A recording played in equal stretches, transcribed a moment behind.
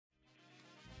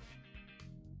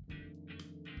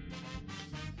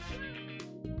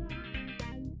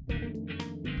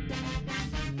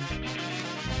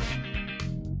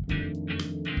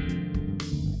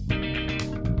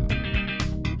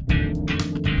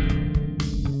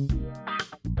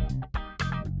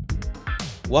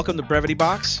Welcome to Brevity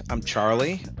Box. I'm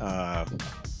Charlie.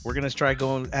 We're gonna try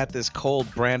going at this cold.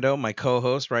 Brando, my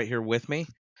co-host, right here with me.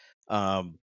 How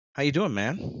you doing,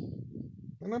 man?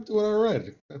 And I'm doing all right.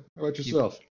 How about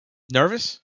yourself?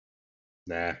 Nervous?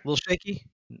 Nah, A little shaky?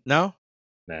 No?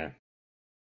 nah.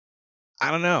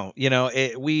 I don't know. You know,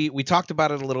 we talked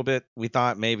about it a little bit. We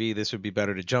thought maybe this would be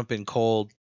better to jump in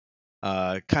cold,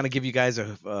 kind of give you guys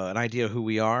an idea of who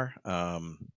we are.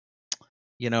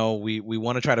 We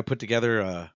want to try to put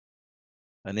together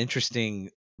an interesting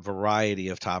variety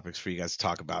of topics for you guys to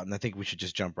talk about, and I think we should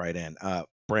just jump right in.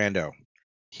 Brando,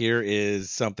 here is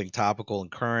something topical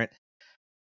and current.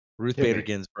 Ruth Hit Bader me.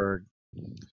 Ginsburg,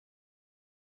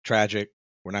 tragic.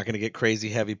 We're not going to get crazy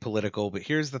heavy political, but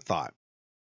here's the thought.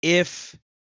 If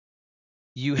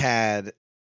you had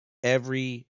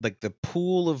the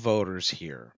pool of voters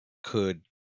here could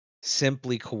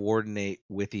simply coordinate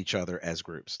with each other as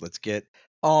groups. Let's get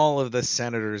all of the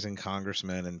senators and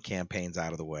congressmen and campaigns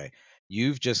out of the way.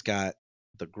 You've just got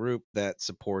the group that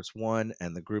supports one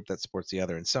and the group that supports the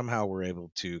other, and somehow we're able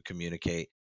to communicate.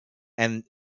 And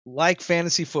like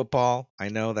fantasy football, I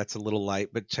know that's a little light,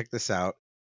 but check this out.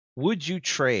 Would you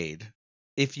trade,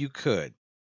 if you could,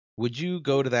 would you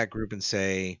go to that group and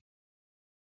say,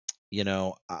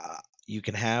 you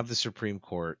can have the Supreme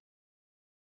Court,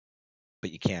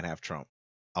 but you can't have Trump.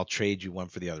 I'll trade you one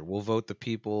for the other. We'll vote the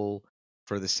people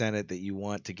for the Senate that you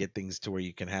want to get things to where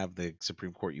you can have the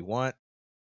Supreme Court you want.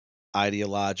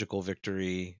 Ideological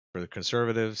victory for the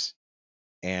conservatives.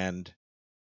 And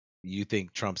you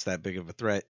think Trump's that big of a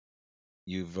threat.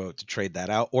 You vote to trade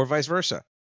that out, or vice versa.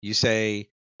 You say,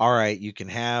 all right, you can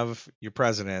have your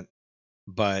president,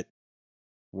 but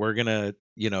we're gonna,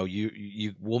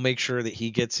 we'll make sure that he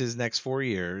gets his next 4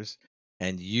 years,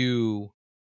 and you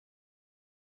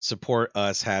support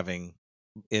us having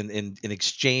in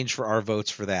exchange for our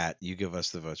votes for that, you give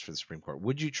us the votes for the Supreme Court.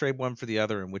 Would you trade one for the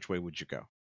other, and which way would you go?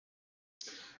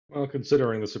 Well,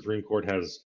 considering the Supreme Court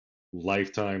has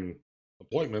lifetime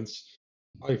appointments,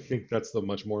 I think that's the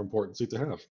much more important seat to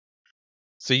have.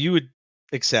 So you would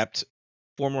accept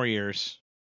 4 more years,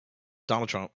 Donald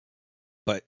Trump,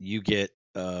 but you get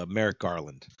Merrick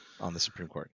Garland on the Supreme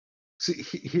Court. See,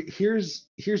 here's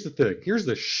the thing. Here's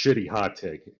the shitty hot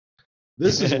take.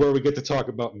 This is where we get to talk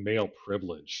about male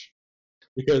privilege,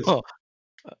 because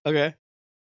okay.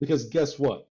 Because guess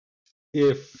what?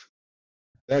 If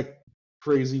that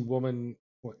crazy woman,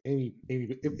 Amy,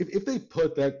 if they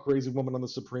put that crazy woman on the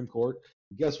Supreme Court,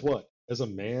 guess what? As a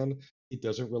man, it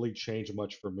doesn't really change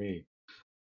much for me.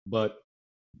 But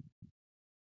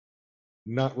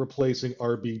not replacing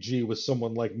RBG with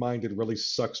someone like-minded really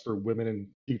sucks for women and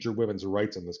future women's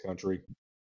rights in this country.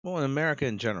 Well, in America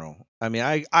in general. I mean,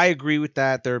 I agree with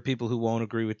that. There are people who won't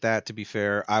agree with that, to be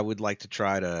fair. I would like to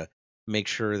try to make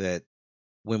sure that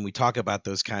when we talk about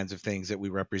those kinds of things that we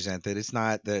represent, that it's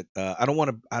not that I don't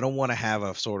want to have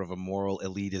a sort of a moral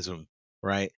elitism,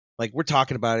 right? Like, we're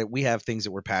talking about it. We have things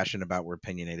that we're passionate about. We're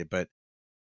opinionated, but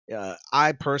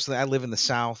I live in the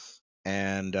South,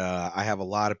 and I have a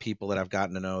lot of people that I've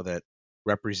gotten to know that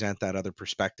represent that other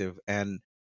perspective. And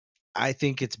I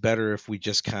think it's better if we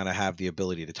just kind of have the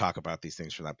ability to talk about these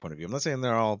things from that point of view. I'm not saying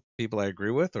they're all people I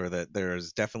agree with, or that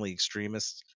there's definitely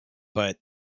extremists, but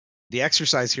the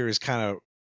exercise here is kind of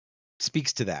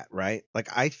speaks to that, right? Like,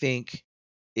 I think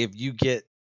if you get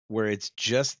where it's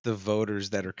just the voters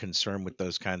that are concerned with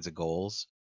those kinds of goals,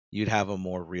 you'd have a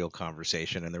more real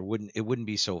conversation, and it wouldn't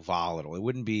be so volatile. It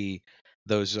wouldn't be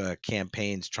those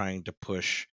campaigns trying to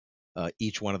push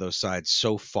each one of those sides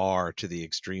so far to the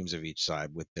extremes of each side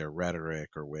with their rhetoric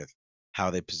or with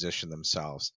how they position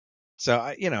themselves. So,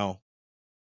 I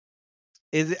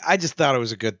just thought it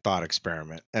was a good thought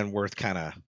experiment and worth kind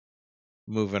of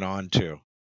moving on to.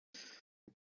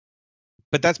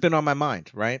 But that's been on my mind,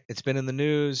 right? It's been in the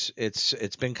news.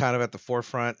 It's been kind of at the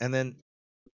forefront. And then,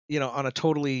 on a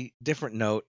totally different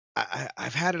note,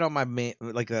 I've had it on my main,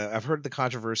 I've heard the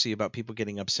controversy about people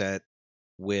getting upset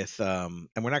with, and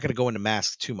we're not going to go into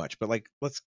masks too much, but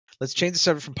let's change the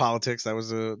subject from politics. That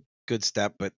was a good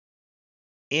step. But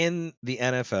in the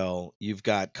NFL, you've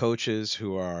got coaches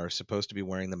who are supposed to be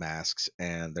wearing the masks,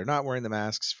 and they're not wearing the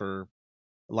masks for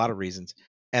a lot of reasons,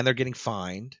 and they're getting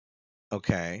fined.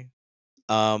 Okay.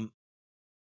 So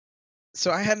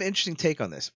I had an interesting take on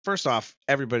this. First off,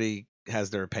 everybody has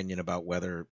their opinion about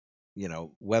whether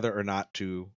or not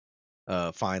to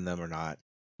fine them or not.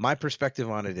 My perspective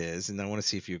on it is, and I want to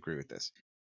see if you agree with this.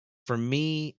 For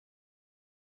me,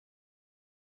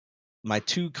 my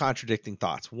two contradicting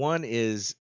thoughts. One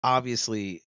is,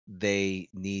 obviously they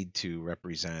need to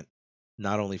represent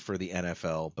not only for the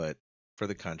NFL but for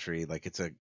the country. Like, it's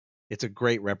It's a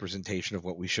great representation of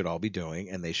what we should all be doing,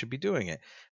 and they should be doing it.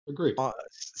 Agreed.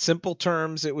 Simple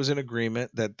terms, it was an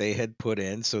agreement that they had put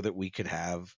in so that we could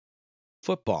have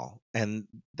football. And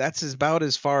that's about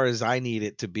as far as I need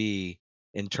it to be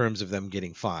in terms of them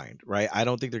getting fined, right? I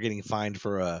don't think they're getting fined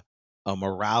for a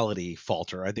morality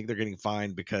falter. I think they're getting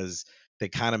fined because they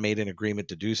kind of made an agreement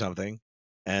to do something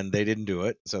and they didn't do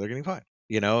it. So they're getting fined,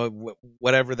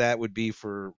 whatever that would be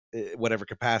for whatever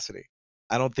capacity.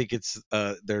 I don't think it's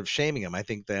they're shaming them. I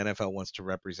think the NFL wants to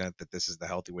represent that this is the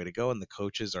healthy way to go, and the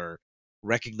coaches are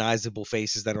recognizable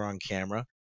faces that are on camera.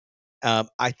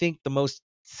 I think the most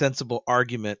sensible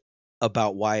argument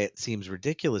about why it seems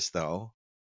ridiculous, though,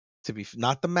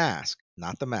 not the mask,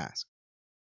 not the mask.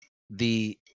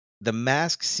 The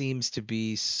mask seems to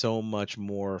be so much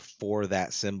more for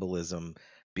that symbolism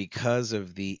because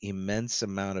of the immense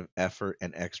amount of effort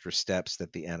and extra steps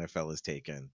that the NFL has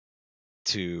taken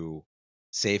to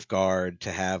safeguard, to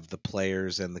have the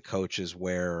players and the coaches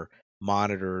wear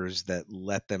monitors that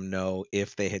let them know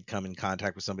if they had come in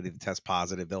contact with somebody that tests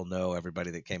positive. They'll know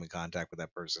everybody that came in contact with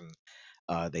that person.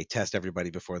 They test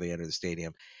everybody before they enter the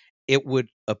stadium. It would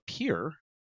appear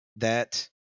that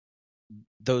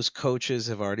those coaches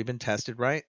have already been tested,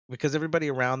 right? Because everybody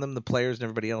around them, the players and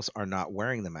everybody else, are not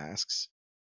wearing the masks.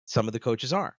 Some of the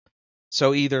coaches are.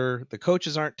 So either the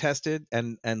coaches aren't tested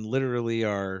and literally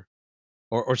are,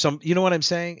 or some, you know what I'm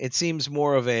saying? It seems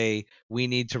more of a, we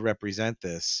need to represent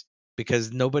this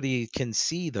because nobody can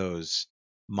see those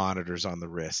monitors on the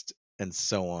wrist and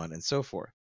so on and so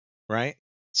forth, right?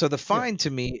 So the Yeah. fine to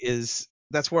me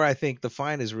that's where I think the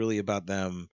fine is really about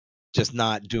them just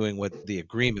not doing what the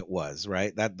agreement was,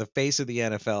 right? That the face of the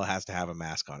NFL has to have a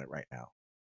mask on it right now,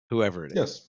 whoever it is.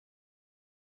 Yes.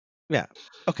 Yeah.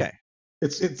 Okay.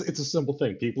 It's a simple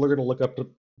thing. People are going to look up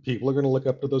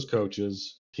to those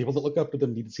coaches. People that look up to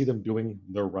them need to see them doing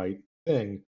the right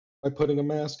thing by putting a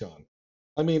mask on.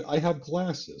 I mean, I have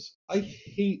glasses. I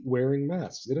hate wearing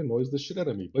masks. It annoys the shit out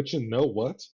of me. But you know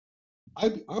what?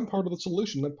 I'm part of the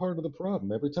solution, not part of the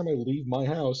problem. Every time I leave my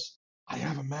house, I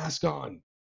have a mask on.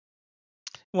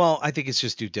 Well, I think it's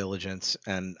just due diligence.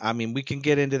 And I mean, we can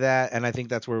get into that. And I think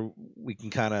that's where we can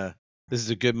this is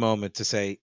a good moment to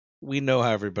say, we know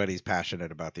how everybody's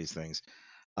passionate about these things.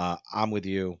 I'm with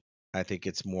you. I think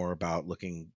it's more about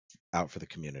looking out for the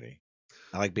community.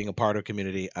 I like being a part of a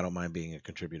community. I don't mind being a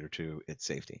contributor to its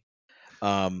safety.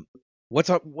 What's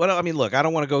up? I mean, look, I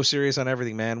don't want to go serious on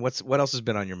everything, man. What else has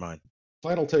been on your mind?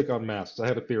 Final take on masks. I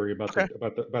have a theory about Okay,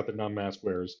 the non-mask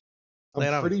wearers. lay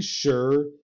I'm it on me. pretty sure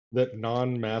that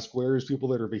non-mask wearers, people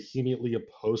that are vehemently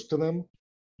opposed to them,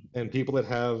 and people that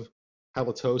have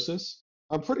halitosis,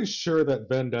 I'm pretty sure that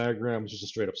Venn diagram is just a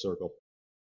straight up circle.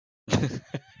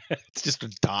 It's just a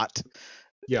dot.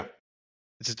 Yeah.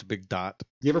 It's just a big dot.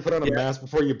 You ever put on a Yeah. mask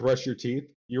before you brush your teeth?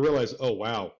 You realize, oh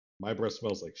wow, my breath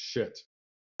smells like shit.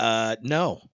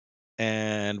 No.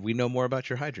 And we know more about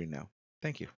your hygiene now.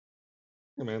 Thank you.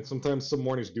 Yeah, man. Sometimes some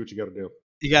mornings do what you got to do.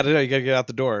 You got to get out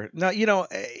the door. No,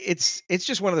 it's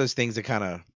just one of those things that kind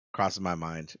of crosses my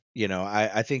mind.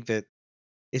 I think that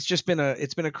it's been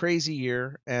a crazy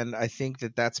year, and I think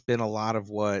that that's been a lot of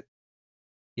what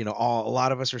a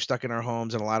lot of us are stuck in our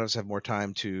homes, and a lot of us have more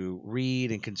time to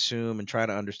read and consume and try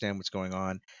to understand what's going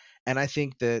on. And I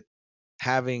think that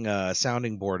having a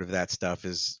sounding board of that stuff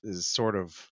is sort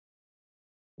of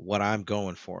what I'm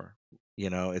going for.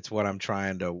 It's what I'm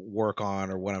trying to work on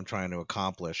or what I'm trying to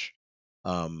accomplish.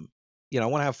 Um, I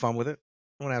want to have fun with it.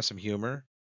 I want to have some humor.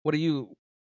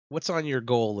 What's on your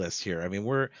goal list here? I mean,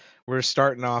 we're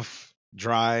starting off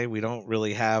dry. We don't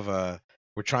really have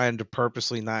we're trying to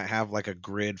purposely not have like a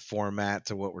grid format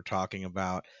to what we're talking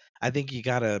about. I think you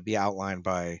got to be outlined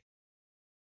by,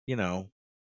 you know,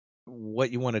 what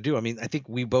you want to do. I mean, I think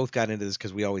we both got into this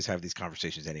because we always have these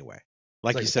conversations anyway. It's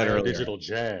Like you like said earlier. biodigital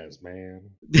jazz, man.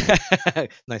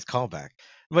 Nice callback.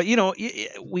 But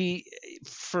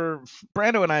for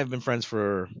Brando and I have been friends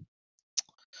for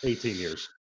 18 years.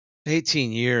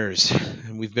 18 years,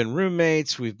 and we've been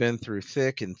roommates. We've been through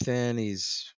thick and thin.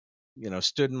 He's,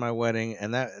 stood in my wedding,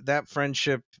 and that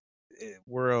friendship,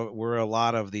 we're a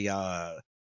lot of the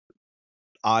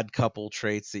odd couple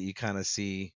traits that you kind of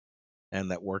see and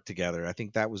that work together. I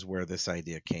think that was where this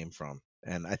idea came from,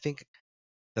 and I think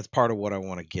that's part of what I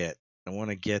want to get. I want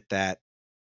to get that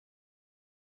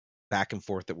back and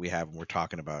forth that we have when we're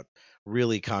talking about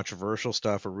really controversial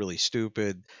stuff or really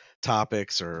stupid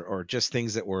topics or just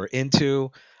things that we're into.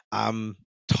 I'm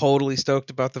totally stoked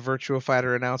about the Virtua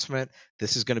Fighter announcement.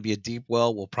 This is going to be a deep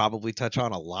well we'll probably touch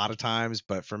on a lot of times,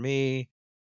 but for me,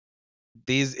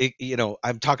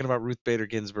 I'm talking about Ruth Bader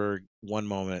Ginsburg one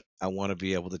moment. I want to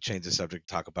be able to change the subject,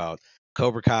 talk about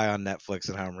Cobra Kai on Netflix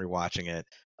and how I'm rewatching it.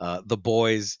 The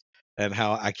Boys and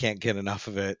how I can't get enough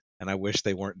of it, and I wish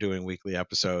they weren't doing weekly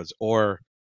episodes, or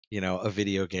a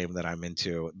video game that I'm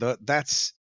into.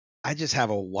 I just have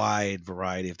a wide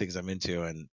variety of things I'm into,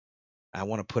 and I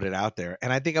want to put it out there.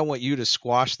 And I think I want you to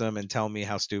squash them and tell me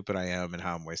how stupid I am and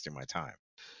how I'm wasting my time.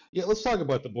 Yeah, let's talk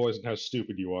about The Boys and how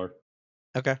stupid you are.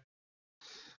 Okay.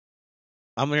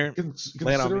 I'm here.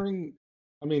 Considering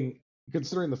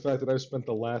the fact that I've spent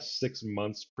the last 6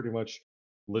 months pretty much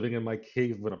living in my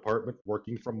cave of an apartment,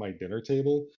 working from my dinner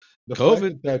table, the fact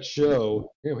COVID. that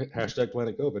show, hashtag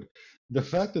Planet COVID, the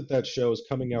fact that that show is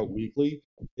coming out weekly,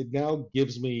 it now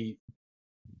gives me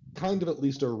kind of at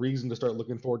least a reason to start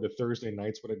looking forward to Thursday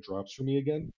nights when it drops for me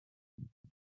again.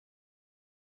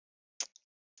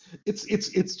 It's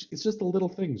just the little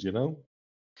things,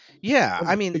 Yeah, And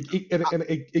I mean,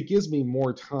 it gives me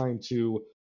more time to,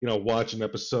 watch an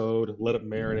episode, let it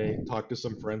marinate, talk to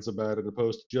some friends about it,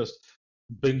 opposed to just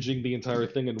binging the entire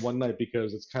thing in one night,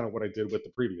 because it's kind of what I did with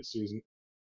the previous season.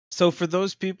 so for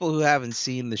those people who haven't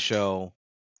seen the show,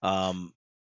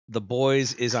 The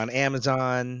Boys is on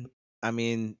Amazon. I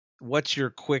mean, what's your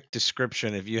quick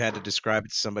description if you had to describe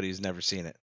it to somebody who's never seen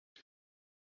it?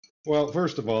 Well,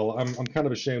 first of all, I'm kind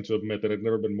of ashamed to admit that I've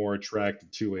never been more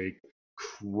attracted to a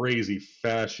crazy,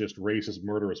 fascist, racist,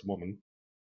 murderous woman.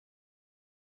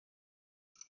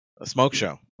 A smoke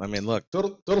show. I mean, look,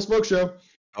 Total smoke show.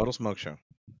 total smoke show.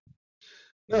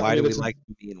 No, Why do we it's like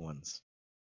the mean ones?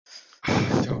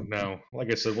 I don't know.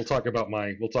 Like I said, we'll talk about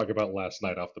last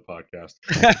night off the podcast.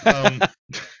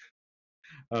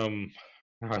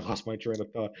 I lost my train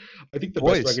of thought. I think the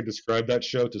best way I could describe that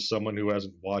show to someone who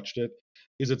hasn't watched it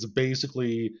is it's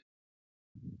basically,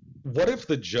 what if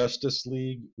the Justice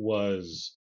League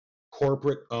was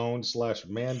corporate owned /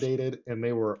 mandated, and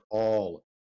they were all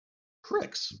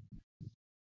pricks,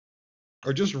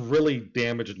 or just really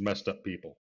damaged, messed up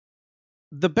people.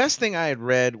 The best thing I had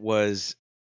read was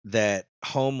that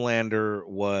Homelander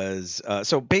was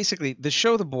so basically the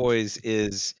show The Boys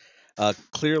is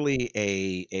clearly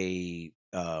a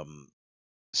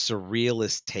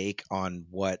surrealist take on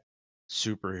what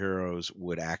superheroes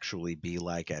would actually be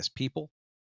like as people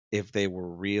if they were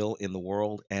real in the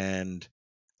world, and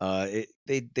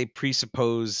they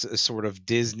presuppose a sort of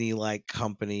Disney-like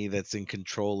company that's in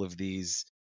control of these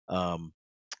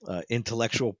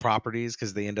intellectual properties,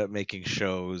 because they end up making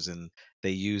shows and they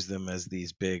use them as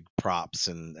these big props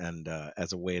and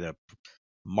as a way to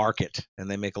market, and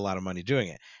they make a lot of money doing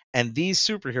it. And these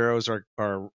superheroes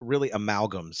are really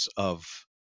amalgams of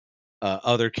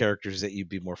other characters that you'd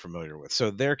be more familiar with.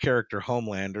 So their character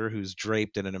Homelander, who's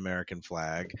draped in an American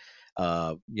flag,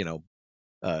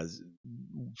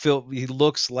 he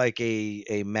looks like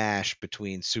a mash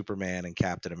between Superman and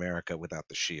Captain America without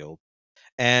the shield.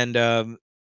 And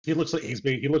he looks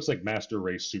like Master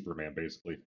Race Superman,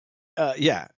 basically.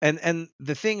 Yeah, and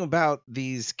the thing about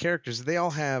these characters, they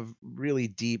all have really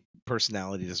deep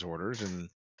personality disorders, and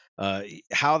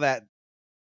how that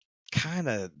kind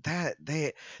of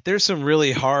there's some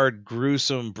really hard,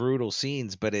 gruesome, brutal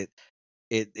scenes, but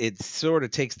it sort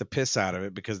of takes the piss out of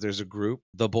it, because there's a group,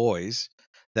 the Boys,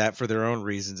 that for their own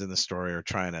reasons in the story are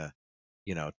trying to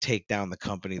take down the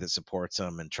company that supports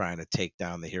them and trying to take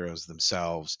down the heroes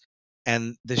themselves.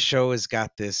 And the show has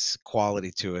got this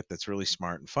quality to it that's really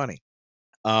smart and funny.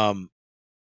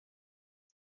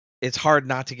 It's hard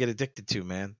not to get addicted to,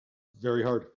 man. Very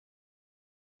hard.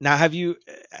 Now, you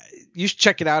should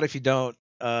check it out if you don't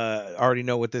already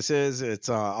know what this is. It's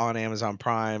on Amazon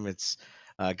Prime. It's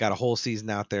got a whole season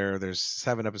out there. There's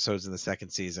 7 episodes in the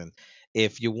second season.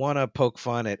 If you want to poke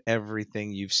fun at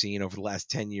everything you've seen over the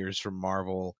last 10 years from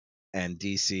Marvel and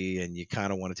DC, and you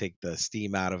kind of want to take the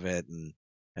steam out of it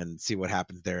and see what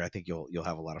happens there, I think you'll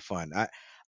have a lot of fun.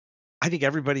 I think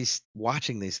everybody's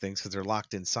watching these things because they're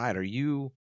locked inside. Are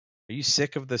you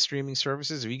sick of the streaming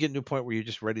services? Are you getting to a point where you're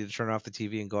just ready to turn off the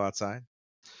TV and go outside?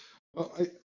 Well,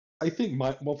 I think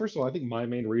first of all, I think my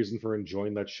main reason for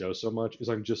enjoying that show so much is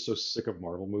I'm just so sick of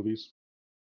Marvel movies.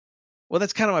 Well,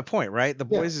 that's kind of my point, right? The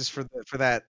Boys is for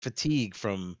that fatigue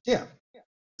from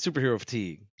superhero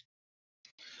fatigue.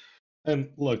 And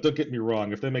look, don't get me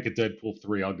wrong. If they make a Deadpool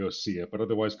 3, I'll go see it. But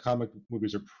otherwise, comic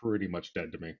movies are pretty much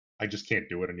dead to me. I just can't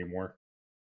do it anymore.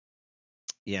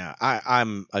 Yeah,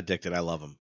 I'm addicted. I love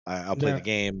them. I'll play the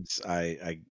games.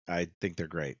 I think they're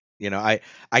great. I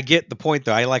get the point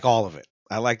though. I like all of it.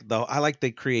 I like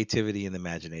the creativity and the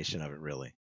imagination of it,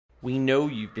 really. We know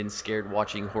you've been scared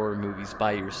watching horror movies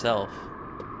by yourself.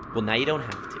 Well, now you don't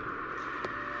have to.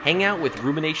 Hang out with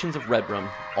Ruminations of Red Rum,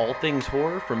 all things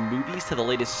horror from movies to the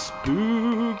latest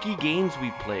spooky games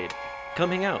we've played. Come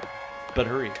hang out, but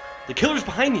hurry, the killer's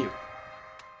behind you!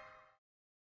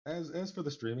 as for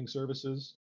the streaming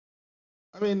services,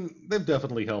 I mean, they've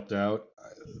definitely helped out.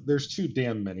 There's too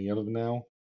damn many of them now.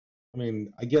 I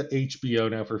mean, I get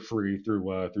HBO now for free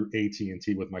through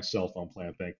AT&T with my cell phone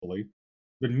plan, thankfully.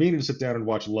 Been meaning to sit down and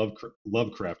watch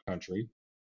Lovecraft Country.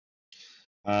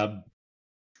 Uh,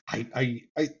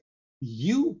 I,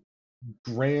 you,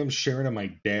 Graham, Sharon, and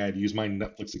my dad use my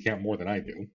Netflix account more than I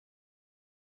do.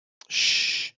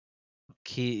 Shh.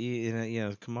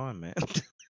 Come on, man.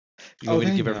 You Oh, want me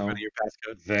to they give know. everybody your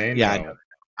passcode? They Yeah, know.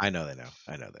 I know they know.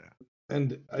 I know they know.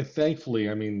 And thankfully,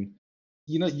 I mean,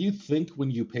 you think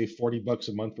when you pay $40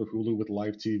 a month for Hulu with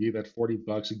live TV, that $40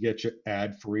 would get you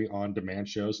ad-free on-demand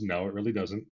shows. No, it really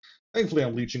doesn't. Thankfully,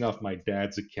 I'm leeching off my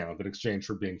dad's account in exchange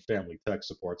for being family tech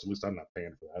support. So at least I'm not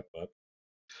paying for that. But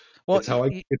Well, it's how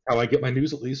I get my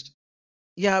news, at least.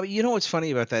 yeah, but you know what's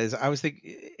funny about that is I was thinking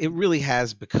it really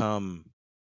has become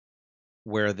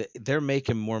where they're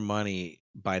making more money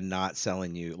by not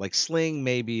selling you. Like Sling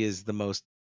maybe is the most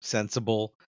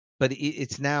sensible, but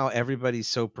it's now everybody's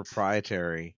so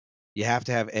proprietary. You have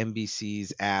to have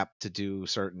NBC's app to do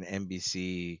certain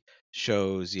NBC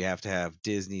shows. You have to have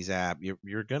Disney's app.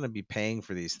 You're going to be paying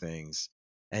for these things,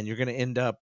 and you're going to end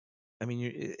up. I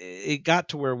mean, it got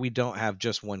to where we don't have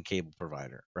just one cable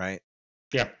provider, right?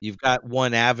 Yeah. You've got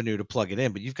one avenue to plug it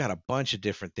in, but you've got a bunch of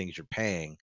different things you're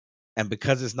paying. And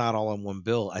because it's not all on one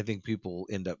bill, I think people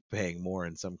end up paying more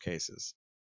in some cases.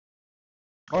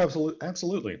 Oh,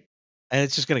 absolutely. And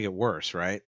it's just going to get worse,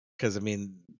 right? Because, I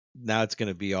mean, now it's going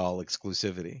to be all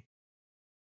exclusivity.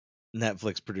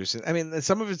 Netflix producing. I mean,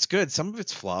 some of it's good, some of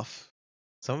it's fluff,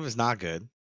 some of it's not good.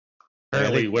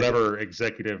 Apparently, whatever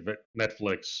executive at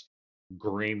Netflix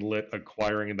greenlit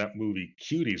acquiring that movie,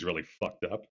 Cutie's really fucked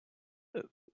up.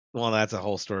 Well, that's a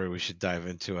whole story we should dive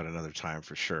into at another time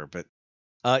for sure. But,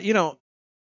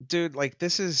 dude, like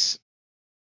this is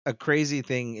a crazy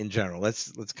thing in general.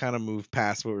 Let's kind of move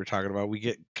past what we're talking about. We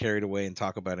get carried away and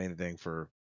talk about anything for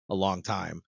a long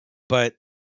time. But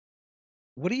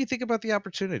what do you think about the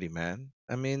opportunity, man?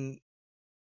 I mean,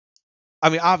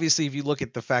 obviously, if you look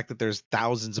at the fact that there's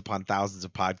thousands upon thousands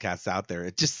of podcasts out there,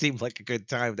 it just seemed like a good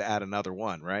time to add another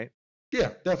one, right?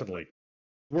 Yeah, definitely.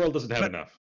 The world doesn't have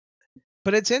enough.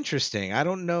 But it's interesting. I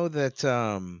don't know that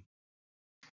I'm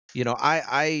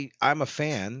a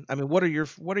fan. I mean, what are your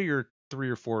 3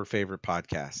 or 4 favorite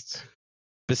podcasts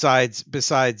besides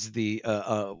the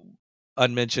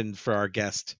unmentioned for our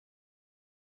guest?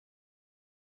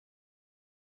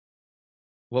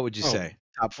 What would you say?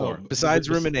 Top 4 besides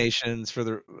Ruminations for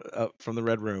the from the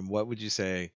Red Room. What would you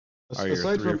say are your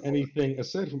 3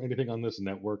 aside from anything on this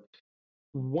network?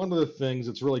 One of the things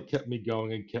that's really kept me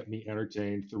going and kept me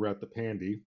entertained throughout the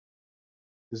pandy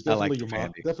is definitely your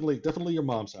mom. Definitely your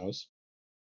mom's house.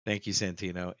 Thank you,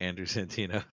 Santino, Andrew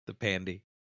Santino, the pandy.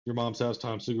 Your mom's house,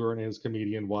 Tom Segura and his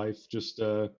comedian wife. Just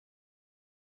YMH.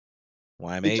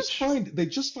 They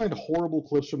just find horrible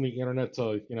clips from the internet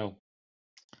to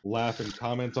laugh and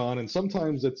comment on, and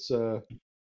sometimes it's I'm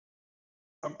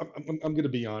going to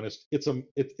be honest. It's a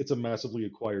massively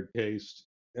acquired taste,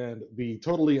 and the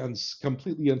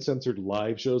completely uncensored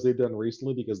live shows they've done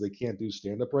recently because they can't do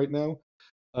stand up right now.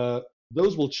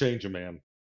 Those will change a man,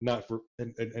 not for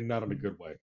and not in a good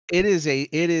way. It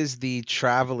is the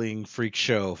traveling freak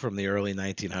show from the early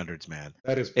 1900s, man.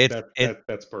 That's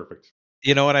perfect.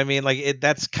 You know what I mean? Like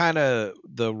that's kind of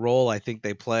the role I think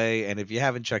they play. And if you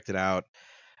haven't checked it out,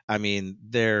 I mean,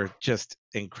 they're just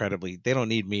incredibly. They don't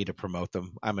need me to promote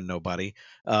them. I'm a nobody,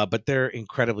 but they're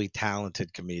incredibly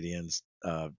talented comedians.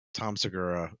 Tom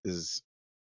Segura is.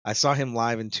 I saw him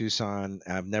live in Tucson.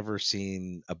 I've never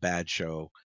seen a bad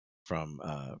show from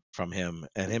him,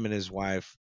 and his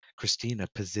wife Christina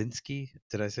Pazinski.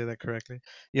 Did I say that correctly?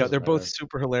 Yeah, they're both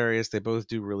super hilarious. They both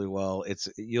do really well.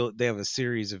 They have a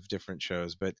series of different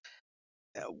shows, but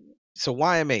so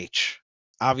YMH.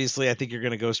 Obviously, I think you're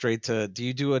going to go straight to. Do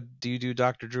you do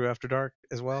Dr. Drew After Dark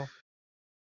as well?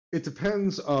 It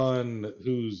depends on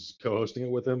who's co-hosting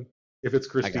it with him. If it's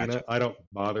Christina, I don't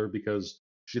bother because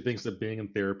she thinks that being in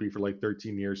therapy for like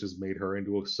 13 years has made her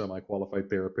into a semi-qualified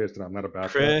therapist, and I'm not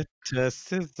about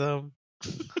criticism.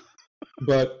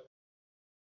 But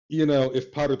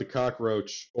if Potter the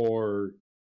Cockroach or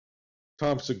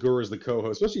Tom Segura is the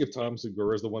co-host, especially if Tom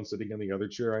Segura is the one sitting in the other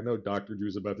chair, I know Dr.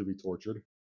 Drew's about to be tortured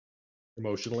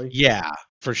emotionally. Yeah,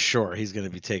 for sure. He's going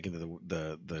to be taken to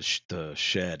the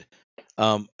shed.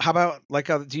 How about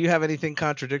do you have anything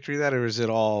contradictory to that, or is it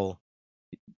all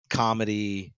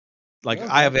comedy? Like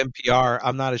I have NPR.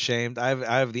 I'm not ashamed.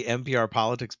 I have the NPR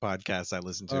politics podcast I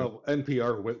listen to. Oh,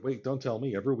 NPR. Wait, don't tell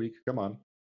me. Every week. Come on.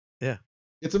 Yeah.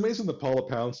 It's amazing that Paula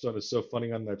Poundstone is so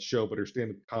funny on that show, but her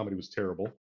stand-up comedy was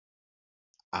terrible.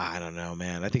 I don't know,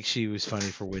 man. I think she was funny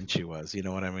for when she was. You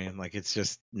know what I mean? Like it's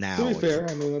just To be now. It's fair,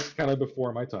 I mean that's kind of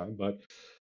before my time, but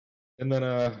and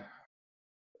then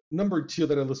number two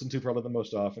that I listen to probably the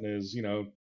most often is,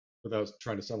 without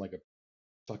trying to sound like a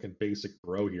fucking basic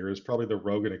bro here, is probably the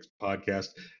Rogan podcast,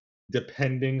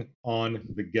 depending on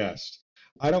the guest.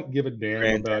 I don't give a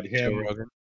damn about Granddaddy Joe him. Rogan.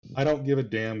 I don't give a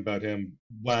damn about him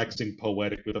waxing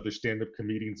poetic with other stand-up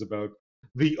comedians about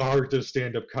the art of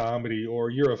stand-up comedy, or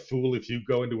you're a fool if you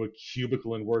go into a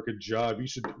cubicle and work a job. You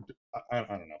should. I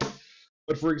don't know.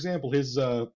 But for example, his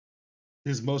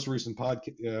most recent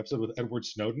podcast episode with Edward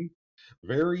Snowden,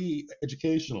 very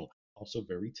educational, also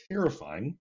very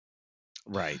terrifying.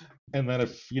 Right. And then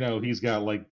if he's got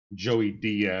like Joey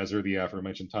Diaz or the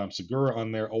aforementioned Tom Segura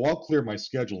on there, I'll clear my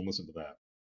schedule and listen to that.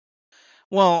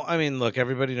 Well, I mean, look,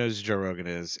 everybody knows who Joe Rogan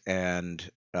is, and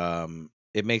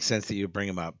it makes sense that you bring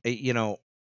him up.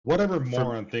 Whatever For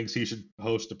moron thinks he should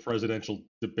host a presidential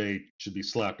debate should be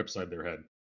slapped upside their head.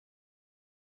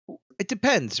 it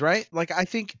depends, right? Like I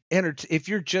think if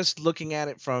you're just looking at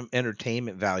it from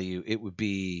entertainment value, it would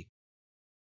be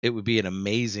an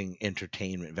amazing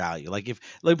entertainment value. Like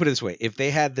let me put it this way, if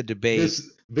they had the debate,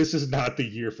 This is not the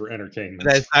year for entertainment.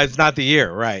 that's not the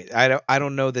year, right? I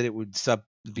don't know that it would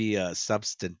be a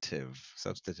substantive.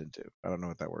 I don't know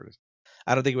what that word is.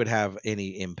 I don't think it would have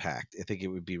any impact. I think it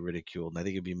would be ridiculed, and I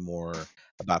think it'd be more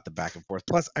about the back and forth.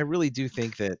 Plus, I really do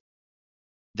think that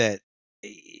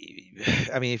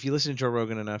I mean, if you listen to Joe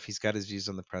Rogan enough, he's got his views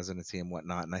on the presidency and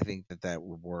whatnot, and I think that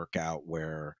would work out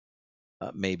where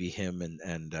maybe him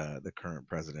and the current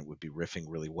president would be riffing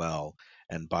really well,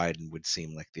 and Biden would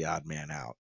seem like the odd man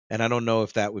out. And I don't know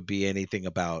if that would be anything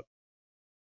about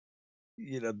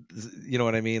you know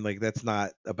what I mean. Like that's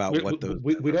not about what those.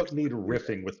 We don't need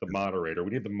riffing with the moderator.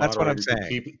 We need the That's what I'm moderator to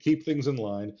saying. keep things in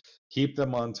line, keep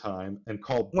them on time, and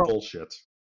call Well, bullshit.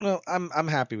 well, I'm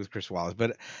happy with Chris Wallace,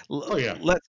 but Oh yeah,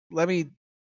 let me.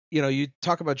 You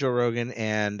talk about Joe Rogan,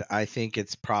 and I think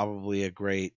it's probably a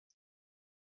great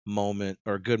moment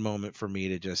or a good moment for me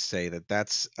to just say that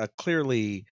that's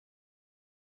clearly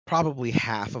probably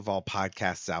half of all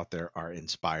podcasts out there are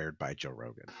inspired by Joe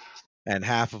Rogan, and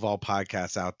half of all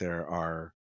podcasts out there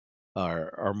are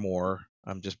more.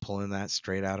 I'm just pulling that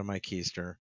straight out of my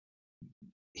keister.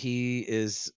 He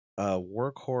is a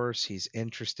workhorse. He's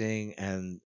interesting,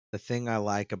 and the thing I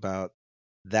like about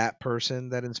that person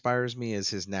that inspires me is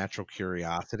his natural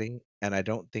curiosity, and I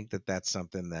don't think that that's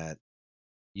something that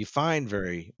you find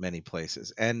very many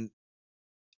places. And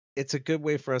it's a good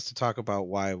way for us to talk about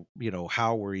why,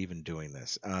 how we're even doing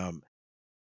this.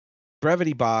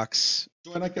 Brevity Box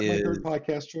do I not get my third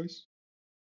podcast choice?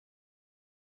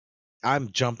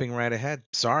 I'm jumping right ahead.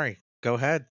 Sorry. Go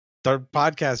ahead. Third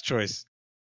podcast choice.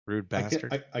 Rude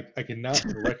bastard. I cannot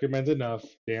recommend enough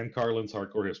Dan Carlin's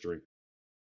Hardcore History.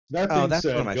 That being that's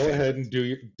one said, of my go favorites. ahead and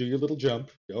do your little jump.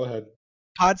 Go ahead.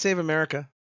 Pod Save America.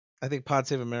 I think Pod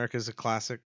Save America is a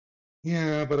classic.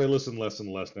 Yeah, but I listen less and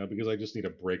less now because I just need a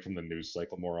break from the news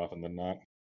cycle more often than not.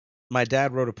 My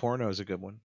Dad Wrote a Porno is a good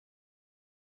one.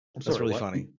 That's really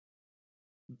funny.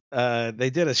 They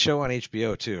did a show on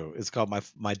HBO too. It's called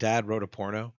My Dad Wrote a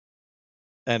Porno,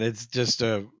 and it's just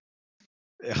a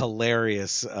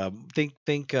hilarious.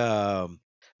 Think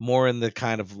more in the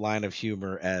kind of line of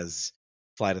humor as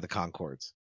Flight of the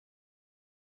Conchords.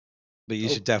 But you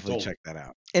should definitely check that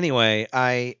out. Anyway,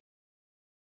 I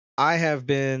have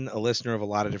been a listener of a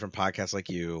lot of different podcasts like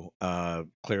you.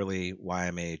 Clearly,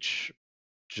 YMH,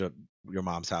 Your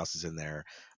Mom's House is in there.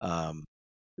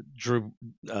 Drew,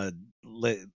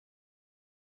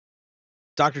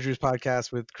 Dr. Drew's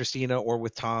podcast with Christina or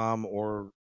with Tom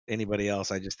or anybody else.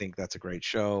 I just think that's a great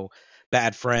show.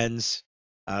 Bad Friends.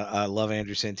 I love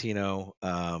Andrew Santino.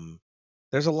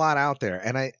 There's a lot out there,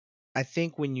 and I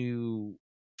think when you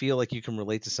feel like you can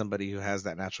relate to somebody who has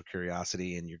that natural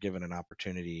curiosity and you're given an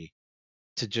opportunity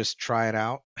to just try it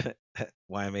out,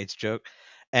 YMH's joke,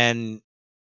 and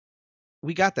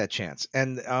we got that chance.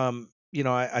 And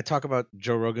I talk about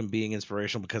Joe Rogan being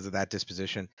inspirational because of that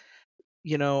disposition.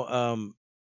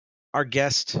 Our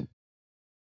guest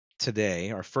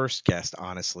today, our first guest,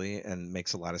 honestly, and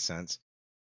makes a lot of sense,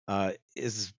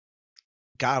 is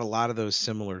got a lot of those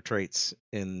similar traits.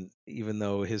 In even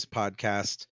though his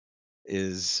podcast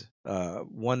is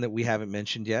one that we haven't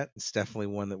mentioned yet, it's definitely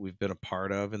one that we've been a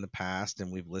part of in the past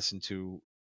and we've listened to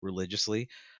religiously.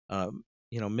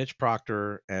 Mitch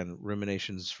Proctor and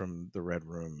Ruminations from the Red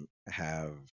Room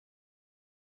have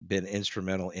been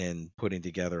instrumental in putting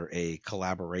together a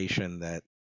collaboration that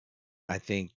I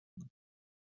think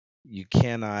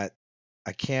I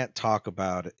can't talk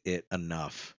about it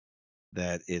enough,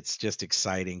 that it's just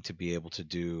exciting to be able to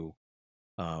do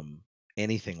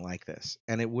anything like this,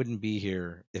 and it wouldn't be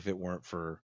here if it weren't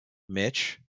for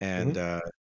Mitch. And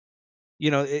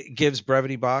it gives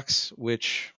Brevity Box,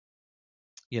 which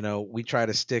we try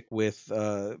to stick with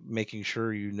making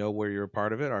sure where you're a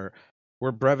part of it.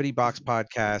 We're Brevity Box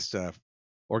podcast,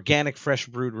 organic, fresh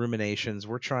brewed ruminations.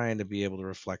 We're trying to be able to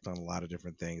reflect on a lot of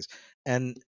different things,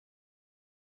 and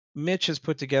Mitch has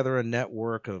put together a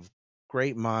network of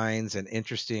great minds and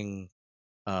interesting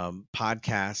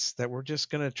podcasts that we're just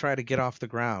going to try to get off the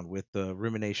ground with the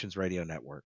Ruminations Radio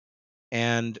Network.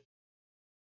 And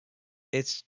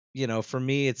it's, for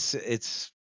me,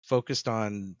 it's focused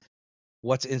on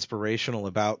what's inspirational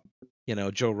about,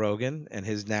 Joe Rogan and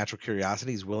his natural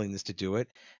curiosity, his willingness to do it.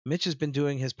 Mitch has been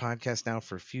doing his podcast now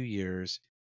for a few years.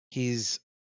 He's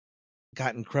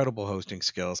got incredible hosting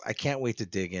skills. I can't wait to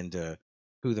dig into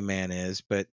who the man is,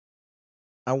 but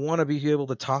I want to be able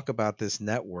to talk about this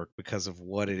network because of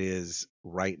what it is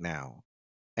right now.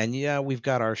 And yeah, we've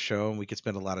got our show and we could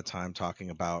spend a lot of time talking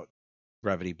about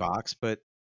Brevity Box, but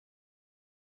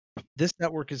this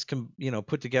network is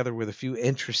put together with a few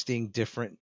interesting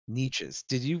different niches.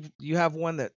 Did you have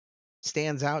one that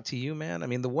stands out to you, man? I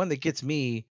mean, the one that gets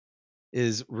me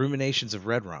is Ruminations of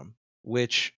Red Rum,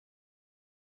 which,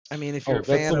 I mean, if you're a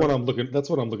that's fan the of, one that's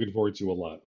what I'm looking forward to a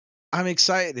lot. I'm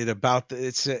excited about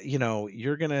it's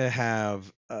you're gonna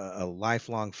have a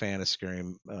lifelong fan of scary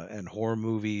and horror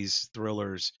movies,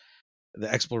 thrillers, the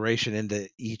exploration into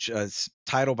each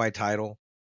title by title.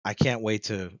 I can't wait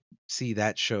to see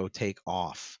that show take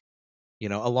off.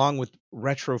 Along with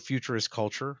retro futurist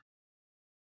culture.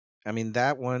 I mean,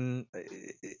 that one,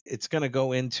 it's going to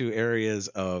go into areas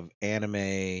of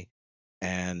anime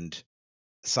and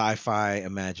sci-fi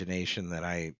imagination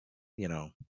that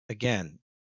again,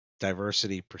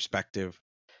 diversity, perspective.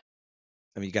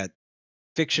 I mean, you got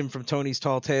fiction from Tony's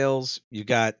Tall Tales. You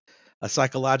got a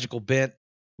psychological bent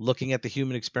looking at the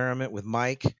human experiment with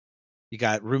Mike. You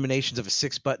got Ruminations of a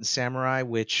Six-Button Samurai,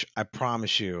 which I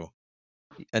promise you,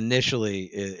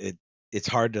 initially it's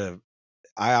hard to.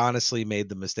 I honestly made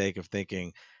the mistake of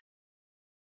thinking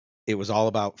it was all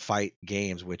about fight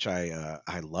games, which I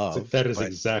love. That is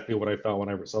exactly what I thought when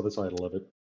I saw the title of it.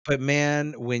 But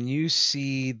man, when you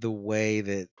see the way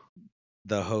that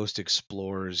the host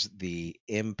explores the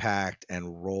impact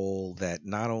and role that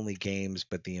not only games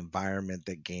but the environment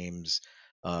that games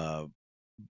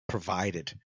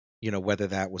provided, whether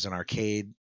that was an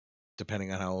arcade,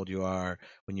 depending on how old you are,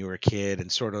 when you were a kid,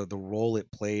 and sort of the role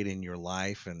it played in your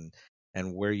life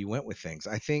and where you went with things.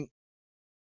 I think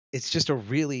it's just a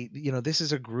really, this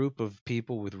is a group of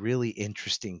people with really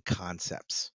interesting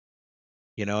concepts,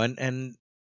 and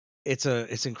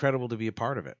it's incredible to be a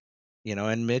part of it,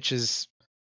 and Mitch is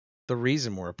the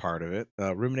reason we're a part of it.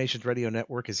 Ruminations Radio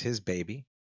Network is his baby,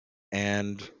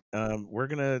 and we're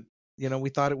gonna, we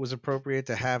thought it was appropriate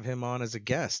to have him on as a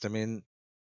guest. I mean,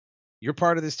 you're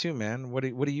part of this too, man. What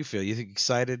do you feel? You think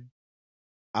excited?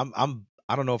 I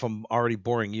don't know if I'm already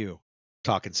boring you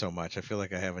talking so much. I feel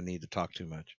like I have a need to talk too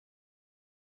much.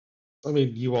 I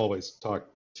mean, you always talk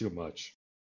too much.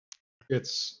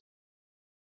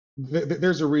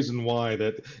 There's a reason why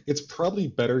that it's probably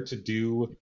better to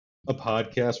do a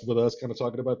podcast with us kind of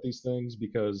talking about these things,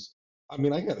 because I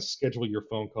mean, I got to schedule your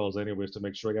phone calls anyways to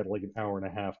make sure I got like an hour and a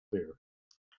half there.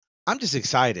 I'm just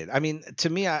excited. I mean, to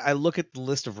me, I look at the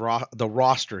list of the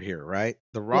roster here, right?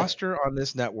 The roster on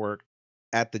this network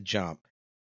at the jump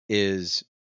is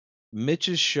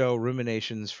Mitch's show,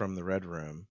 Ruminations from the Red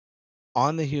Room,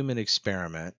 On the Human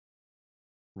Experiment,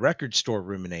 Record Store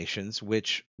Ruminations,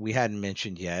 which we hadn't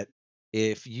mentioned yet.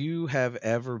 If you have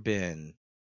ever been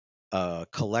a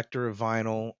collector of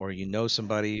vinyl, or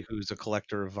somebody who's a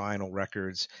collector of vinyl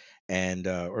records, and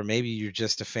or maybe you're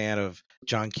just a fan of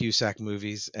John Cusack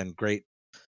movies and great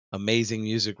amazing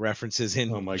music references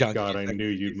in Oh my John God, Cusack I knew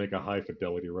movies. you'd make a High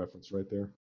Fidelity reference right there.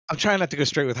 I'm trying not to go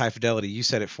straight with High Fidelity. You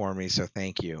said it for me, so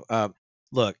thank you.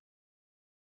 Look,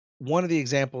 one of the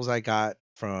examples I got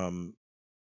from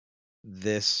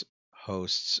this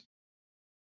host's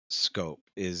scope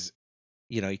is,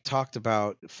 he talked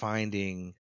about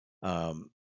finding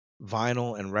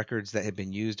vinyl and records that had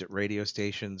been used at radio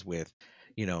stations with,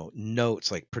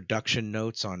 notes, like production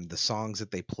notes on the songs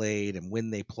that they played and when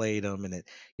they played them. And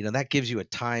that gives you a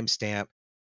timestamp.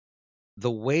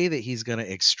 The way that he's going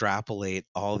to extrapolate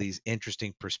all these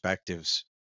interesting perspectives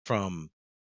from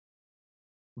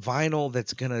vinyl,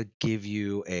 that's going to give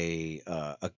you a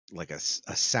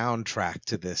soundtrack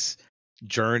to this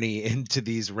journey into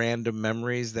these random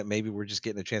memories that maybe we're just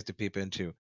getting a chance to peep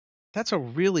into. That's a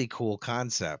really cool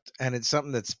concept, and it's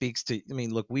something that speaks to. I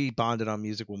mean, look, we bonded on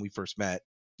music when we first met.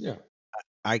 Yeah.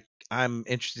 I'm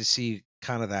interested to see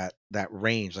kind of that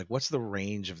range. Like, what's the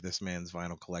range of this man's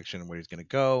vinyl collection and where he's going to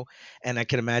go? And I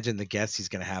can imagine the guests he's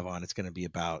going to have on. It's going to be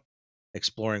about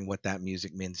exploring what that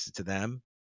music means to them.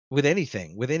 With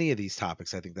anything, with any of these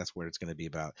topics, I think that's what it's going to be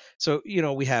about. So,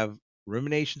 we have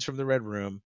Ruminations from the Red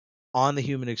Room, On the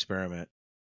Human Experiment,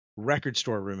 Record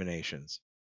Store Ruminations,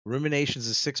 Ruminations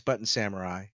of Six Button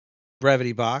Samurai,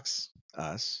 Brevity Box,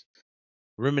 us,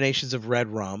 Ruminations of Red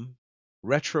Rum,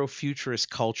 Retro Futurist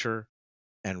Culture,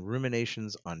 and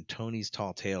Ruminations on Tony's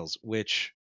Tall Tales,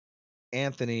 which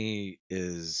Anthony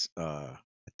is a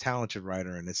talented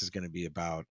writer, and this is going to be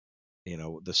about,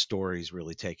 the stories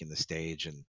really taking the stage.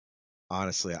 And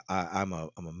honestly, I'm a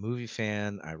movie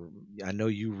fan. I know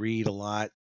you read a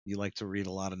lot. You like to read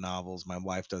a lot of novels. My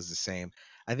wife does the same.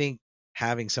 I think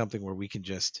having something where we can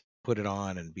just put it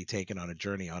on and be taken on a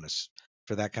journey on us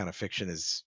for that kind of fiction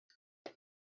it's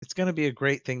going to be a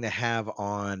great thing to have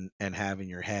on and have in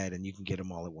your head, and you can get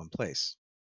them all at one place.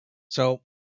 So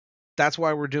that's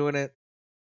why we're doing it.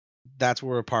 That's what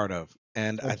we're a part of,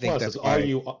 and I think plus, that's as why.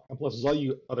 all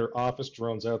you other office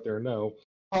drones out there know,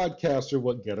 podcasts are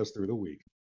what get us through the week.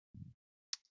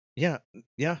 Yeah,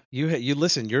 yeah. You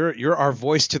listen. You're our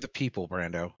voice to the people,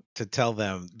 Brando, to tell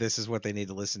them this is what they need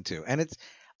to listen to. And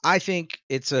I think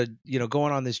it's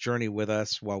going on this journey with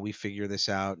us while we figure this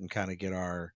out and kind of get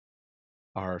our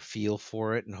feel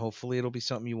for it, and hopefully it'll be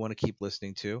something you want to keep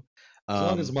listening to. As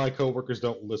long as my coworkers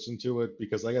don't listen to it,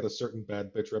 because I got a certain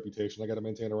bad bitch reputation I got to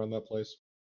maintain around that place.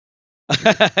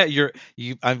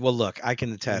 Well, look, I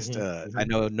can attest. I Mm-hmm.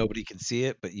 know nobody can see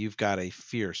it, but you've got a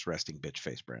fierce resting bitch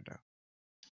face, Brando.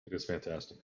 It is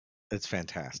fantastic. It's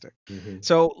fantastic. Mm-hmm.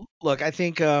 So, look, I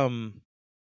think I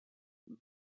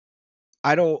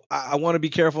want to be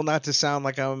careful not to sound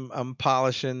like I'm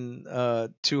polishing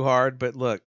too hard, but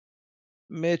look,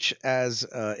 Mitch as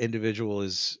an individual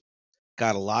has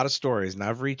got a lot of stories, and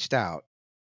I've reached out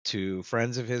to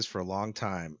friends of his for a long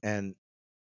time, and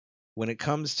when it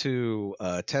comes to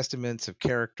testaments of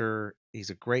character, he's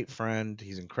a great friend.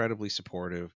 He's incredibly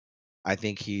supportive. I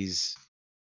think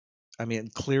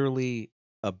clearly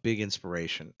a big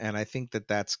inspiration. And I think that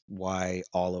that's why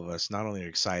all of us not only are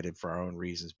excited for our own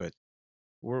reasons, but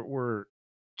we're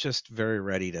just very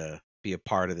ready to be a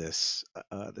part of this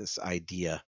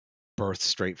idea birthed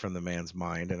straight from the man's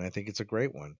mind. And I think it's a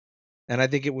great one. And I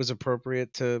think it was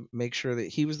appropriate to make sure that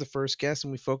he was the first guest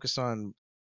and we focus on,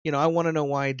 I want to know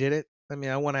why he did it.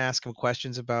 I want to ask him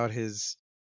questions about his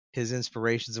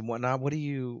inspirations and whatnot. What are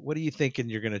you thinking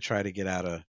you're going to try to get out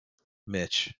of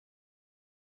Mitch?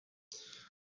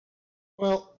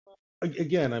 Well,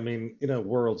 again, in a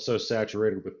world so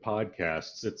saturated with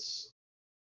podcasts, it's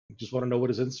I just want to know what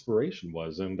his inspiration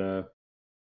was, and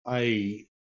I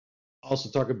also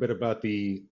talk a bit about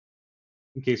in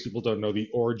case people don't know, the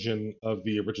origin of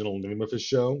the original name of his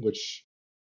show, which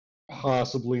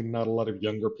possibly not a lot of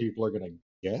younger people are going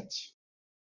to get.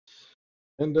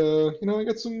 And I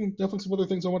got definitely some other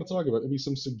things I want to talk about. Maybe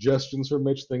some suggestions for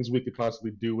Mitch, things we could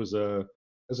possibly do as a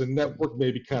network,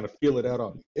 maybe kind of feel it out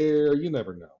on the air. You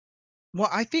never know. Well,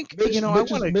 I think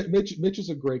Mitch is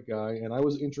a great guy, and I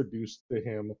was introduced to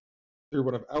him through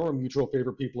one of our mutual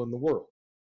favorite people in the world,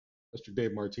 Mr.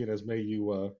 Dave Martinez. May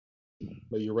you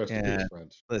rest in peace,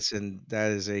 friend. Listen,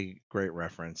 that is a great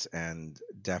reference and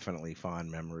definitely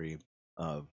fond memory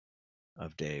of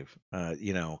Dave.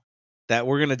 That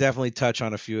we're gonna definitely touch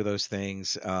on a few of those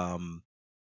things. I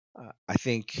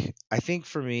think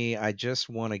for me, I just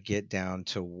want to get down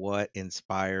to what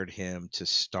inspired him to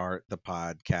start the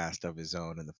podcast of his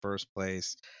own in the first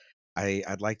place.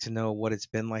 I'd like to know what it's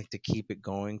been like to keep it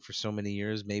going for so many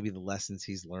years. Maybe the lessons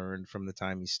he's learned from the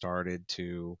time he started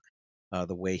to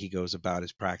the way he goes about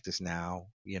his practice now.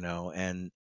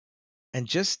 And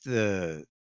just I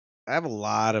have a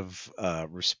lot of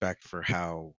respect for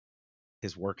how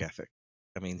his work ethic.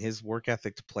 His work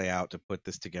ethic to play out to put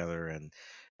this together and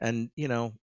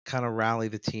kind of rally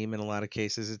the team in a lot of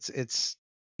cases.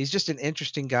 He's just an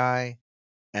interesting guy,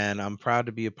 and I'm proud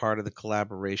to be a part of the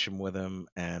collaboration with him.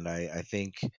 And I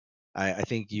think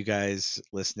you guys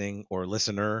listening or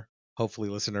listener, hopefully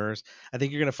listeners, I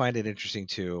think you're gonna find it interesting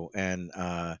too. And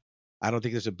I don't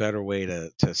think there's a better way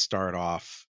to start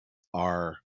off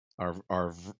our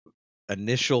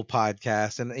initial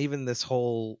podcast and even this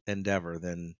whole endeavor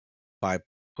than by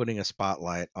putting a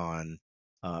spotlight on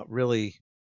really,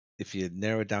 if you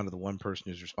narrow it down to the one person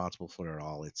who's responsible for it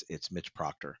all, it's Mitch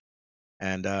Proctor.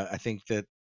 And I think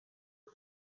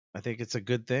it's a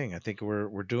good thing. I think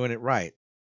we're doing it right.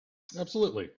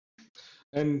 Absolutely.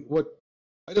 And what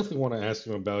I definitely want to ask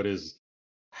him about is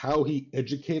how he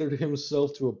educated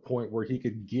himself to a point where he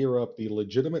could gear up the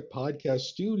legitimate podcast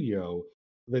studio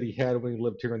that he had when he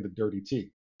lived here in the Dirty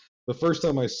Tea. The first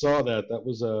time I saw that, that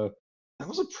was a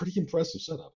pretty impressive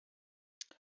setup.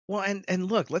 Well,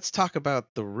 and look, let's talk about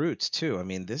the roots too. I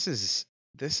mean, this is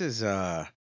the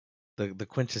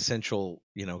quintessential,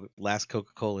 last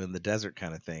Coca-Cola in the desert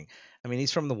kind of thing. I mean,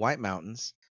 he's from the White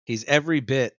Mountains. He's every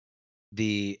bit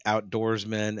the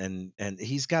outdoorsman, and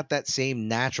he's got that same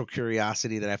natural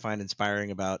curiosity that I find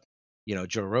inspiring about,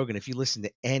 Joe Rogan. If you listen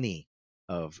to any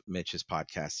of Mitch's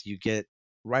podcasts, you get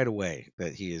right away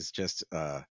that he is just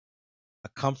a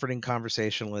comforting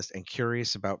conversationalist and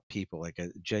curious about people, like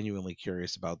genuinely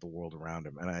curious about the world around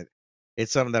him. And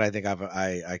it's something that I think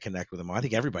I connect with him on. I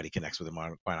think everybody connects with him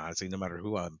on, quite honestly, no matter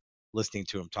who I'm listening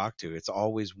to him talk to. It's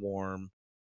always warm.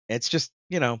 It's just,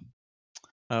 we're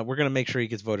going to make sure he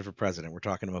gets voted for president. We're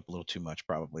talking him up a little too much,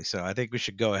 probably. So I think we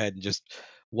should go ahead and just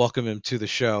welcome him to the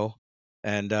show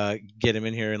and get him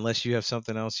in here, unless you have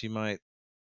something else you might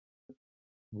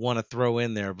want to throw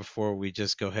in there before we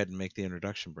just go ahead and make the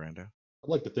introduction, Brando. I'd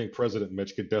like to think President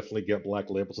Mitch could definitely get Black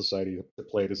Label Society to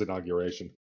play at his inauguration.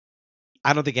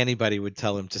 I don't think anybody would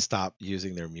tell him to stop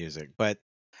using their music, but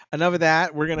enough of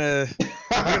that. We're gonna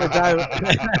dive.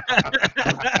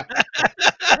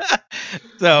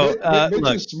 So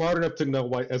Mitch is smart enough to know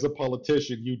why, as a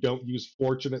politician, you don't use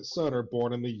 "Fortunate Son" or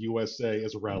 "Born in the USA"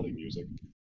 as rally music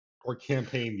or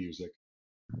campaign music.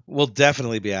 We'll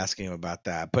definitely be asking him about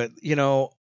that, but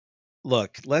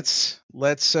look, let's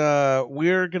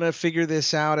we're gonna figure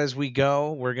this out as we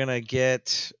go. We're gonna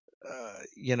get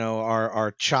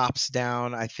our chops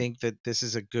down. I think that this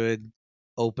is a good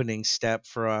opening step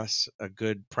for us, a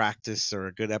good practice, or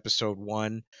a good episode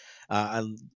 1.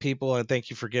 People, and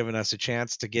thank you for giving us a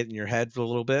chance to get in your head for a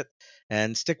little bit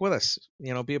and stick with us.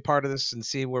 Be a part of this and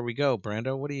see where we go.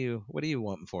 Brando, what do you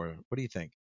want for? What do you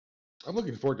think? I'm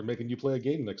looking forward to making you play a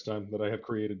game next time that I have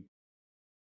created.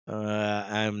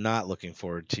 I'm not looking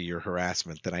forward to your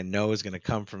harassment that I know is going to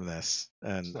come from this.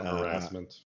 And it's not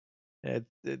harassment.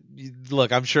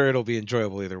 Look, I'm sure it'll be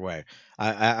enjoyable either way.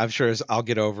 I'm sure I'll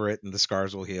get over it and the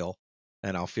scars will heal,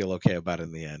 and I'll feel okay about it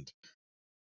in the end.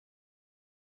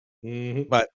 Mm-hmm.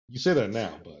 But you say that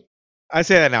now, but I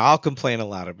say that now. I'll complain a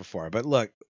lot before. But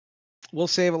look, we'll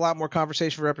save a lot more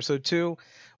conversation for episode 2.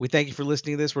 We thank you for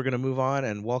listening to this. We're going to move on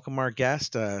and welcome our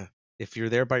guest. If you're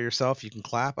there by yourself, you can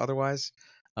clap. Otherwise,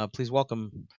 please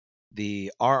welcome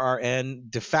the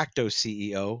RRN de facto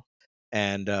CEO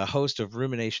and host of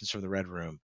Ruminations from the Red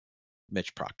Room,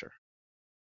 Mitch Proctor.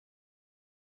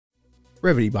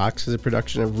 Brevity Box is a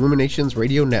production of Ruminations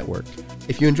Radio Network.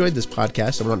 If you enjoyed this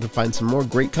podcast and want to find some more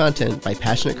great content by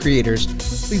passionate creators,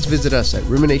 please visit us at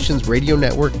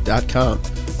ruminationsradionetwork.com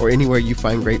or anywhere you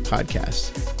find great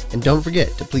podcasts. And don't forget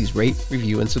to please rate,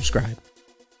 review, and subscribe.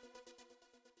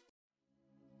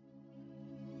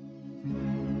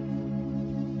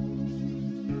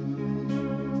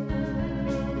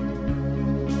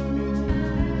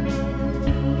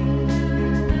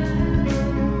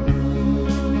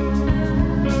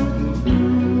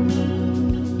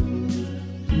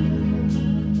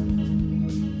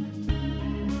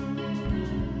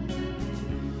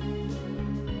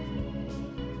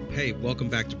 Welcome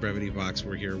back to Brevity Box.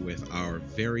 We're here with our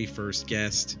very first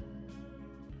guest,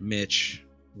 Mitch.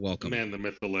 Welcome, man, the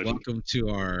myth, the legend. Welcome to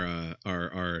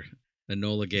our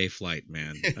Enola Gay flight,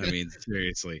 man. I mean,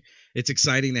 seriously, it's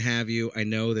exciting to have you. I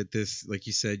know that this, like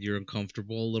you said, you're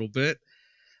uncomfortable a little bit.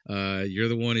 You're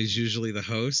the one who's usually the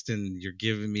host, and you're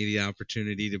giving me the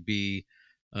opportunity to be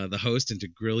the host and to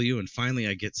grill you. And finally,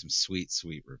 I get some sweet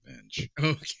revenge.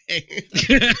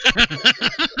 Okay.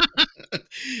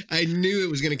 I knew it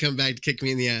was going to come back to kick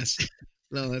me in the ass.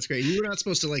 No, that's great. You were not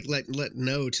supposed to let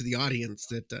know to the audience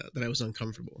that I was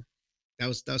uncomfortable. That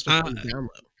was supposed to be down low.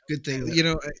 Good thing.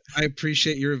 I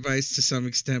appreciate your advice to some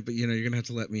extent, but you're gonna have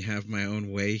to let me have my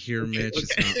own way here, Mitch. Okay.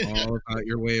 It's not all about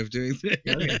your way of doing things.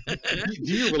 Okay.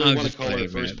 Do you really want to call our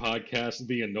first podcast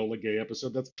the Enola Gay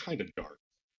episode? That's kind of dark.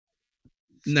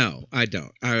 No, I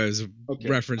don't. I was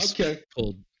reference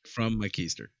pulled from my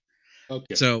keister.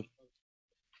 Okay. So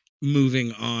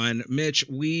moving on, Mitch,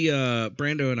 we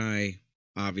Brando and I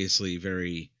obviously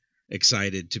very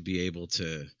excited to be able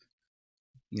to,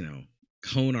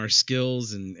 hone our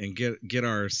skills and get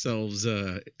ourselves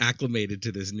acclimated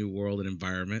to this new world and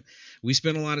environment. We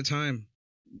spent a lot of time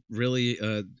really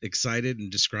excited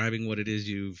and describing what it is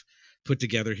you've put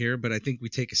together here, but I think we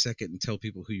take a second and tell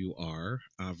people who you are,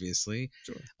 obviously.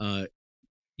 Sure. Well,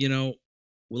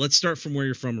 let's start from where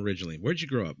you're from originally. Where'd you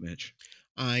grow up, Mitch?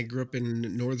 I grew up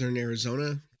in northern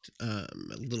Arizona, a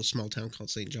little small town called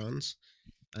St. John's,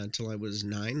 until I was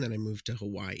 9. Then I moved to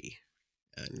Hawaii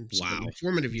and spent my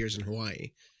formative years in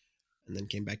Hawaii, and then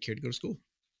came back here to go to school.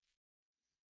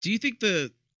 Do you think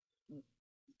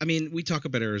I mean, we talk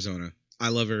about Arizona. I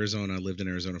love Arizona. I lived in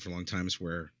Arizona for a long time. It's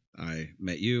where I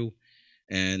met you,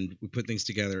 and we put things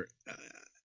together.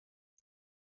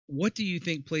 What do you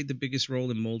think played the biggest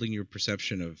role in molding your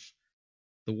perception of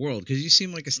the world? Because you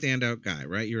seem like a standout guy,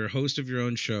 right? You're a host of your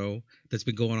own show that's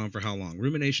been going on for how long?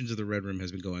 Ruminations of the Red Room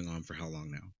has been going on for how long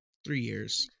now? 3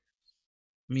 years.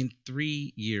 I mean,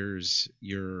 3 years.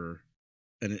 Your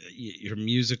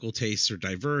musical tastes are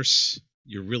diverse.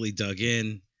 You're really dug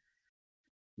in.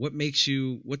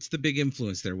 What's the big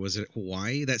influence there? Was it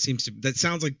Hawaii? That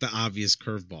sounds like the obvious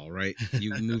curveball, right?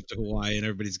 You moved to Hawaii and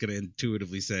everybody's going to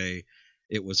intuitively say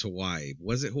it was Hawaii.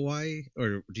 Was it Hawaii?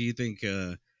 Or do you think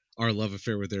our love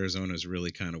affair with Arizona is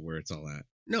really kind of where it's all at?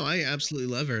 No, I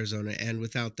absolutely love Arizona. And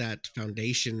without that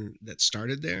foundation that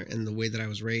started there and the way that I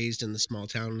was raised in the small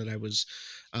town that I was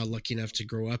lucky enough to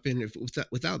grow up in,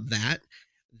 without that,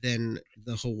 then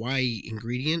the Hawaii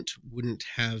ingredient wouldn't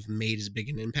have made as big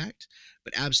an impact.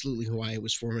 But absolutely, Hawaii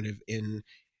was formative in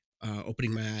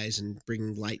opening my eyes and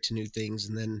bringing light to new things.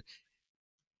 And then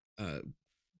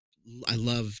I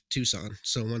love Tucson.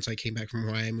 So once I came back from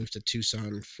Hawaii, I moved to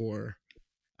Tucson for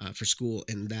school,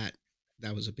 and that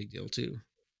was a big deal too,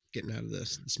 getting out of the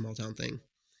small town thing.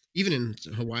 Even in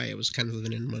Hawaii, I was kind of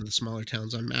living in one of the smaller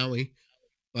towns on Maui.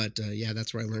 But yeah,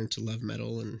 that's where I learned to love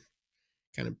metal and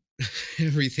kind of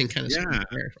everything kind of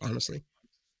there, honestly.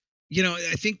 You know,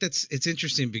 I think it's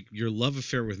interesting. Your love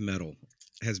affair with metal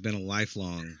has been a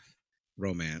lifelong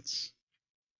romance.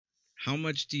 How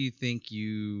much do you think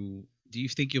you'll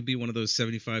be one of those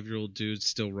 75-year-old dudes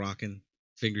still rocking,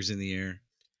 fingers in the air?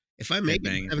 If I make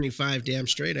it 75, damn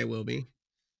straight I will be.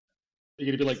 You're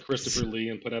gonna be like Christopher Lee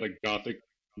and put out a gothic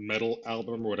metal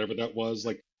album or whatever that was,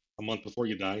 like a month before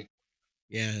you die.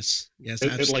 Yes,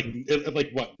 absolutely. At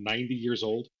like what, 90 years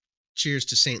old? Cheers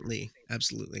to St. Lee.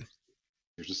 Absolutely.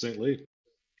 Cheers to St. Lee.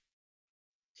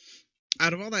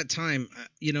 Out of all that time,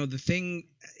 the thing,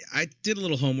 I did a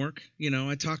little homework.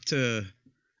 I talked to,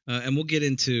 and we'll get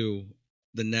into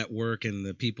the network and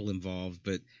the people involved,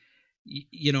 but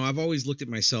I've always looked at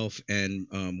myself, and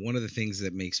one of the things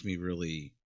that makes me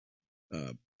really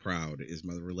proud is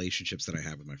the relationships that I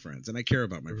have with my friends, and I care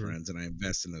about my friends, and I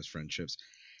invest in those friendships.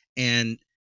 And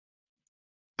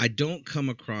I don't come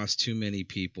across too many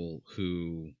people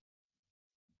who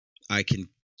I can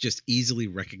just easily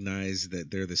recognize that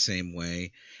they're the same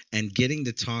way. And getting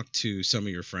to talk to some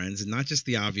of your friends, and not just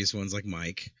the obvious ones like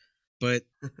Mike, but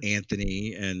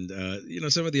Anthony and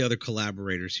some of the other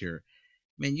collaborators here,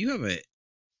 man, you have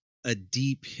a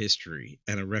deep history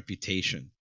and a reputation,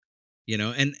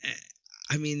 and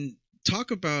I mean,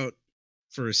 talk about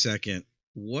for a second,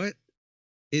 what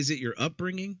is it, your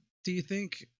upbringing, do you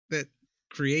think, that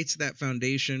creates that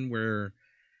foundation where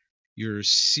you're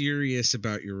serious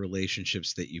about your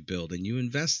relationships that you build and you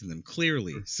invest in them?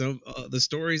 Clearly, so the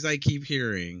stories I keep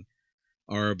hearing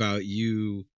are about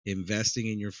you investing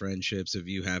in your friendships, of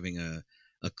you having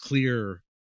a clear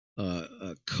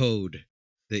code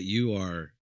that you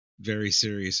are very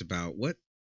serious about. What,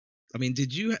 I mean,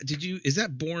 did you is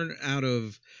that born out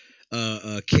of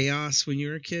chaos when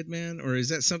you were a kid, man, or is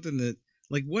that something that,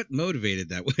 like, what motivated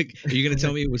that? Are you going to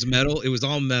tell me it was metal? It was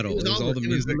all metal. It was all the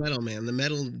music. It was the metal, man. The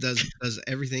metal does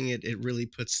everything. It really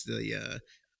puts the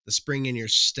spring in your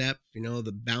step,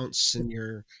 the bounce in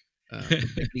your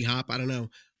hippity hop. I don't know.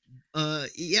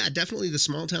 Yeah, definitely the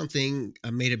small town thing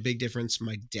made a big difference.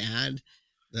 My dad,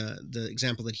 the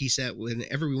example that he set,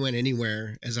 whenever we went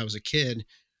anywhere as I was a kid,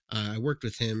 I worked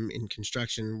with him in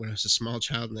construction when I was a small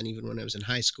child, and then even when I was in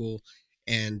high school,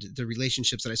 and the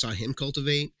relationships that I saw him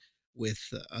cultivate with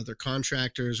other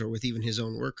contractors or with even his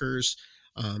own workers,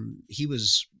 he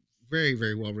was very,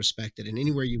 very well respected. And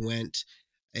anywhere you went,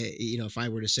 if I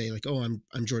were to say like, oh,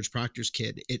 I'm George Proctor's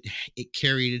kid, it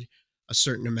carried a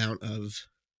certain amount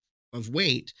of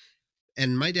weight.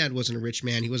 And my dad wasn't a rich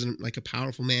man. He wasn't like a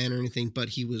powerful man or anything, but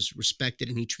he was respected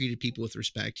and he treated people with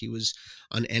respect. He was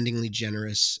unendingly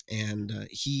generous, and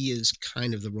he is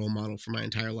kind of the role model for my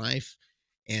entire life.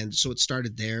 And so it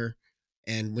started there.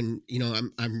 And when,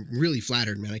 I'm really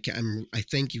flattered, man. I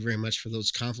thank you very much for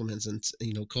those compliments. And,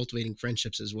 cultivating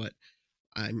friendships is what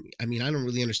I mean, I don't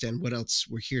really understand what else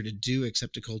we're here to do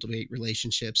except to cultivate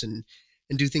relationships and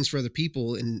do things for other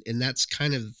people. And that's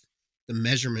kind of the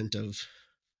measurement of,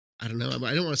 I don't know.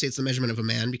 I don't want to say it's the measurement of a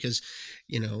man because,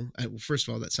 first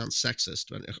of all, that sounds sexist,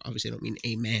 but obviously I don't mean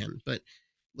a man, but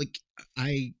like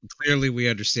clearly we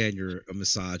understand you're a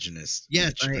misogynist.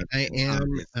 Yes, I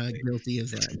am guilty of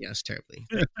that. Yes, terribly.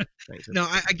 No,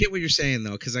 I get what you're saying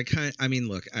though, because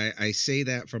look, I say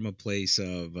that from a place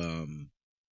of,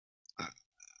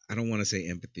 I don't want to say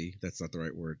empathy. That's not the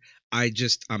right word.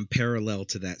 I'm parallel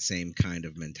to that same kind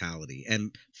of mentality.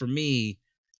 And for me,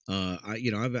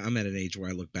 I'm at an age where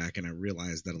I look back and I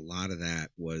realize that a lot of that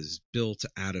was built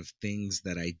out of things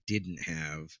that I didn't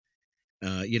have.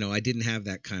 I didn't have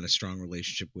that kind of strong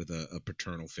relationship with a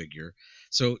paternal figure.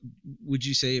 So would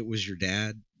you say it was your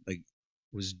dad? Like,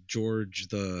 was George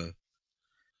the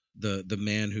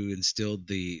man who instilled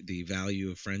the value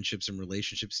of friendships and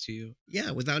relationships to you?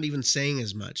 Yeah, without even saying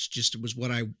as much, just it was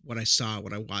what I saw,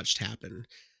 what I watched happen,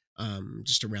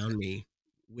 just around me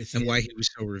with And him. why he was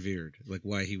so revered, like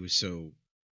why he was so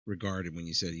regarded when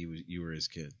you said you were his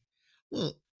kid.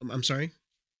 Well, I'm sorry.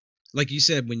 Like you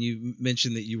said when you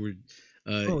mentioned that you were.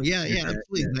 Oh yeah, your yeah, dad-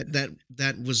 absolutely.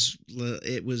 That was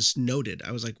it was noted.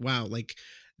 I was like, wow, like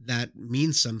that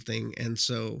means something. And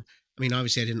so, I mean,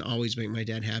 obviously, I didn't always make my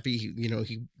dad happy.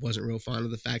 He wasn't real fond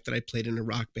of the fact that I played in a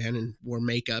rock band and wore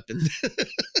makeup. And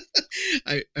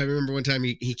I remember one time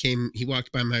he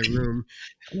walked by my room,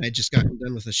 and I had just gotten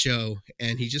done with a show,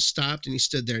 and he just stopped and he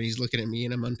stood there and he's looking at me,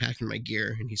 and I'm unpacking my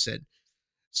gear, and he said,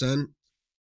 "Son,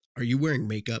 are you wearing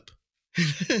makeup?"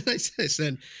 I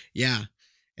said, "Yeah."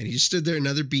 And he just stood there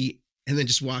another beat and then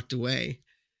just walked away.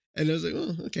 And I was like,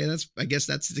 "Oh, okay, I guess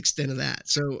that's the extent of that."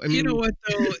 So, I mean, You know what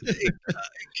though?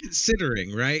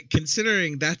 Considering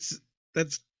that's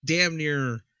damn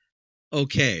near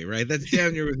okay, right? That's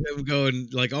damn near with him going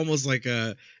like almost like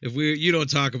if you don't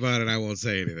talk about it, I won't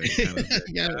say anything kind of thing.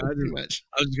 yeah, pretty much.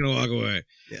 I was just gonna walk away.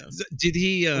 Yeah. Did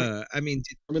he? Let's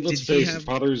did he face have? it,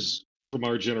 fathers from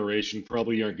our generation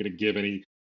probably aren't going to give any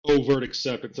overt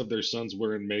acceptance of their sons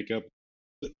wearing makeup.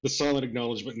 The silent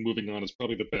acknowledgement and moving on is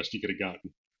probably the best you could have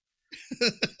gotten.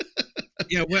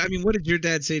 Yeah. Well, I mean, what did your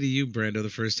dad say to you, Brando, the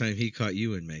first time he caught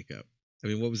you in makeup? I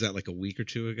mean, what was that, like a week or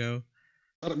two ago?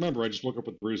 I don't remember. I just woke up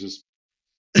with bruises.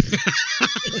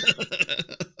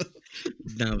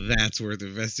 Now that's worth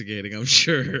investigating, I'm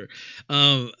sure.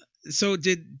 So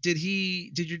did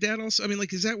your dad also? I mean,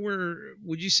 like, is that where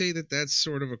would you say that that's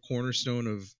sort of a cornerstone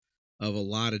of a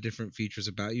lot of different features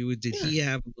about you? Did he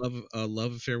have a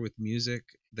love affair with music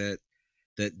that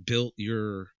built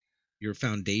your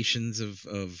foundations of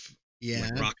Yeah,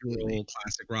 like rock and absolutely. roll,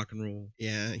 classic rock and roll?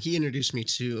 Yeah, he introduced me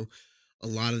to a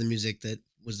lot of the music that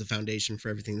was the foundation for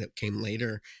everything that came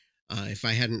later. If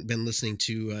I hadn't been listening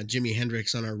to Jimi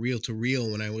Hendrix on our reel to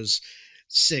reel when I was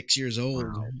 6 years old,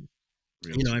 Wow.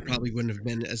 I probably wouldn't have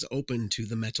been as open to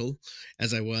the metal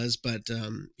as I was. But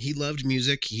he loved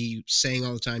music. He sang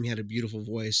all the time. He had a beautiful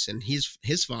voice, and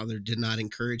his father did not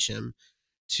encourage him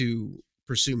to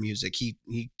pursue music. He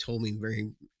told me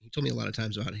a lot of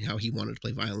times about how he wanted to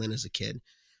play violin as a kid,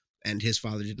 and his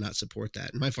father did not support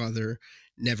that. And my father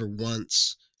never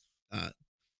once uh,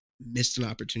 missed an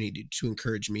opportunity to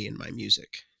encourage me in my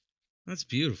music. That's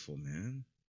beautiful, man.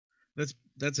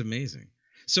 That's amazing.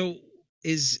 So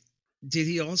did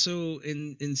he also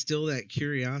instill that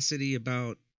curiosity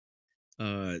about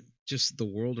just the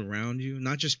world around you,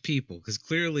 not just people? Because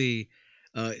clearly,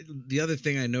 the other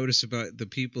thing I notice about the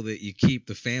people that you keep,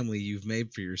 the family you've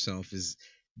made for yourself, is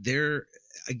they're,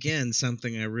 again,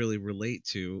 something I really relate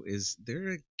to. Is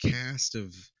they're a cast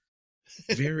of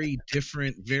very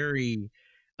different, very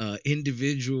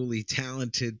individually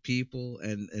talented people,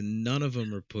 and none of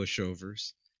them are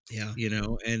pushovers. Yeah.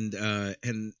 And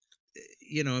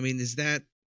I mean, is that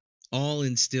all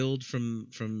instilled from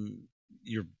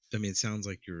your? I mean, it sounds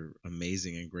like you're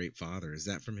amazing and great father. Is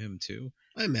that from him too?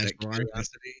 I imagine That a lot of that.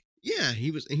 curiosity. Yeah,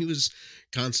 he was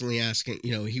constantly asking.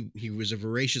 He was a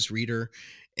voracious reader,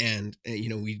 and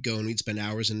we'd go and we'd spend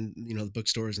hours in the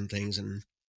bookstores and things, and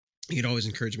he'd always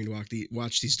encourage me to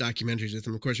watch these documentaries with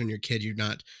him. Of course, when you're a kid, you're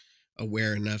not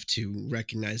aware enough to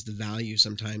recognize the value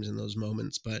sometimes in those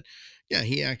moments. But yeah,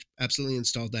 he absolutely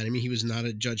installed that. I mean, he was not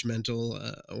a judgmental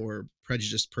or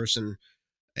prejudiced person,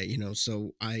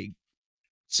 so I,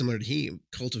 similar to he,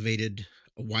 cultivated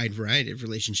a wide variety of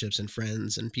relationships and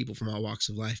friends and people from all walks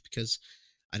of life, because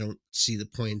I don't see the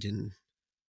point in,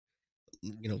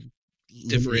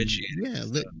 Differentiate.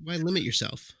 why limit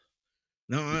yourself?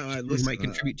 No, I Who listen. might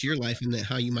contribute to your life and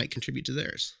how you might contribute to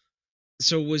theirs.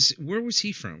 So where was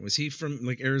he from? Was he from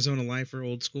like Arizona life or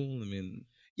old school? I mean,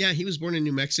 Yeah, he was born in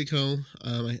New Mexico,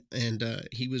 and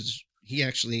he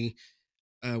actually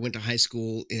went to high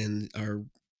school in our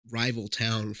rival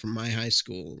town from my high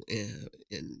school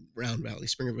in Round Valley,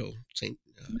 Springerville, St.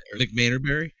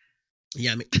 McManorberry.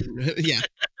 Yeah, yeah.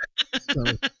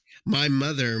 So my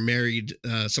mother married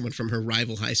someone from her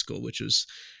rival high school, which was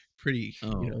pretty,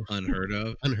 Unheard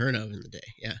of. Unheard of in the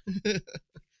day. Yeah.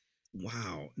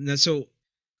 Wow. Now, so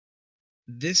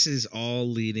this is all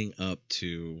leading up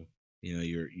to,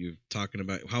 you're talking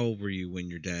about how old were you when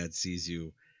your dad sees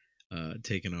you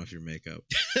taking off your makeup?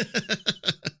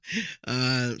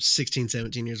 16,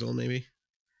 17 years old, maybe.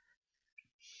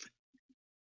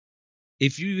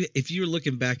 If you're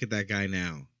looking back at that guy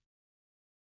now,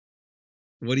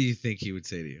 what do you think he would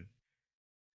say to you?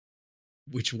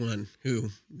 Which one? Who?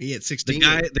 Me at 16?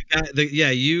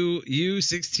 You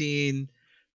 16.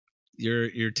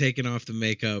 You're taking off the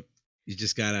makeup. You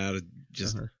just got out of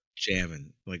just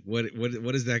jamming. Like what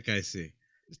does that guy see?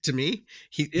 To me,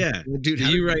 dude,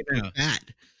 to you right now. Fat.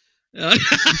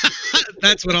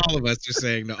 That's what all of us are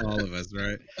saying to all of us,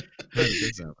 right? How did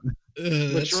this happen?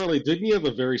 But Charlie, didn't you have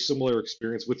a very similar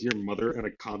experience with your mother and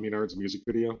a Communards music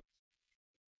video?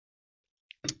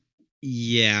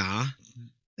 Yeah,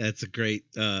 that's a great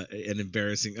and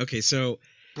embarrassing. Okay, so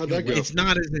how'd that go? It's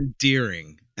not as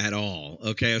endearing at all.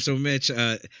 Okay, so Mitch,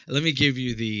 let me give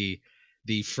you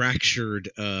the fractured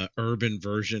urban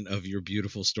version of your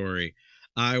beautiful story.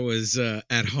 I was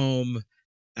at home.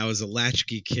 I was a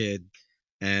latchkey kid,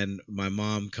 and my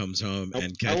mom comes home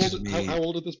and catches me. How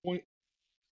old at this point?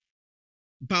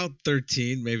 About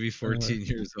 13, maybe 14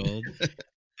 years old.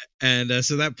 And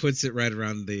so that puts it right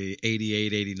around the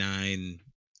 88, 89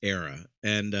 era.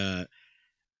 And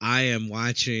I am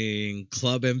watching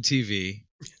Club MTV.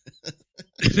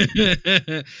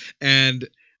 And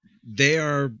they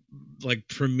are like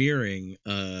premiering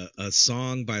a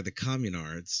song by the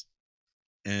Communards.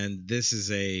 And this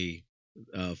is a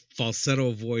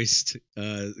falsetto voiced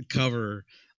cover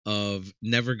of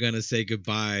Never Gonna Say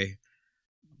Goodbye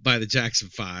by the Jackson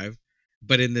 5,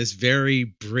 but in this very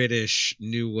British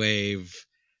new wave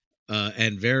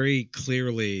and very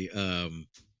clearly at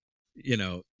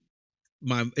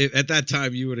that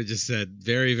time you would have just said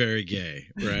very, very gay,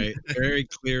 right? Very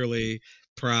clearly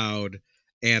proud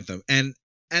anthem. And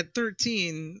at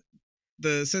 13,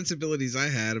 the sensibilities I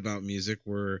had about music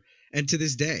were, and to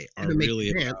this day, are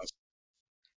really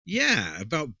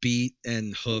about beat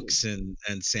and hooks and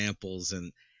samples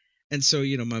and so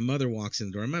my mother walks in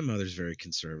the door. My mother's very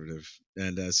conservative,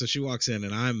 and so she walks in,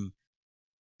 and I'm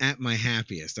at my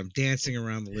happiest. I'm dancing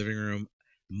around the living room,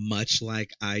 much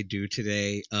like I do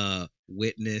today.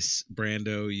 Witness,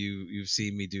 Brando, you've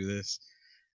seen me do this,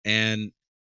 and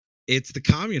it's the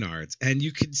Communards, and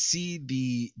you can see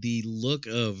the look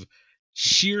of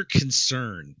sheer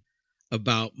concern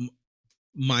about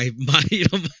my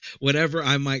whatever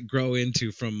I might grow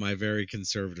into from my very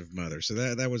conservative mother. So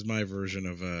that was my version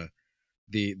of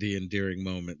the endearing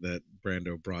moment that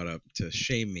Brando brought up to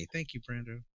shame me. Thank you,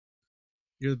 Brando.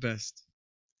 You're the best.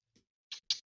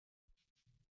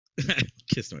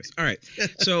 Kiss noise. All right.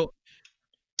 So,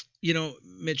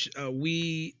 Mitch,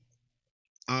 we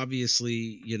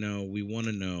obviously, we want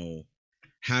to know,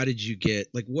 how did you get,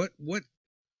 like, what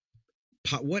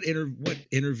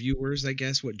interviewers, I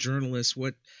guess, what journalists,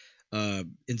 what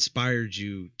inspired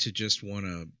you to just want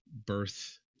to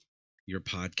birth your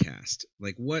podcast?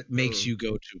 Like, what makes you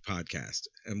go to a podcast,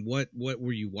 and what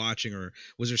were you watching, or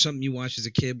was there something you watched as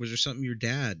a kid? Was there something your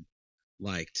dad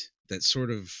liked that sort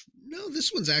of? No,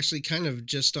 this one's actually kind of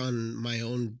just on my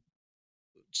own,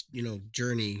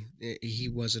 journey. He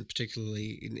wasn't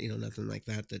particularly, nothing like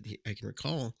that I can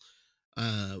recall.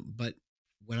 But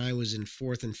when I was in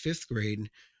 4th and 5th grade,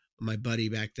 my buddy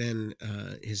back then,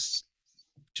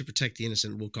 to protect the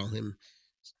innocent, we'll call him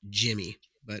Jimmy.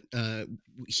 But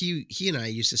he and I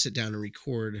used to sit down and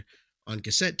record on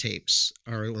cassette tapes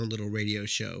our own little radio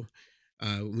show.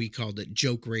 We called it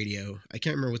Joke Radio. I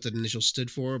can't remember what the initials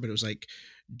stood for, but it was like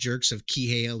Jerks of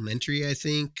Kihei Elementary, I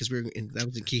think, because that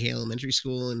was in Kihei Elementary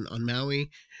School on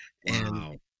Maui.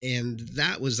 Wow. And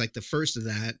that was like the first of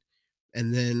that.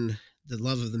 And then the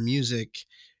love of the music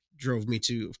drove me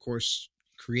to, of course,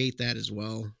 create that as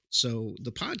well. So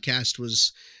the podcast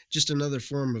was just another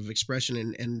form of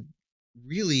expression, and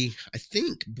really, I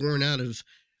think, born out of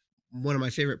one of my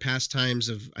favorite pastimes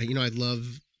of, I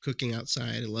love cooking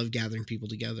outside. I love gathering people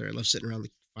together. I love sitting around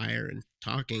the fire and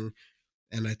talking.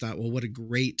 And I thought, well, what a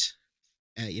great,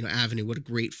 avenue, what a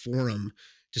great forum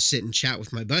to sit and chat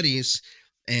with my buddies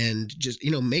and just,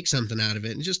 make something out of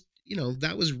it. And just,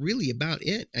 that was really about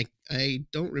it. I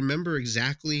don't remember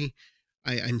exactly.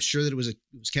 I'm sure that it was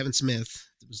Kevin Smith.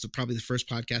 It was probably the first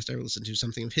podcast I ever listened to,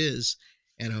 something of his.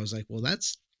 And I was like, well,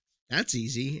 that's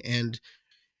easy. And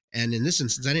in this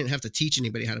instance, I didn't have to teach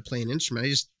anybody how to play an instrument. I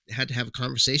just had to have a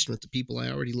conversation with the people I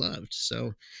already loved.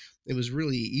 So it was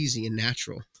really easy and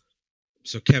natural.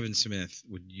 So Kevin Smith,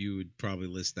 you would probably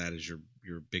list that as your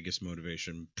biggest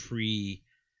motivation pre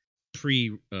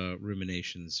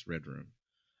Ruminations Red Room.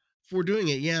 For doing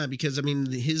it, yeah, because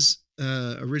his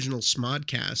original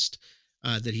Smodcast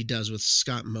that he does with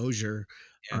Scott Mosier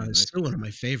is still one of my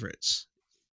favorites.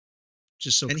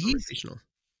 Just so conversational.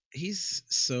 he's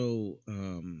so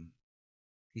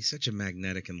he's such a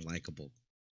magnetic and likable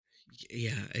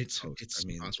Yeah, it's host. I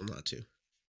mean, impossible not to.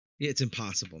 yeah, it's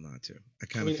impossible not to. I I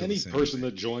kind mean, of feel any the same person way.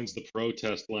 that joins the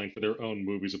protest line for their own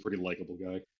movie is a pretty likable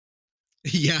guy.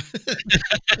 Yeah.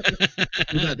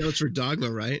 that was for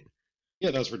Dogma, right?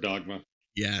 Yeah, that was for Dogma.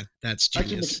 Yeah, that's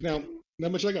Actually, genius.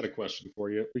 Mitch, I got a question for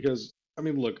you because I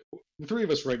mean, look, the three of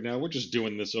us right now, we're just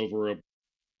doing this over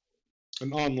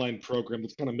an online program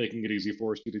that's kind of making it easy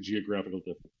for us due to geographical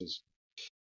differences.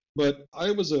 But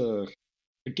I was a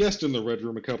guest in the Red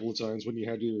Room a couple of times when you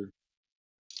had your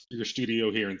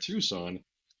studio here in Tucson,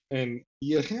 and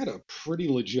you had a pretty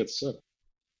legit setup.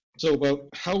 So, about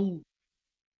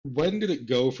when did it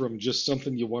go from just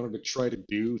something you wanted to try to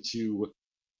do to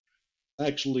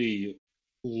actually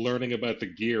learning about the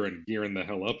gear and gearing the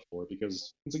hell up for it?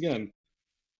 Because once again,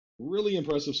 really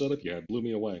impressive setup you had, blew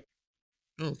me away.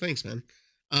 Oh, thanks, man.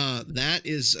 That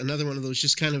is another one of those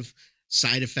just kind of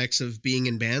side effects of being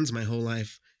in bands my whole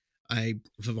life. I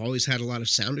have always had a lot of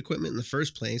sound equipment in the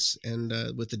first place, and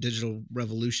with the digital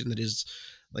revolution that is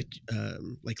like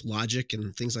Logic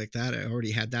and things like that, I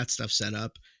already had that stuff set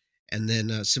up. And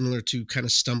then similar to kind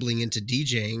of stumbling into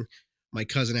DJing, my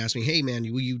cousin asked me, "Hey, man,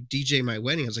 will you DJ my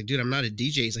wedding?" I was like, "Dude, I'm not a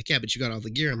DJ." He's like, "Yeah, but you got all the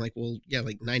gear." I'm like, "Well, yeah,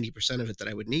 like 90% of it that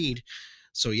I would need."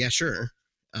 So yeah, sure.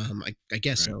 I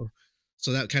guess Right. so.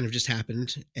 So that kind of just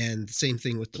happened, and the same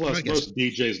thing with the Plus, podcast. most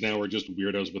DJs now are just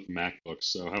weirdos with MacBooks,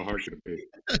 so how hard could it be?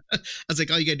 I was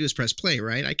like, all you gotta do is press play,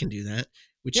 right? I can do that.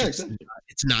 Which Yeah, it's exactly.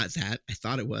 it's not that. I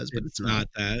thought it was, but it's not.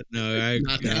 that. No, It's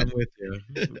not that. I'm with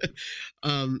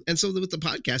you. And so with the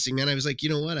podcasting, man, I was like, you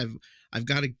know what? I've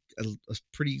got a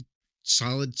pretty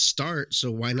solid start,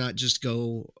 so why not just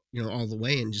go, all the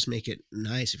way and just make it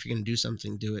nice? If you're gonna do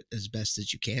something, do it as best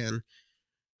as you can,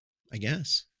 I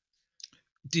guess.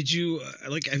 Did you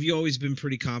have you always been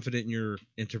pretty confident in your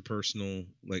interpersonal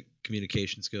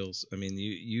communication skills? I mean,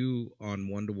 you on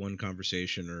one-to-one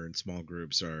conversation or in small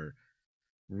groups are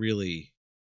really,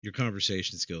 your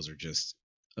conversation skills are just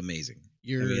amazing.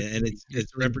 I mean, and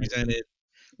it's represented.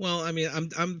 Well, I mean,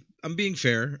 I'm being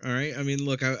fair, all right? I mean,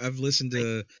 look, I've listened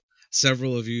to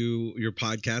several of your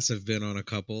podcasts. I've been on a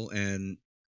couple, and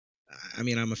I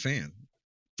mean, I'm a fan.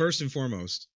 First and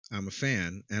foremost, I'm a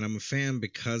fan, and I'm a fan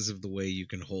because of the way you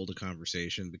can hold a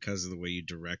conversation, because of the way you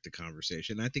direct a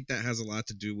conversation. I think that has a lot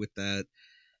to do with that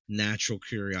natural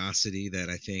curiosity that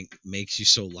I think makes you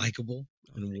so likable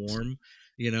and warm,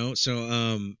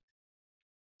 So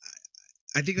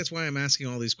I think that's why I'm asking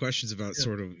all these questions about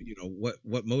sort of,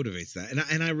 what motivates that.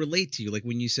 And I relate to you, like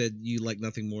when you said you like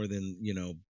nothing more than,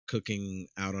 cooking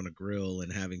out on a grill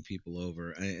and having people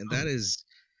over. And that is,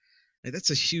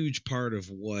 that's a huge part of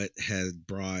what has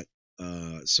brought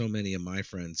so many of my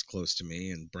friends close to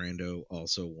me, and Brando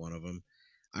also one of them.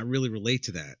 I really relate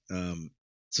to that.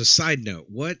 So side note,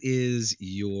 what is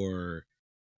your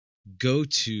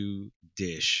go-to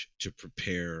dish to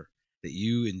prepare that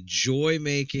you enjoy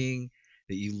making,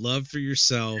 that you love for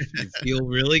yourself, you feel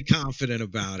really confident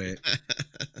about it?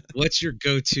 What's your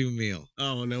go-to meal?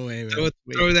 Oh, no way, man.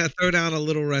 Throw down a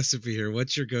little recipe here.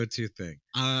 What's your go-to thing?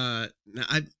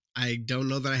 I don't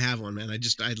know that I have one, man.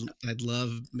 I'd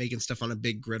love making stuff on a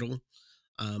big griddle,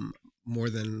 more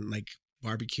than like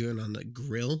barbecuing on the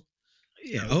grill.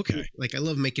 Yeah, So, okay. Like I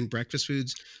love making breakfast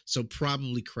foods, so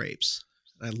probably crepes.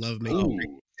 I love making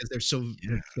crepes because they're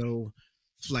so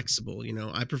flexible.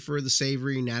 I prefer the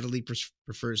savory. Natalie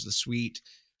prefers the sweet,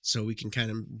 so we can kind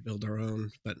of build our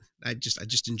own. But I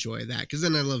just enjoy that because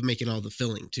then I love making all the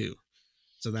filling too,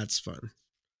 so that's fun.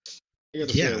 I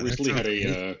gotta say, I recently had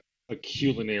a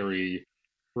culinary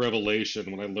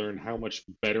revelation when I learned how much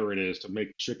better it is to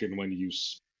make chicken when you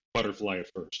butterfly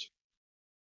it first.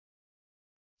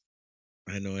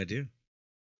 I had no idea.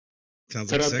 Sounds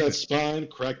Cut like out that spine,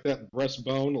 crack that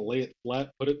breastbone, lay it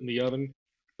flat, put it in the oven.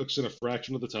 Cooks in a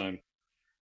fraction of the time.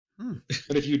 And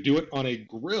if you do it on a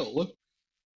grill,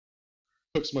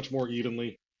 cooks much more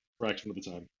evenly, fraction of the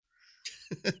time.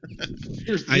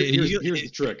 Here's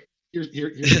the trick. Here's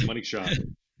the money shot.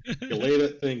 You lay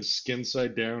that thing skin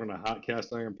side down in a hot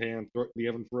cast iron pan, throw it in the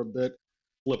oven for a bit,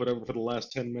 flip it over for the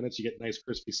last 10 minutes. You get nice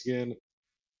crispy skin,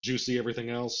 juicy everything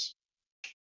else.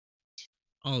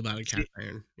 All about a cast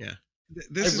iron, yeah.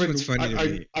 This is what's funny to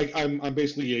me. I'm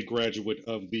basically a graduate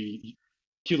of the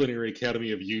Culinary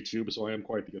Academy of YouTube, so I am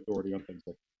quite the authority on things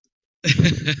like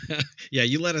that. Yeah,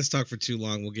 you let us talk for too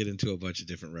long, we'll get into a bunch of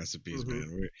different recipes,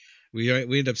 man. We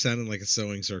end up sounding like a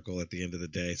sewing circle at the end of the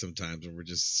day sometimes, when we're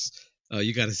just, oh,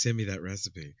 you got to send me that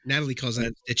recipe. Natalie calls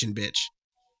that stitch and bitch.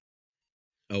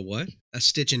 A what? A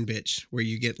stitching bitch, where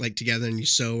you get like together and you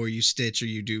sew or you stitch or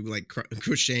you do like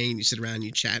crocheting. You sit around and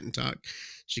you chat and talk.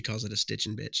 She calls it a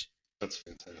stitching bitch. That's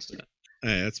fantastic.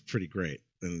 Hey, that's pretty great,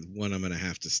 and one I'm gonna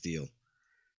have to steal.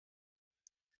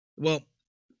 Well,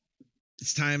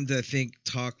 it's time to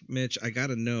talk, Mitch. I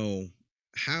gotta know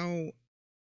how.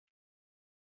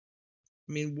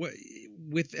 I mean, what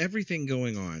with everything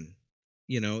going on,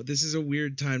 this is a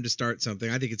weird time to start something.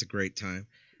 I think it's a great time.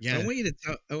 Yeah. I want you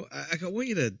to I want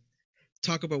you to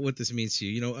talk about what this means to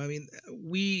you. I mean,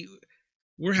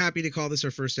 we're happy to call this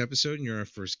our first episode, and you're our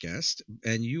first guest,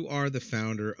 and you are the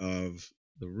founder of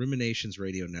the Ruminations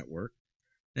Radio Network,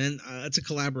 and it's a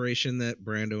collaboration that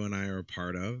Brando and I are a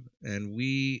part of, and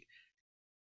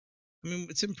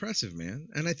it's impressive, man.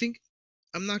 And I think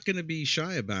I'm not going to be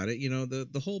shy about it.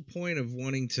 The whole point of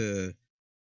wanting to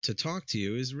talk to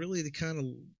you is really to kind of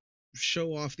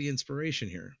show off the inspiration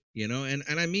here, and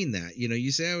I mean that.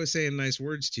 You say I was saying nice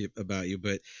words to you about you,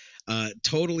 but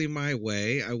totally my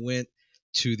way. I went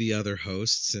to the other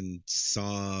hosts and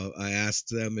I asked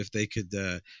them if they could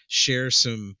share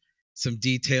some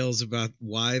details about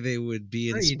why they would be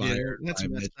inspired by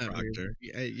Mitch Proctor.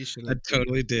 You should. I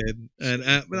totally did, and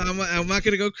but I'm not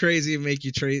going to go crazy and make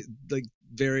you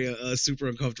very super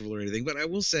uncomfortable or anything. But I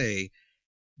will say,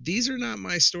 these are not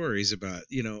my stories about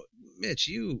Mitch.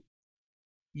 You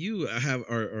have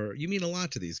or you mean a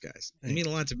lot to these guys. You mean a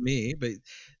lot to me, but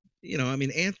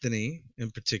Anthony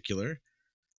in particular.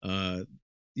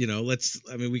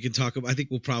 We can talk about. I think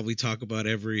we'll probably talk about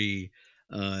every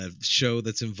show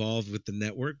that's involved with the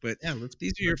network. But yeah,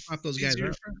 these are your friends.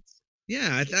 Yeah,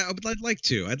 I'd like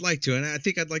to, and I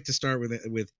think I'd like to start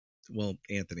with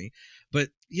Anthony. But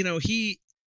he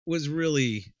was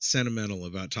really sentimental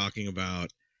about talking about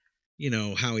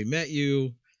how he met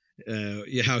you.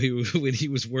 How when he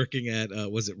was working at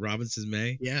was it Robinson's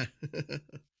May? Yeah.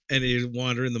 And he's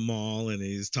wandering the mall and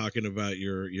he's talking about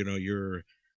you're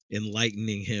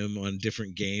enlightening him on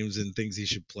different games and things he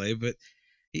should play. But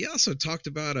he also talked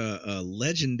about a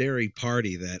legendary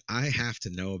party that I have to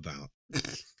know about,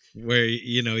 where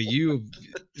you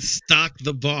stocked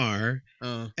the bar,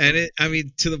 and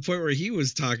to the point where he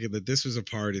was talking that this was a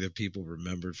party that people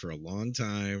remembered for a long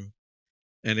time.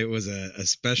 And it was a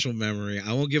special memory.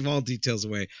 I won't give all details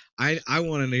away. I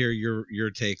want to hear your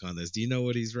take on this. Do you know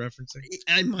what he's referencing?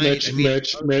 I might.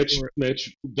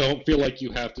 Mitch, don't feel like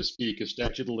you have to speak, because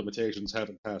statute of limitations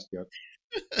haven't passed yet.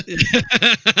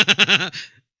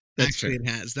 Actually, it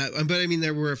has that, but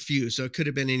there were a few, so it could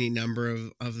have been any number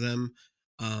of them.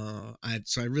 So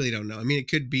I really don't know. It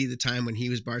could be the time when he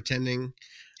was bartending.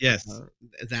 Yes,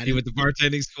 that he went to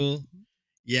bartending school.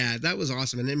 Yeah, that was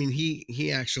awesome. And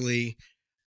he actually.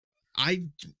 I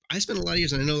spent a lot of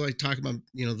years, and I know I talk about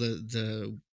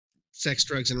the sex,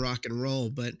 drugs, and rock and roll,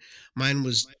 but mine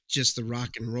was just the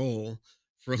rock and roll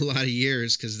for a lot of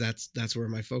years, because that's where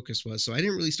my focus was. So I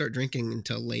didn't really start drinking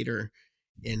until later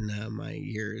in my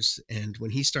years. And when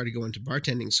he started going to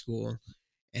bartending school,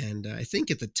 and I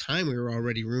think at the time we were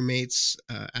already roommates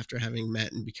after having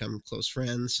met and become close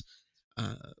friends.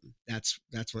 That's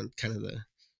when kind of the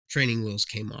training wheels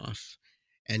came off.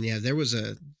 And yeah, there was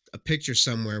a picture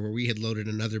somewhere where we had loaded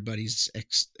another buddy's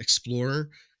Explorer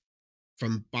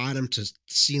from bottom to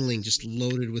ceiling, just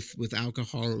loaded with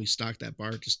alcohol, and we stocked that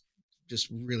bar just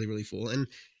really, really full. And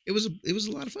it was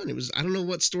a lot of fun. I don't know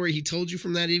what story he told you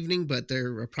from that evening, but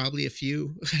there are probably a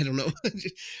few. I don't know.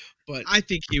 But I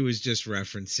think he was just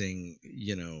referencing,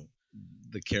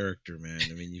 the character, man.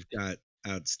 You've got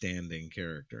outstanding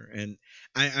character, and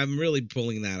I'm really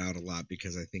pulling that out a lot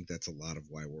because I think that's a lot of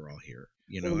why we're all here.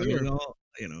 Well,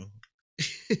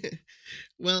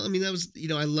 that was,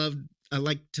 I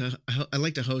like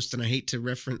to host, and I hate to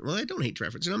reference. Well, I don't hate to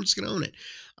reference. I'm just going to own it.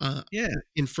 Yeah.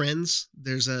 In Friends,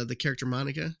 there's the character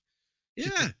Monica.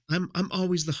 Yeah. I'm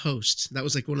always the host. That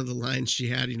was like one of the lines she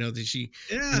had. That she.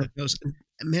 Yeah.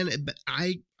 Man,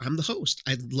 I'm the host.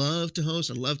 I love to host.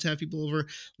 I love to have people over.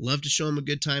 Love to show them a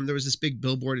good time. There was this big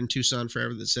billboard in Tucson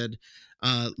forever that said,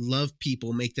 "Love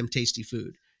people, make them tasty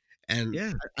food." And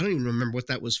yeah, I don't even remember what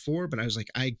that was for, but I was like,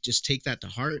 I just take that to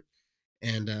heart.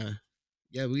 And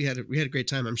yeah, we had a great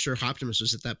time. I'm sure Optimus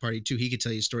was at that party too. He could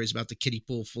tell you stories about the kiddie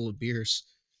pool full of beers.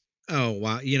 Oh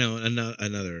wow!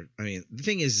 Another. The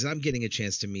thing is, I'm getting a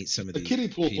chance to meet some of the kiddie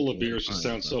pool full of beers. Just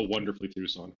sounds so wonderfully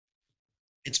Tucson.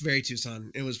 It's very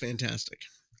Tucson. It was fantastic.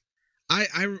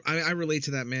 I relate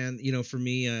to that, man. For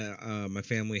me, my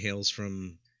family hails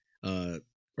from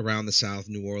around the South,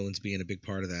 New Orleans being a big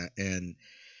part of that, and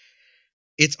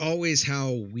it's always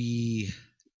how we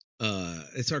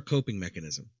it's our coping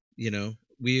mechanism.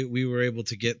 we were able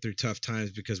to get through tough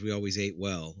times because we always ate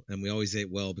well, and we always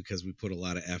ate well because we put a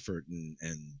lot of effort and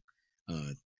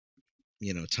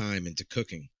time into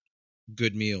cooking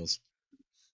good meals.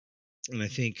 And I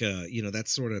think that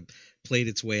sort of played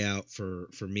its way out for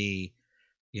me.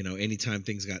 Anytime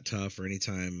things got tough, or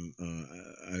anytime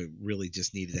I really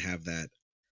just needed to have that,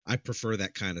 I prefer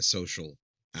that kind of social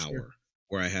hour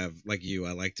where I have, like you,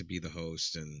 I like to be the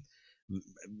host and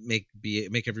make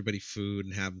everybody food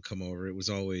and have them come over. It was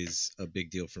always a big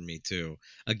deal for me too.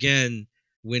 Again,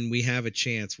 when we have a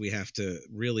chance, we have to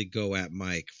really go at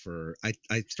Mike for.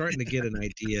 I'm starting to get an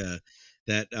idea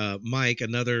that Mike,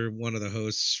 another one of the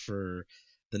hosts for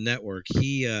the network,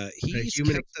 he's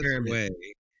kept us away.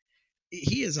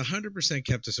 He has 100%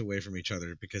 kept us away from each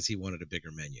other because he wanted a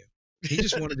bigger menu. He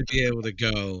just wanted to be able to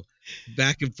go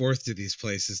back and forth to these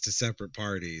places, to separate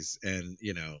parties, and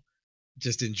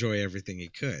just enjoy everything he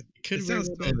could. It sounds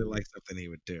totally like something he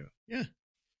would do. Yeah,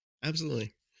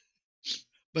 absolutely.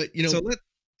 But so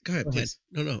go ahead, please.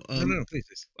 No,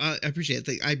 please. I appreciate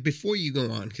it. Before you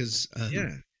go on, because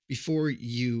before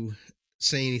you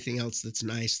say anything else that's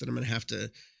nice, that I'm going to have to,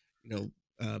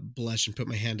 blush and put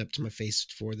my hand up to my face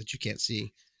for that you can't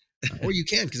see, or you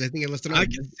can, because I think I left it on. I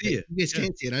can see it. You guys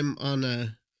can't see it. I'm on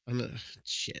a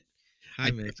shit.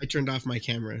 Hi, Mitch. I turned off my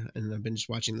camera and I've been just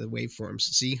watching the waveforms.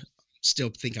 See, still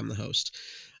think I'm the host.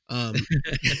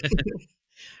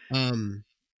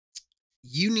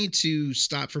 You need to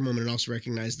stop for a moment and also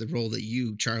recognize the role that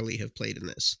you, Charlie, have played in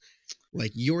this.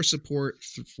 Like your support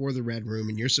for the Red Room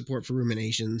and your support for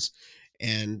Ruminations.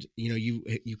 And,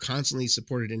 you constantly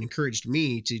supported and encouraged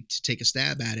me to take a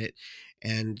stab at it.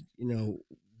 And,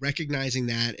 recognizing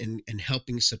that and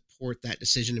helping support that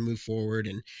decision to move forward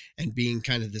and being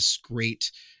kind of this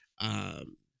great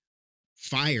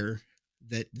fire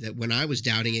that when I was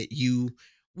doubting it, you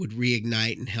would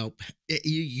reignite and help.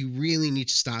 You really need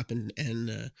to stop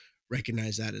and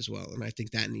recognize that as well. And I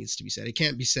think that needs to be said. It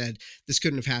can't be said, this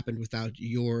couldn't have happened without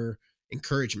your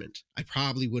encouragement. I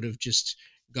probably would have just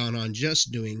gone on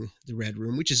just doing the Red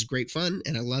Room, which is great fun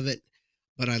and I love it.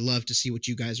 But I love to see what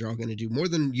you guys are all going to do. More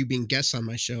than you being guests on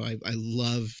my show, I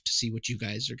love to see what you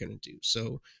guys are going to do.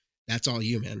 So that's all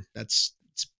you, man. It's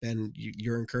been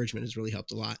your encouragement has really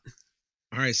helped a lot.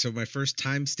 All right, so my first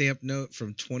timestamp note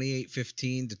from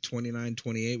 28:15 to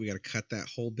 29:28. We got to cut that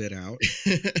whole bit out.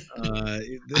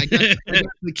 I got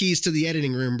the keys to the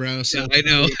editing room, bro. So yeah, I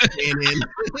know.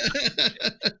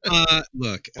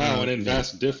 Look, wow, an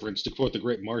vast difference. To quote the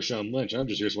great Marshawn Lynch, I'm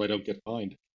just here so I don't get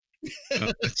fined.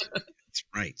 That's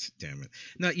right. Damn it.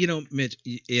 Now, Mitch,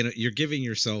 you're giving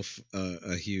yourself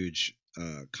a huge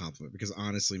compliment, because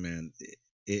honestly, man,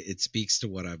 it speaks to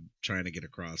what I'm trying to get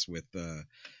across with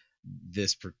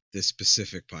this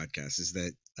specific podcast, is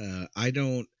that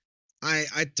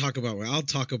I'll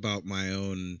talk about my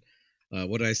own,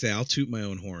 what did I say? I'll toot my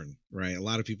own horn, right? A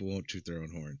lot of people won't toot their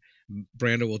own horn.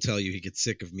 Brando will tell you he gets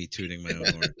sick of me tooting my own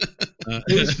horn.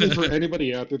 For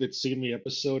anybody out there that's seen the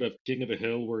episode of King of the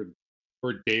Hill where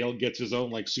Dale gets his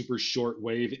own super short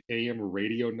wave AM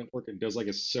radio network and does a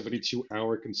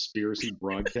 72-hour conspiracy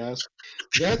broadcast,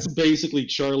 that's basically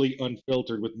Charlie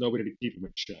unfiltered with nobody to keep him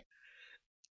in check.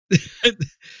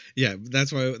 Yeah,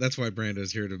 that's why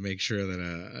Brando's here, to make sure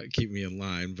that keep me in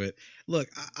line. But look,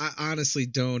 I honestly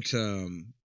don't.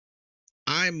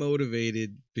 I'm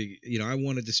motivated. I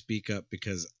wanted to speak up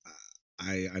because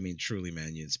I mean, truly,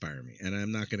 man, you inspire me, and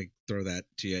I'm not going to throw that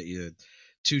to you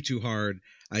too hard.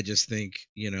 I just think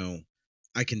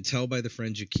I can tell by the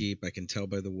friends you keep. I can tell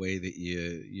by the way that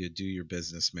you do your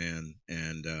business, man,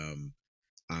 and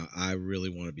I really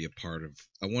want to be a part of.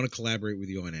 I want to collaborate with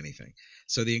you on anything.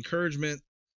 So the encouragement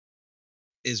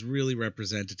is really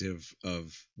representative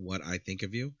of what I think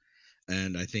of you,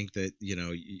 and I think that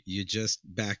you just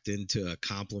backed into a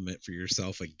compliment for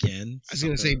yourself again. I was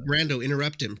going to say, Brando,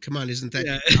 interrupt him. Come on, isn't that?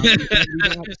 Yeah.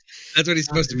 That's what he's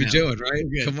supposed to be doing, right?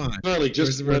 Come on, Charlie,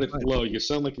 just let it flow. You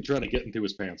sound like you're trying to get into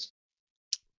his pants.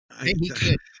 He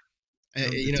could.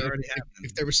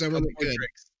 If there was someone that could.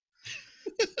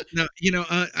 No,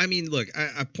 I mean, look,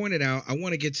 I pointed out, I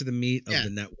want to get to the meat of the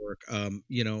network. I'm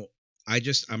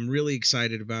really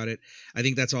excited about it. I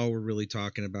think that's all we're really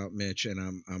talking about, Mitch,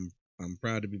 and I'm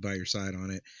proud to be by your side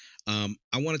on it.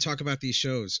 I want to talk about these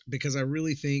shows because I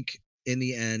really think in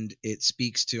the end it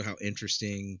speaks to how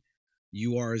interesting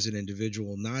you are as an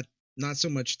individual, not so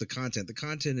much the content. The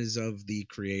content is of the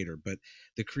creator, but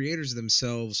the creators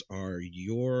themselves are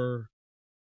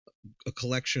a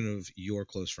collection of your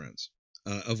close friends.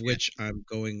 Of which I'm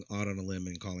going out on a limb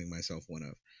and calling myself one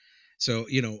of. So,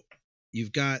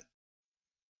 you've got,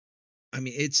 I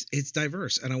mean, it's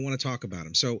diverse, and I want to talk about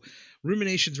them. So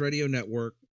Ruminations Radio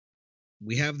Network,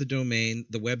 we have the domain,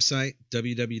 the website,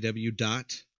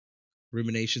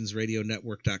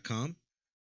 www.ruminationsradionetwork.com.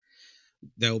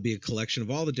 There will be a collection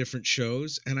of all the different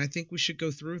shows, and I think we should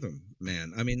go through them,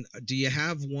 man. I mean, do you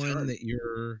have one that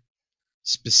you're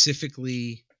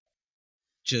specifically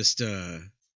just you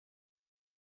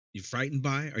frightened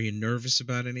by? Are you nervous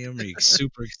about any of them? Are you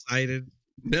super excited?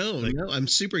 No, I'm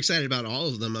super excited about all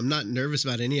of them. I'm not nervous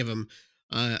about any of them.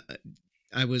 I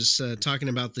was talking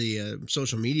about the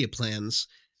social media plans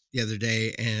the other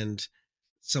day, and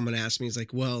someone asked me, "He's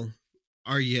like, well,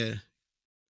 are you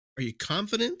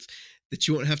confident that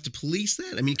you won't have to police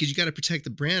that? I mean, because you got to protect the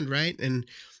brand, right?" And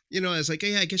I was like,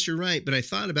 yeah, I guess you're right. But I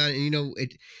thought about it, and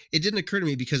it didn't occur to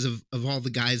me because of all the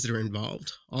guys that are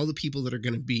involved, all the people that are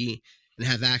going to be and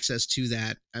have access to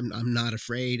that. I'm not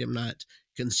afraid. I'm not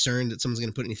concerned that someone's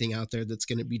going to put anything out there that's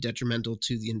going to be detrimental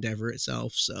to the endeavor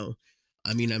itself. So,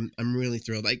 I mean, I'm really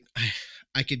thrilled. I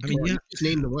could just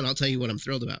name the one. I'll tell you what I'm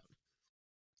thrilled about.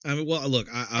 I mean, well, look,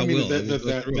 I will.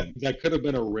 That could have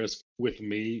been a risk with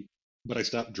me, but I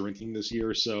stopped drinking this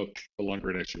year, so no longer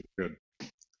an issue. Good.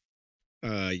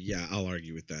 Yeah, I'll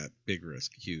argue with that. Big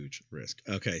risk, huge risk.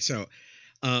 Okay, so,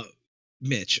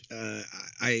 Mitch, I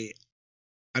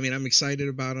mean, I'm excited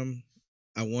about them.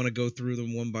 I want to go through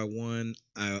them one by one.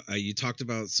 You talked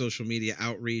about social media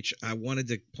outreach. I wanted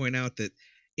to point out that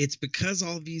it's because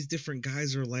all these different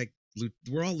guys are like,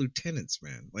 we're all lieutenants,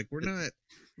 man. Like, we're not.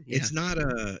 Yeah.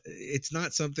 It's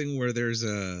not something where there's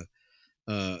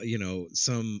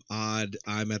some odd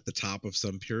I'm at the top of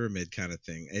some pyramid kind of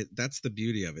thing. That's the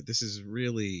beauty of it. This has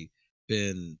really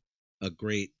been a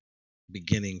great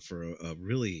beginning for a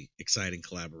really exciting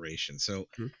collaboration. So,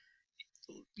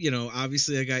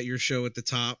 obviously I got your show at the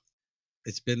top.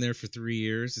 It's been there for 3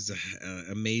 years. It's an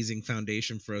amazing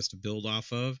foundation for us to build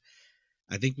off of.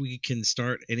 I think we can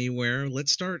start anywhere.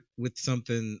 Let's start with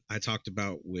something I talked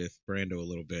about with Brando a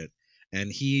little bit,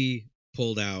 and he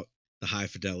pulled out the high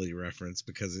fidelity reference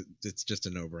because it's just a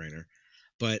no-brainer.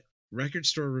 But Record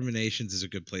Store Ruminations is a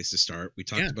good place to start. We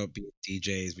talked about being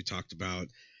DJs. We talked about,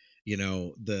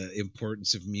 the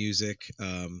importance of music.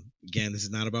 Again, this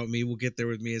is not about me. We'll get there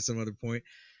with me at some other point.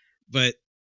 But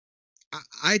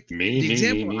the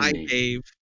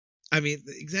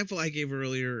example I gave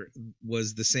earlier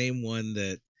was the same one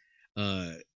that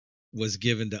was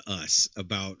given to us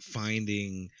about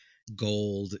finding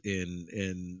gold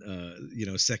in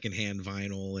secondhand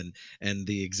vinyl, and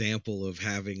the example of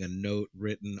having a note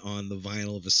written on the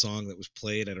vinyl of a song that was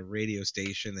played at a radio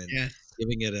station and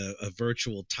giving it a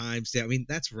virtual timestamp. I mean,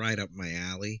 that's right up my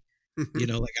alley. I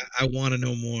want to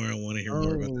know more. I want to hear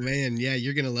more about that. Oh man, yeah,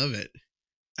 you're gonna love it.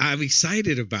 I'm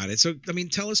excited about it. So, I mean,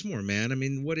 tell us more, man. I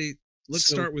mean, let's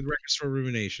start with Record Store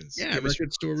Ruminations. Yeah,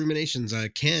 Record Store Ruminations.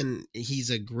 Ken, he's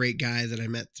a great guy that I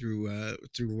met through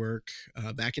work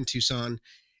back in Tucson.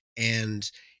 And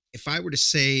if I were to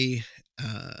say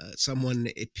someone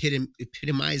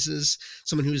epitomizes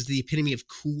someone who is the epitome of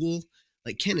cool,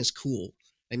 like Ken is cool.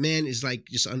 Like, man is like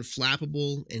just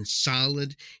unflappable and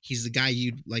solid. He's the guy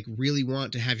you'd like really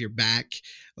want to have your back,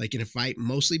 like in a fight,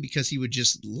 mostly because he would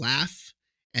just laugh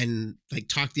and like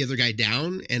talk the other guy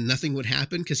down and nothing would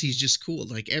happen because he's just cool.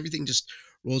 Like everything just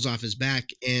rolls off his back,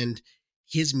 and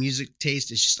his music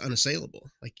taste is just unassailable.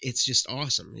 Like it's just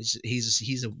awesome.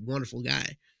 He's a wonderful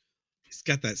guy. He's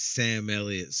got that Sam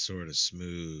Elliott sort of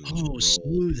smooth. Oh,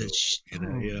 smooth as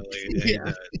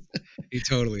he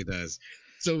totally does.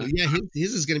 So yeah,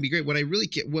 his is going to be great. What I really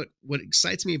get, what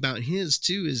excites me about his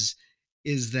too is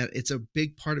that it's a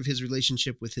big part of his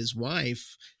relationship with his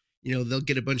wife. They'll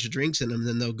get a bunch of drinks in them, and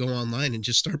then they'll go online and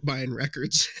just start buying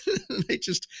records.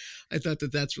 I thought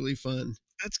that's really fun.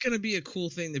 That's going to be a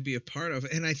cool thing to be a part of.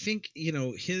 And I think,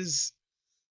 his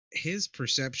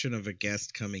perception of a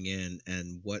guest coming in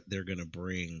and what they're going to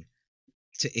bring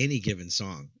to any given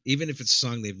song, even if it's a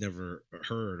song they've never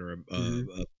heard or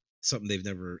something they've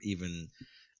never even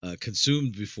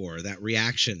consumed before, that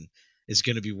reaction is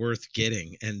going to be worth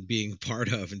getting and being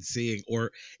part of and seeing.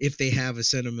 Or if they have a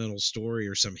sentimental story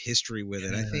or some history with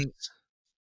it, I think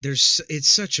it's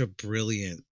such a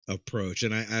brilliant approach.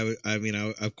 And I mean,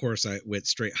 of course I went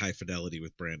straight high fidelity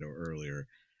with Brando earlier,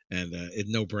 and it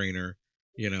no brainer.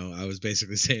 I was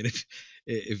basically saying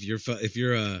if you're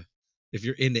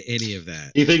into any of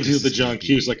that, he thinks he's the John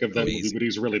Cusack of that movie, but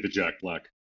he's really the Jack Black.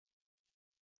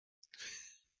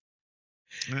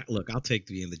 Look, I'll take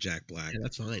being the Jack Black. Yeah,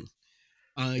 that's fine.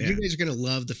 You guys are going to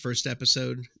love the first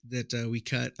episode that we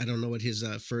cut. I don't know what his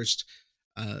first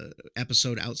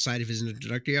episode outside of his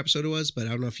introductory episode was, but I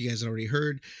don't know if you guys already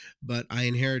heard, but I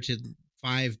inherited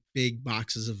 5 big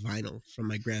boxes of vinyl from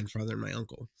my grandfather and my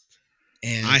uncle.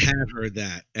 And I have heard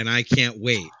that, and I can't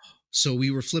wait. So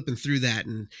we were flipping through that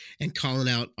and calling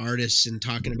out artists and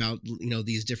talking about,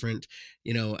 these different,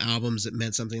 albums that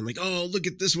meant something, like, oh, look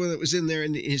at this one that was in there.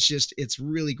 And it's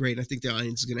really great. I think the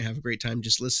audience is going to have a great time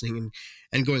just listening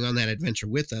and going on that adventure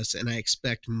with us. And I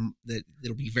expect that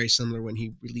it'll be very similar when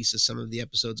he releases some of the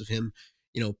episodes of him,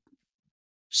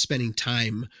 spending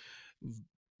time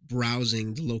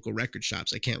browsing the local record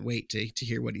shops. I can't wait to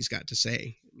hear what he's got to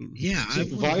say. Yeah,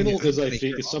 vinyl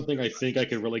is something I think I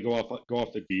can really go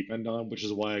off the deep end on, which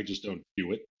is why I just don't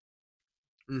do it.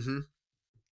 Mm-hmm.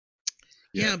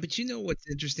 Yeah, but you know what's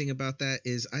interesting about that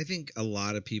is I think a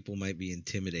lot of people might be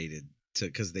intimidated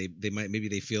because they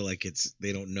feel like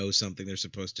they don't know something they're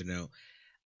supposed to know.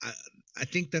 I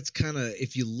think that's kind of,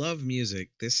 if you love music,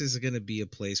 this is going to be a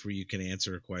place where you can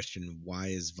answer a question: why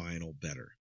is vinyl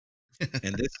better?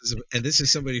 And this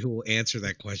is somebody who will answer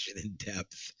that question in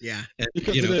depth. Yeah, and and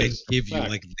give you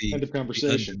like the end of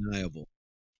conversation. Undeniable.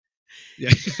 Yeah,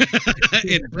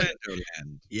 in Brando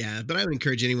land. Yeah, but I would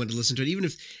encourage anyone to listen to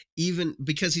it, even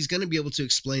because he's going to be able to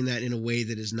explain that in a way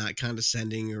that is not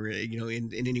condescending or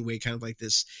in any way kind of like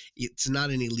this. It's not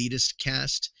an elitist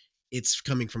cast. It's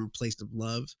coming from a place of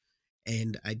love,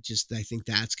 and I think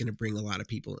that's going to bring a lot of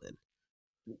people in.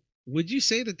 Would you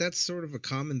say that that's sort of a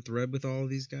common thread with all of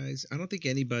these guys? I don't think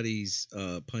anybody's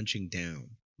punching down.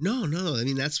 No. I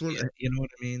mean, that's one. You know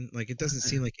what I mean? Like, it doesn't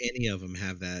seem like any of them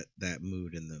have that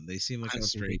mood in them. They seem like a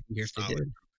straight, solid group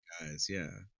of guys. Yeah,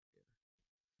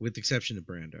 with the exception of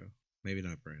Brando. Maybe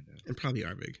not Brando. And probably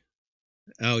Arvig.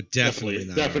 Oh, definitely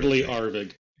not. Definitely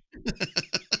Arvig.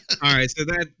 All right, so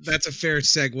that's a fair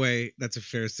segue. That's a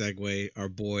fair segue. Our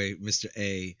boy, Mr.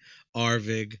 A.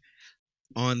 Arvig,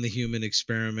 on the Human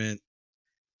Experiment.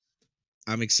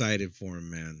 I'm excited for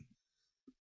him, man.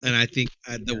 And I think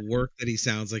the work that he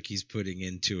sounds like he's putting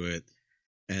into it,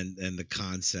 and the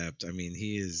concept, I mean,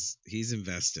 he's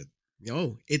invested.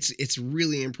 Oh, it's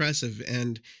really impressive,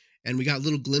 and we got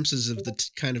little glimpses of the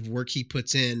kind of work he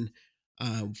puts in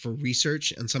for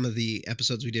research on some of the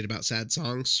episodes we did about sad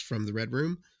songs from the Red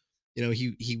Room.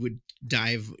 He would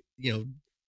dive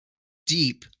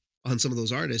deep on some of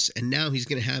those artists, and now he's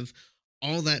going to have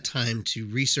all that time to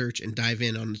research and dive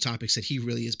in on the topics that he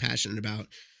really is passionate about.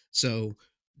 So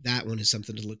that one is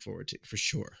something to look forward to for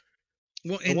sure.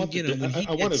 Well, and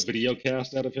I want a video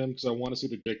cast out of him because I want to see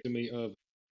the victory of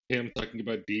him talking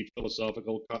about deep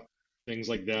philosophical things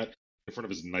like that in front of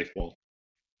his knife wall.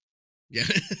 Yeah.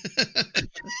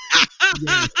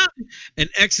 Yeah. An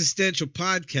existential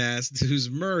podcast whose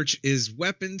merch is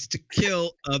weapons to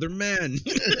kill other men.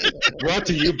 Brought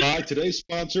to you by today's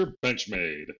sponsor,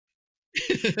 Benchmade.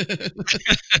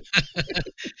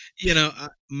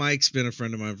 Mike's been a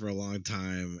friend of mine for a long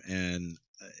time, and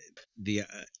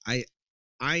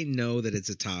I know that it's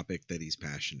a topic that he's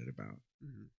passionate about.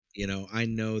 Mm-hmm. I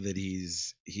know that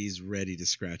he's ready to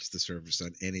scratch the surface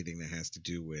on anything that has to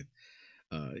do with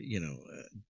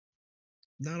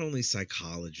not only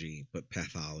psychology but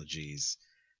pathologies.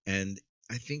 And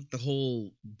I think the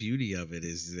whole beauty of it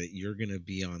is that you're going to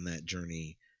be on that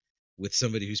journey with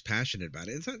somebody who's passionate about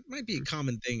it. It might be a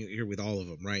common thing here with all of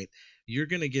them, right? You're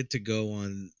going to get to go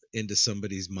on into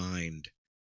somebody's mind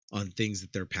on things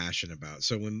that they're passionate about.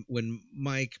 So when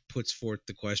Mike puts forth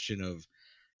the question of,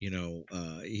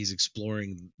 he's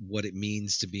exploring what it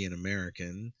means to be an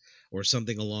American or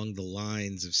something along the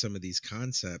lines of some of these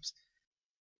concepts,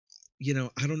 I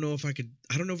don't know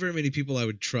very many people I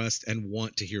would trust and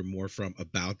want to hear more from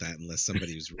about that unless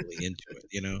somebody was really into it,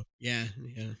 Yeah.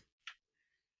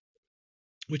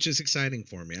 Which is exciting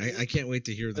for me. I can't wait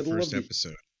to hear the first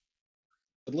episode.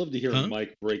 I'd love to hear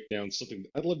Mike break down something.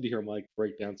 I don't think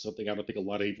a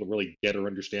lot of people really get or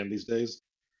understand these days.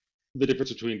 The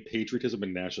difference between patriotism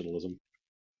and nationalism.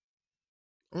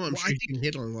 Oh, I'm sure he can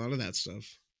hit on a lot of that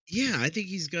stuff. Yeah, I think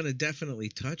he's going to definitely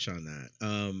touch on that.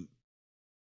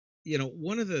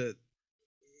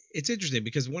 It's interesting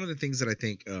because one of the things that I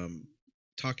think,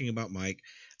 talking about Mike,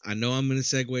 I know I'm going to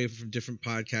segue from different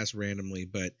podcasts randomly,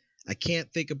 but I can't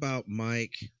think about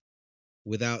Mike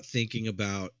without thinking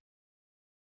about,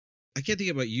 I can't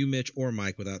think about you, Mitch, or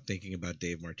Mike without thinking about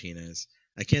Dave Martinez.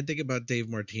 I can't think about Dave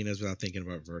Martinez without thinking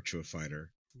about Virtua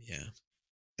Fighter. Yeah.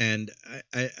 And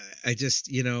I just,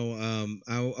 I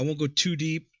won't go too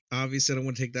deep. Obviously, I don't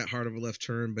want to take that hard of a left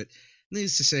turn, but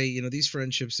needless to say, these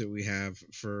friendships that we have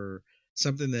for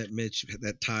something that Mitch,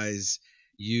 that ties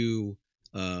you,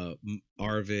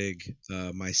 Arvig,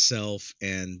 myself,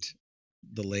 and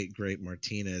the late great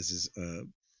Martinez is a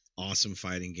awesome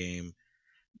fighting game.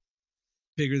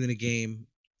 Bigger than a game.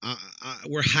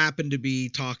 We're happen to be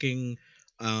talking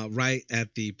right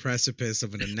at the precipice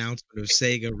of an announcement of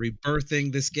Sega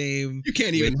rebirthing this game. You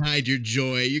can't even hide your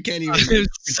joy. You can't even. I'm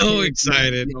so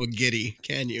excited. No giddy,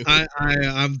 can you?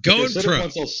 I'm going I said pro. it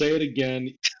once, I'll say it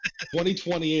again.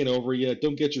 2020 ain't over yet.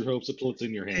 Don't get your hopes up till it's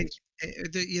in your hands.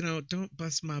 You know, don't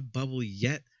bust my bubble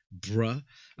yet, bruh.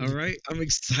 All right, I'm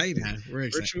excited. Yeah, we're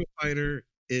excited. Virtua Fighter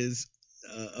is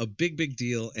a big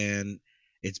deal, and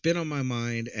it's been on my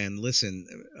mind. And listen,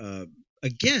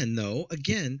 again,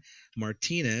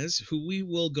 Martinez, who we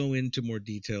will go into more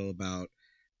detail about,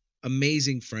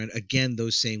 amazing friend. Again,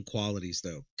 those same qualities,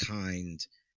 though: kind,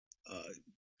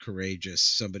 courageous,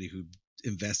 somebody who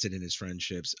invested in his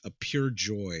friendships, a pure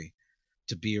joy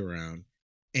to be around,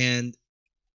 and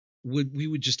we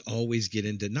would just always get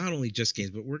into not only just games,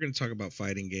 but we're going to talk about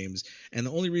fighting games. And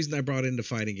the only reason I brought into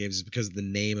fighting games is because of the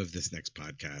name of this next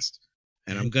podcast.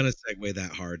 And I'm going to segue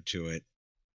that hard to it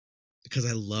because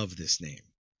I love this name.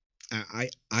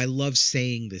 I love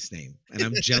saying this name, and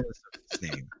I'm jealous of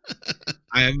this name.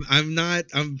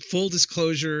 I'm full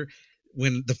disclosure.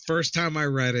 When the first time I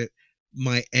read it,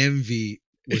 my envy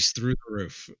was through the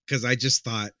roof because I just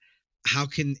thought, I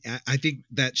think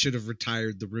that should have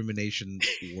retired the rumination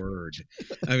word.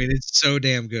 I mean, it's so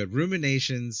damn good.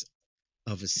 Ruminations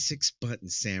of a 6-button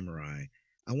samurai.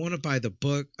 I want to buy the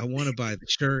book. I want to buy the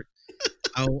shirt.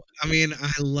 I mean,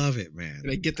 I love it, man.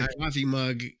 I get the coffee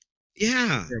mug.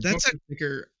 Yeah, that's a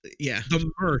sticker. Yeah, the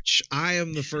merch. I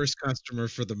am the first customer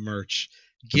for the merch.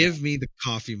 Give me the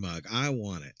coffee mug. I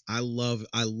want it. I love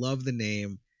the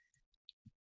name.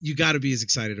 You got to be as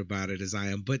excited about it as I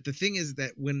am. But the thing is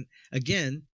that when,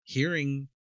 again, hearing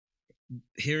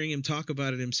him talk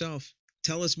about it himself,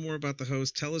 tell us more about the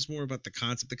host. Tell us more about the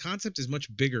concept. The concept is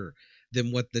much bigger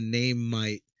than what the name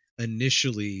might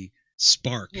initially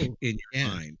spark in your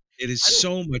mind. It is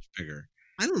so much bigger.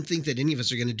 I don't think that any of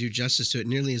us are going to do justice to it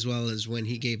nearly as well as when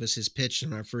he gave us his pitch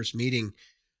in our first meeting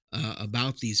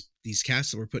about these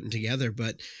casts that we're putting together.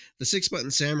 But the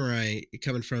 6-button samurai,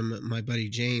 coming from my buddy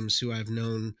James, who I've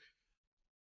known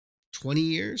 20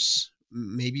 years,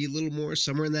 maybe a little more,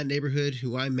 somewhere in that neighborhood,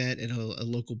 who I met at a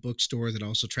local bookstore that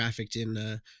also trafficked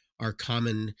in our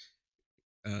common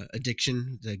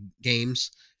addiction, the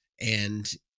games,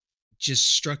 and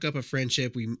just struck up a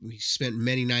friendship. We spent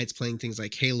many nights playing things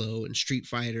like Halo and Street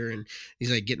Fighter, and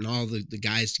he's like getting all the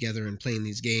guys together and playing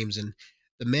these games. And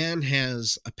the man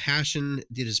has a passion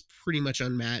that is pretty much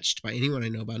unmatched by anyone I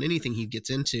know about anything he gets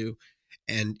into,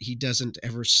 and he doesn't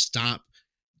ever stop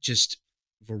just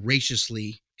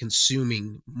voraciously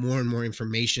consuming more and more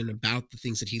information about the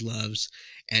things that he loves.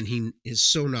 And he is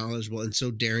so knowledgeable and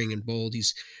so daring and bold.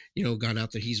 He's, gone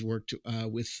out there. He's worked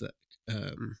with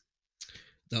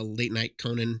the late night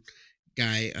Conan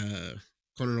guy,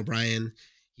 Conan O'Brien.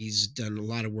 He's done a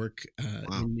lot of work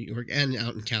in New York and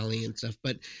out in Cali and stuff.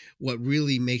 But what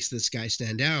really makes this guy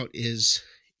stand out is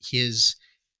his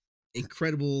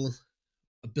incredible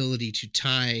ability to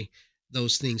tie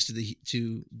those things to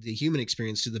the human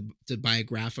experience, to the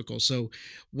biographical. So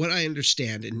what I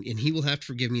understand, and he will have to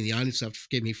forgive me, the audience will have to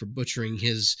forgive me for butchering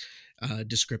his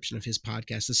description of his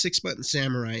podcast. The 6-button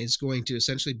samurai is going to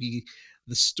essentially be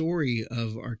the story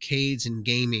of arcades and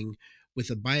gaming with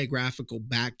a biographical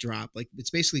backdrop. Like, it's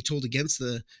basically told against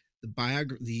the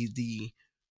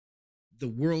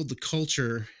world, the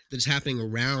culture that is happening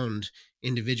around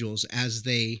individuals as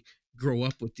they grow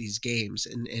up with these games,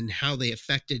 and how they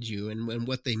affected you and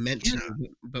what they meant to you,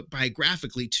 but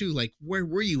biographically too. Like, where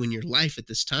were you in your life at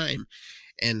this time?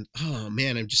 And oh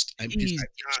man,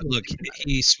 look,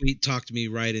 he sweet talked me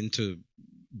right into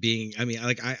being, I mean,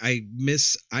 like I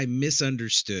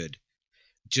misunderstood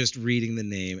just reading the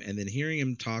name and then hearing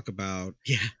him talk about,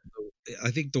 I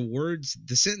think the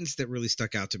sentence that really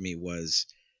stuck out to me was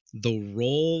the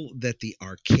role that the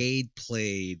arcade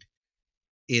played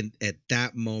at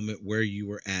that moment where you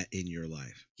were at in your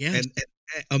life. And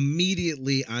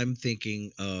immediately I'm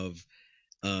thinking of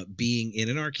being in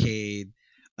an arcade.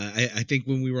 I think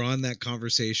when we were on that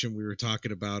conversation, we were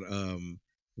talking about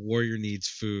Warrior Needs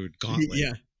Food,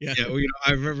 Gauntlet.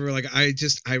 I remember, like, I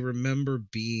remember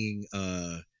being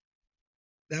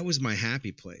that was my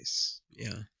happy place.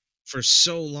 For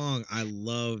so long I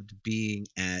loved being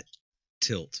at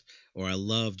Tilt, or I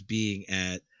loved being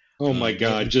at oh my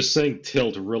god, just saying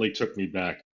Tilt really took me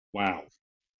back. Wow.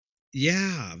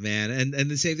 Yeah, man. And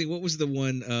the same thing, what was the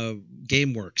one,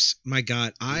 GameWorks? My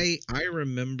god, I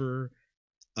remember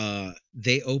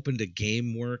they opened a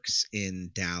GameWorks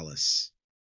in Dallas,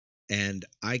 and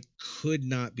I could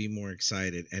not be more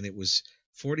excited. And it was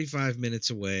 45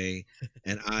 minutes away,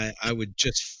 and I would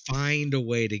just find a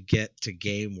way to get to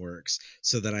GameWorks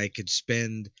so that I could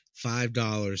spend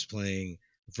 $5 playing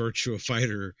Virtua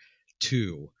Fighter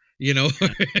 2, you know.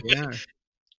 Yeah.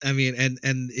 I mean, and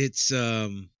it's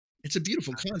It's a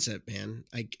beautiful concept, man.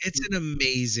 Like, it's an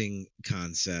amazing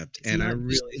concept, it's and I not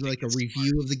just really like think a it's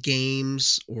review of the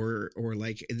games or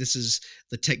like this is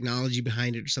the technology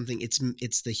behind it or something.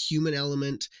 It's the human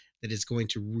element that is going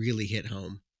to really hit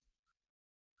home.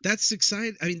 that's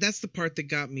exciting. I mean, that's the part that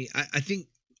got me. I think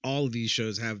all of these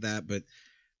shows have that, but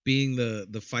being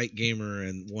the fight gamer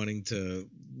and wanting to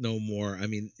know more, I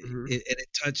mean, Mhm. it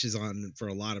touches on for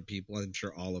a lot of people. I'm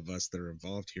sure all of us that are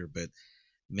involved here, but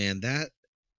man, that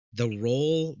the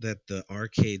role that the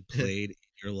arcade played in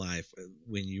your life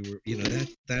when you were, you know,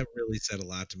 that really said a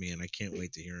lot to me, and I can't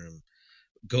wait to hear him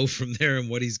go from there and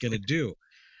what he's going to do.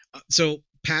 So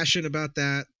passionate about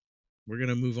that. We're going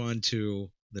to move on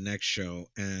to the next show,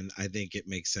 and I think it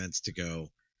makes sense to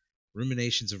go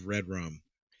Ruminations of Red Rum.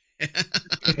 I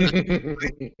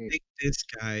think this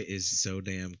guy is so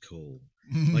damn cool.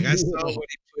 Like, I saw what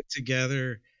he put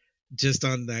together just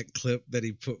on that clip that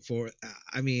he put forth.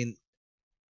 I mean,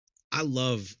 I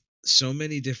love so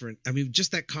many different. I mean,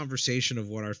 just that conversation of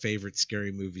what our favorite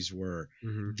scary movies were.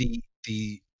 Mhm.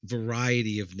 The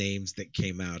variety of names that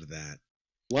came out of that.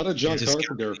 A lot of John Just got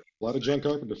Carpenter. A lot of John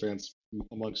Carpenter fans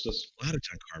amongst us. a lot of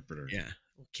John Carpenter. Yeah.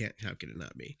 How could it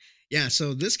not be? Yeah.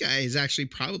 So this guy is actually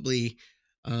probably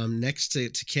next to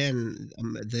Ken,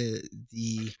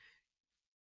 the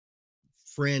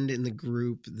friend in the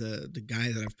group, the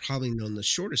guy that I've probably known the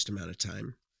shortest amount of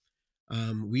time.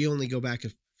 We only go back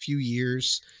a few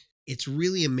years. It's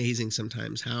really amazing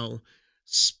sometimes how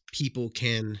people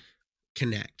can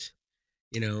connect,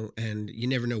 you know, and you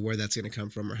never know where that's going to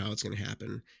come from or how it's going to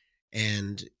happen.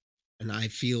 And I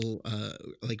feel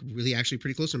like really actually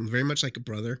pretty close to him, very much like a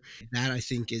brother. That I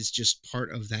think is just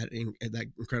part of that that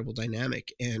incredible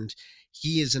dynamic. And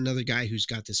he is another guy who's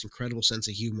got this incredible sense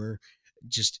of humor,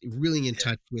 just really in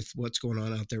touch with what's going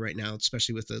on out there right now,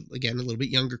 especially with again a little bit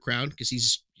younger crowd, because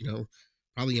he's, you know,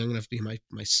 probably young enough to be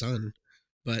my son,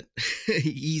 but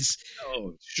he's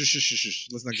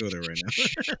Let's not go there right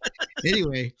now.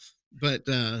 anyway. But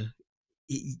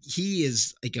he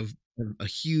is like a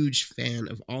huge fan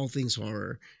of all things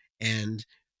horror, and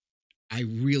I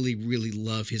really really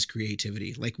love his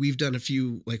creativity. Like, we've done a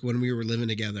few, like when we were living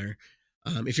together.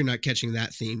 If you're not catching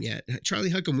that theme yet, Charlie,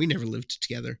 how come we never lived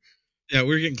together? Yeah,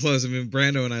 we're getting close. I mean,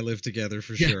 Brando and I live together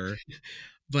for sure.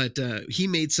 But he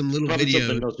made some little Probably videos.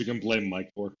 something else you can blame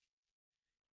Mike for.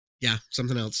 Yeah,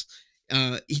 something else.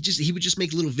 He would just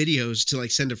make little videos to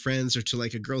like send to friends or to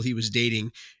like a girl he was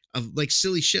dating of like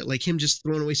silly shit, like him just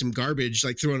throwing away some garbage,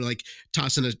 like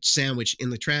tossing a sandwich in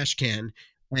the trash can.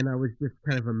 And I was just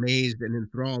kind of amazed and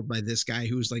enthralled by this guy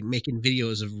who was like making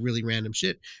videos of really random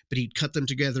shit, but he'd cut them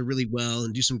together really well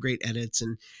and do some great edits.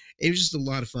 And it was just a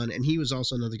lot of fun. And he was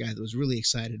also another guy that was really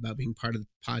excited about being part of the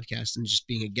podcast and just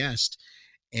being a guest.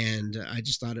 And I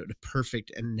just thought it was a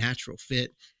perfect and natural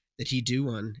fit that he do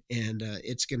one. And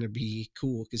it's going to be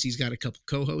cool because he's got a couple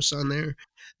co-hosts on there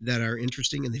that are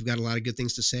interesting, and they've got a lot of good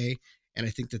things to say. And I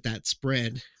think that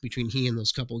spread between he and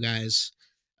those couple guys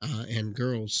and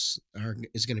girls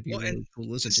is going to be really cool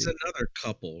to listen This to. is another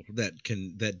couple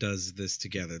that does this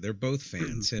together. They're both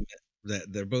fans.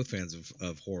 They're both fans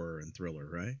of horror and thriller,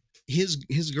 right? His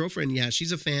girlfriend, yeah,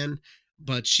 she's a fan,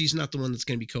 but she's not the one that's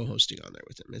going to be co-hosting on there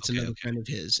with him. It's another friend of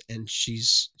his, and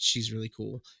she's really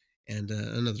cool. And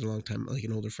another long time, like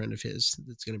an older friend of his,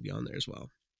 that's going to be on there as well.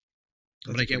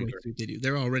 But I can't wait to see what they do.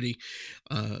 They're already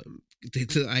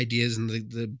the ideas and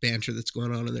the banter that's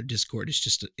going on in their Discord is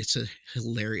just it's a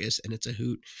hilarious, and it's a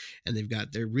hoot. And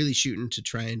they're really shooting to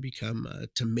try and become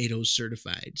tomatoes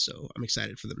certified. So I'm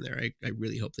excited for them there. I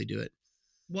really hope they do it.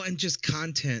 Well, and just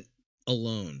content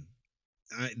alone,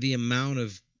 the amount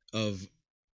of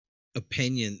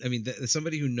opinion. I mean,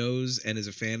 somebody who knows and is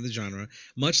a fan of the genre,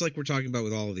 much like we're talking about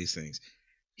with all of these things.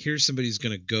 Here's somebody who's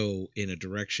going to go in a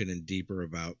direction and deeper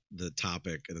about the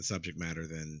topic and the subject matter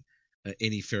than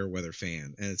any fair weather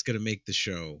fan, and it's going to make the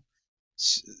show.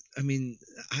 I mean,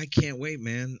 I can't wait,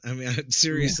 man. I mean, I'm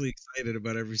seriously excited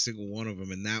about every single one of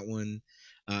them, and that one,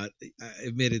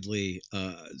 admittedly,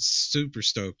 super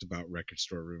stoked about Record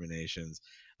Store Ruminations.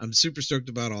 I'm super stoked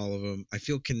about all of them. I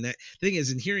feel The thing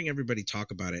is, in hearing everybody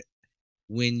talk about it,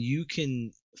 when you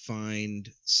can find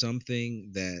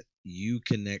something that you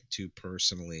connect to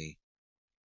personally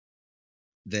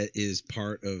that is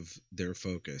part of their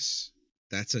focus,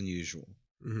 that's unusual.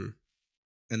 Mm-hmm.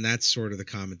 And that's sort of the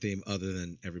common theme, other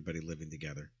than everybody living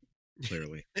together,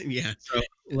 clearly. Yeah. So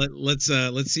let's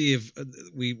see if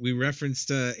we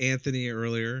referenced Anthony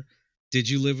earlier. Did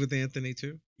you live with Anthony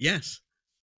too? Yes.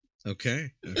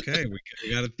 Okay.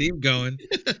 We got a theme going.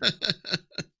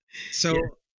 So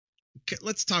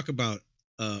let's talk about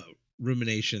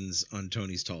Ruminations on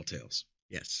Tony's Tall Tales.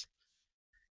 Yes.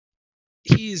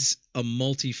 He's a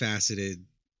multifaceted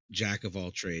jack of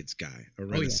all trades guy, a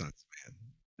renaissance man.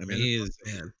 I mean, he is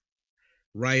a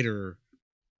writer,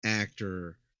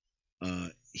 actor.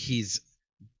 He's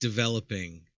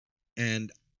developing,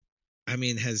 and I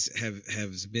mean, has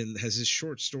his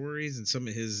short stories and some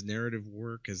of his narrative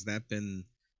work, has that been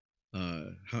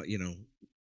how,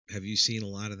 have you seen a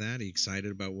lot of that? Are you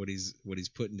excited about what he's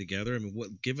putting together? I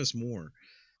mean, give us more.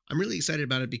 I'm really excited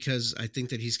about it because I think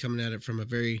that he's coming at it from a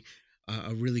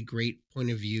really great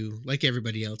point of view, like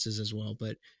everybody else is as well.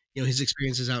 But his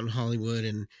experiences out in Hollywood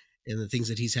and the things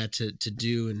that he's had to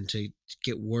do and to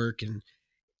get work, and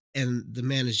the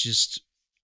man is just,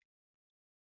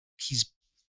 he's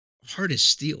hard as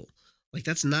steel. Like,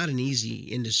 that's not an easy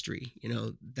industry.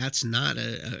 That's not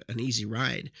an easy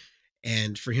ride.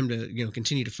 And for him to,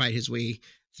 continue to fight his way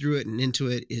through it and into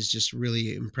it is just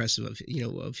really impressive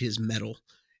of his mettle,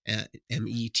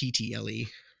 METTLE.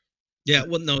 Yeah.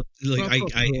 Well, no, like I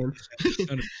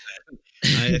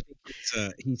think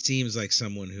he seems like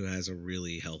someone who has a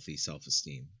really healthy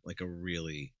self-esteem,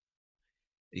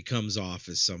 he comes off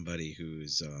as somebody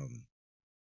who's,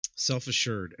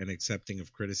 self-assured and accepting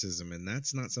of criticism, and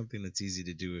that's not something that's easy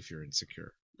to do if you're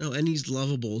insecure. No, and he's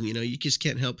lovable. You just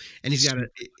can't help. And he's got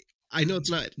I know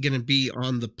it's not going to be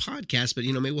on the podcast, but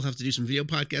maybe we'll have to do some video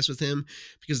podcasts with him,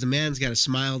 because the man's got a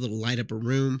smile that'll light up a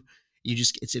room.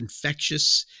 It's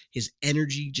infectious. His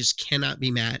energy just cannot be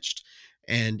matched,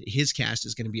 and his cast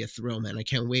is going to be a thrill, man. I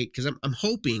can't wait, because I'm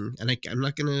hoping, and I'm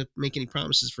not going to make any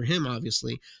promises for him,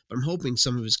 obviously, but I'm hoping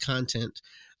some of his content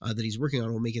that he's working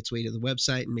on will make its way to the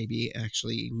website and maybe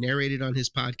actually narrated on his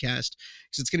podcast,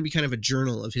 because it's going to be kind of a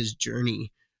journal of his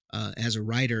journey as a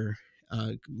writer,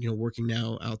 working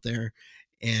now out there.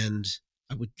 And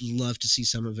I would love to see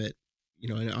some of it,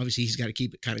 and obviously he's got to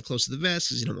keep it kind of close to the vest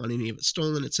because you don't want any of it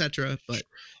stolen, etc. But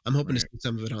I'm hoping to see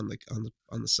some of it on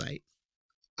the site.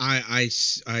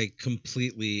 I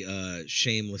completely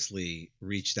shamelessly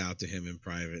reached out to him in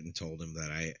private and told him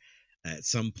that at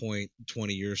some point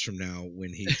 20 years from now,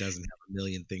 when he doesn't have a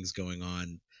million things going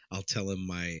on, I'll tell him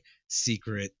my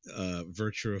secret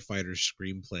Virtua Fighter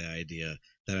screenplay idea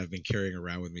that I've been carrying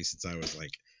around with me since I was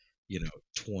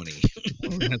 20. Oh,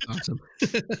 that's awesome.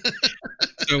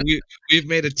 So we've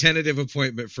made a tentative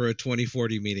appointment for a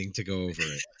 2040 meeting to go over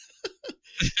it.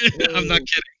 I'm not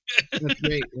kidding. That's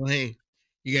great. Well, hey,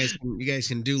 you guys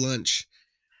can do lunch.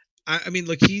 I mean,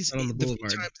 look, he's on the boulevard.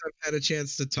 The few times I've had a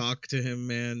chance to talk to him,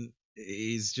 man,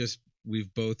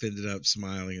 we've both ended up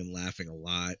smiling and laughing a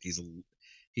lot.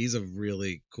 He's a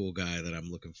really cool guy that I'm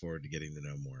looking forward to getting to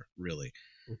know more. Really.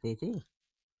 Cool.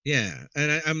 Yeah,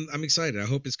 and I'm excited. I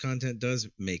hope his content does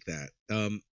make that.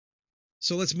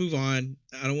 So let's move on.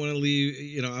 I don't want to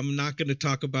leave. I'm not going to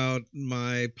talk about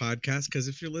my podcast, because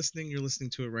if you're listening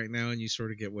to it right now, and you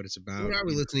sort of get what it's about. What are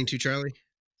we listening to, Charlie?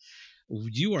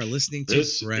 You are listening to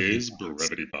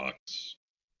Brevity Box.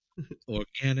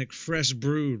 Organic, fresh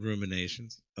brewed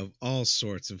ruminations of all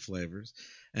sorts and flavors.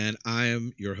 And I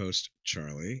am your host,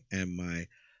 Charlie, and my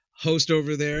host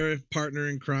over there, partner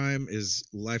in crime, is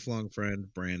lifelong friend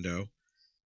Brando.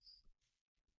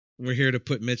 We're here to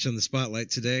put Mitch on the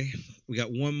spotlight today. We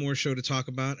got one more show to talk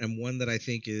about, and one that I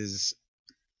think is,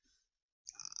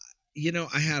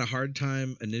 I had a hard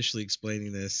time initially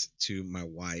explaining this to my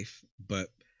wife, but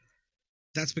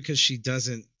that's because she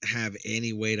doesn't have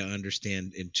any way to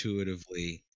understand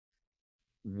intuitively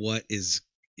what is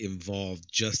involved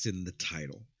just in the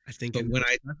title. I think.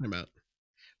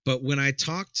 But when I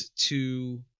talked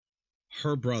to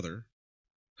her brother,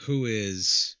 who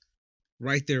is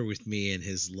right there with me in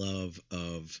his love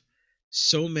of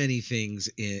so many things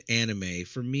in anime.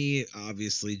 For me,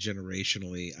 obviously,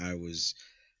 generationally, I was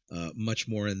much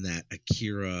more in that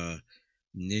Akira,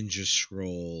 Ninja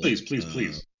Scroll. Please.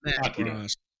 Akira.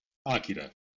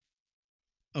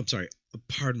 I'm sorry.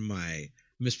 Pardon my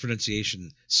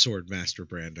mispronunciation, Swordmaster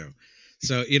Brando.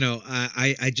 So,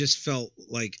 I just felt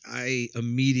like I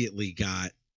immediately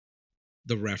got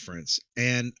the reference,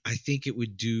 and I think it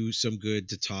would do some good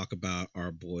to talk about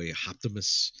our boy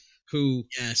Optimus, who,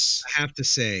 yes, I have to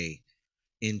say,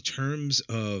 in terms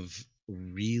of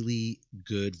really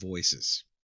good voices,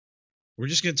 we're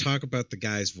just going to talk about the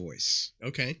guy's voice.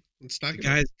 Okay, let's talk about it. The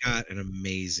guy's got an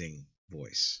amazing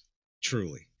voice,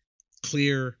 truly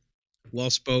clear,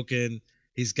 well-spoken.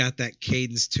 He's got that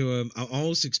cadence to him. I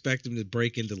almost expect him to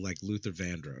break into like Luther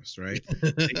Vandross, right?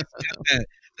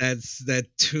 That's that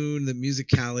tune, the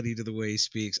musicality to the way he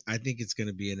speaks. I think it's going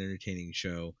to be an entertaining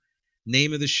show.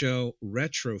 Name of the show,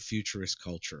 Retro Futurist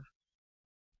Culture.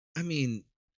 I mean,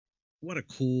 what a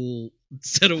cool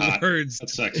set of Hot. words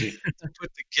That's sexy. to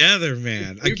put together,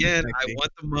 man. Super Again, I sexy.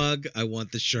 want the mug, I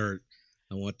want the shirt,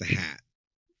 I want the hat.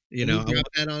 You When know, you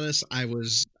dropped that on us, I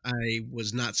was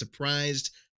not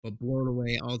surprised, but blown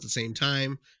away all at the same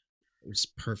time. It was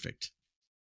perfect.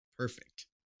 Perfect.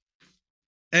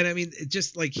 and I mean,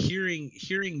 just like hearing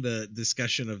the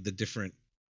discussion of the different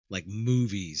like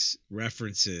movies,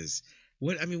 references.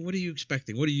 What I mean, what are you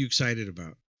expecting? What are you excited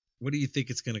about? What do you think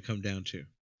it's going to come down to?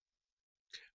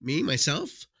 Me,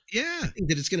 myself, Yeah. I think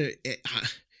that it's going to,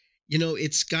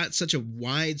 it's got such a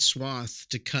wide swath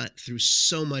to cut through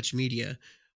so much media,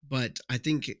 but I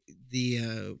think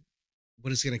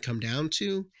what it's going to come down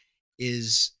to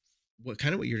is what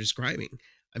you're describing.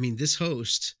 I mean, this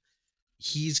host,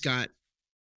 he's got,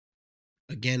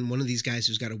 again, one of these guys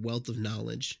who's got a wealth of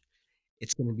knowledge.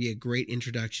 It's going to be a great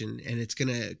introduction, and it's going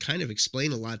to kind of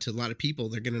explain a lot to a lot of people.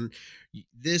 They're going to,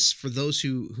 this, for those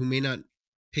who may not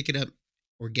pick it up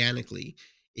organically,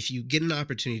 if you get an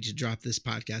opportunity to drop this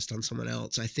podcast on someone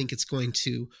else, I think it's going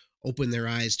to open their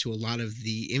eyes to a lot of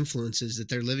the influences that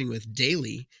they're living with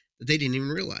daily that they didn't even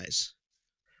realize.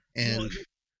 And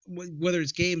whether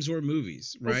it's games or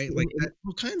movies, right? Like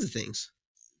all kinds of things.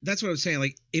 That's what I'm saying.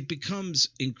 Like, it becomes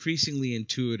increasingly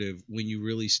intuitive when you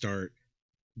really start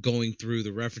going through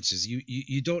the references.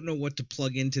 You don't know what to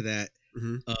plug into that.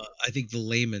 Mm-hmm. I think the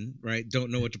layman, right,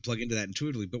 don't know what to plug into that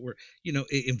intuitively, but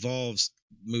it involves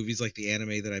movies like the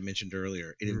anime that I mentioned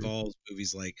earlier. It involves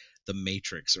movies like The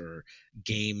Matrix or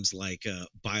games like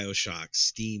BioShock,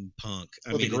 Steampunk.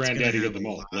 I mean, the granddaddy of them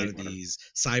all. A lot of these.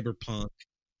 Cyberpunk,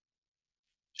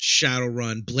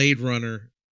 Shadowrun, Blade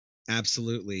Runner.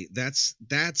 Absolutely. That's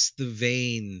the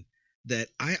vein that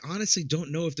I honestly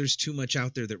don't know if there's too much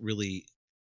out there that really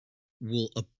will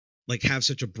like have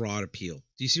such a broad appeal.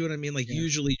 Do you see what I mean? Like,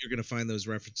 usually you're going to find those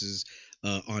references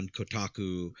on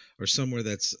Kotaku or somewhere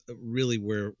that's really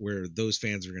where those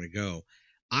fans are going to go.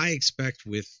 I expect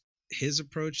with his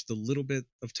approach, the little bit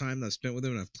of time that I've spent with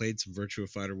him, and I've played some Virtua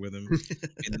Fighter with him,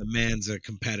 and the man's a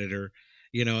competitor.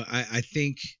 I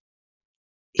think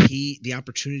the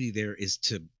opportunity there is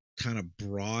to kind of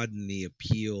broaden the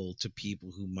appeal to people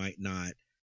who might not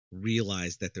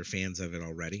realize that they're fans of it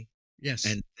already. Yes.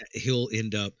 And he'll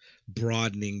end up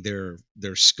broadening their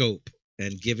scope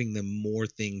and giving them more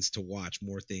things to watch,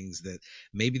 more things that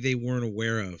maybe they weren't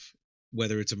aware of,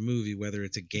 whether it's a movie, whether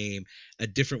it's a game, a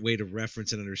different way to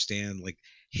reference and understand. Like,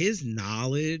 his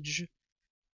knowledge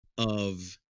of,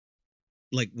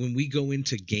 like, when we go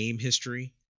into game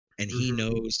history and he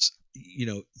knows,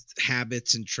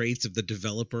 habits and traits of the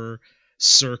developer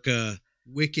circa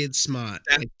wicked smart.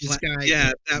 This guy,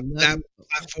 that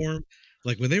platform.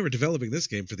 Like, when they were developing this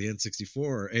game for the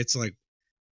N64, it's like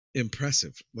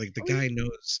impressive. Like, the guy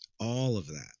knows all of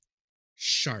that.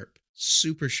 Sharp,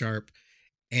 super sharp.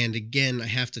 And again, I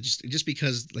have to just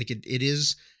because like it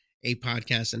is a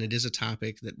podcast and it is a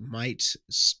topic that might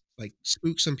like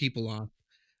spook some people off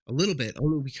a little bit,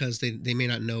 only because they may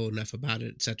not know enough about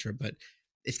it, etc. But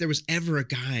if there was ever a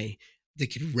guy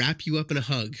that could wrap you up in a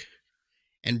hug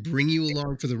and bring you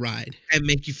along for the ride and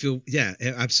make you feel,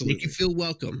 absolutely, make you feel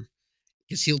welcome,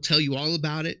 because he'll tell you all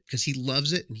about it because he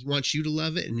loves it and he wants you to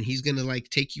love it, and he's gonna like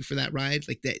take you for that ride.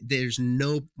 Like that, there's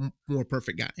no more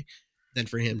perfect guy than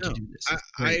for him to do this.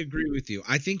 I agree with you.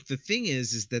 I think the thing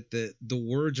is that the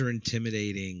words are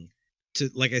intimidating. To,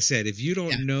 like I said, if you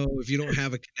don't know, if you don't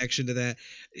have a connection to that,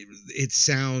 it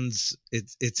sounds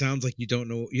like you don't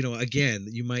know. Again,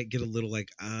 you might get a little like,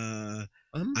 I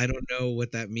don't know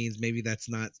what that means. Maybe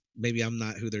I'm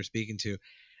not who they're speaking to.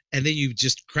 And then you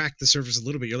just crack the surface a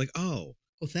little bit. You're like,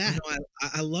 that.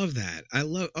 I love that. I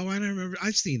don't remember.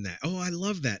 I've seen that. I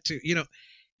love that too.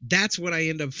 That's what I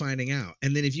end up finding out.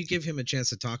 And then if you give him a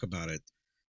chance to talk about it,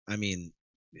 I mean,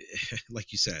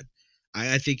 like you said,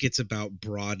 I think it's about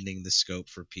broadening the scope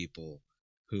for people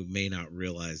who may not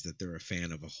realize that they're a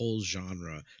fan of a whole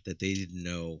genre that they didn't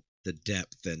know the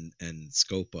depth and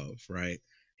scope of, right?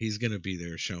 He's going to be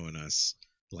there showing us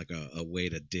like a way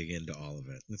to dig into all of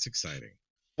it. It's exciting.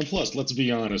 And plus, let's be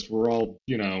honest, we're all,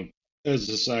 as a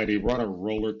society, we're on a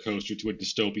roller coaster to a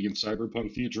dystopian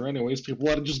cyberpunk future anyways. People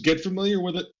ought to just get familiar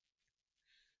with it.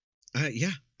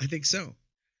 Yeah, I think so.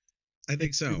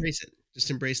 Embrace it. Just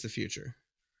embrace the future.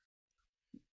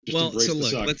 Let's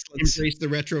embrace the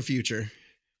retro future.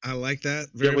 I like that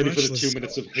very much. Get ready much. for the 2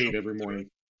 minutes of hate every morning.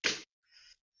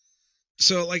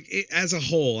 So, like, as a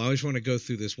whole, I always want to go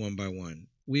through this one by one.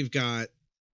 We've got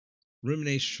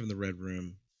Ruminations from the Red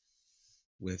Room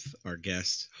with our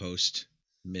guest host,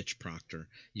 Mitch Proctor.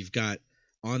 You've got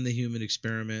On the Human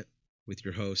Experiment with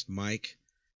your host, Mike.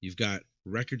 You've got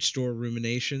Record Store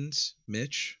Ruminations,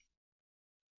 Mitch.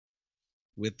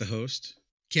 with the host.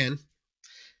 Ken.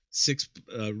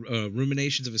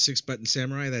 Ruminations of a Six-Button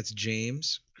Samurai. That's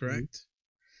James, correct?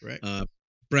 Correct.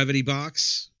 Brevity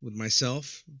Box with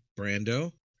myself,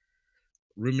 Brando.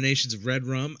 Ruminations of Red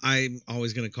Rum. I'm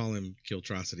always going to call him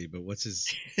Kiltrosity, but what's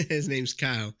his? His name's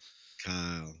Kyle.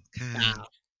 Kyle.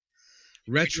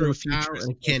 Retro Futurist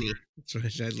and Kenny. That's what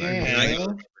I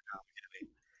like.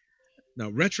 No,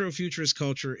 Retro Futurist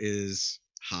Culture is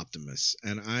Hoptimus,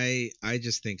 and I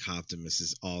just think Hoptimus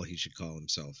is all he should call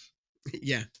himself.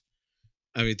 Yeah.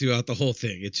 I mean, throughout the whole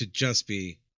thing, it should just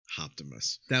be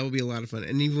Hoptimus. That would be a lot of fun.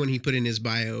 And even when he put in his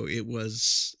bio,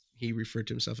 he referred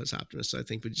to himself as Optimus. So I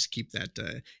think we just keep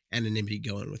that anonymity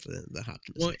going with the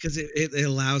Optimus. Well, because it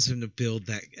allows him to build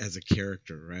that as a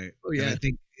character, right? Oh, yeah. And I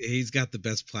think he's got the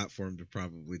best platform to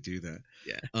probably do that.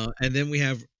 Yeah. And then we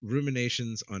have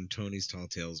Ruminations on Tony's Tall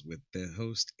Tales with the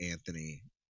host, Anthony.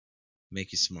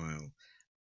 Make you smile.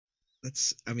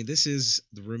 This is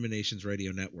the Ruminations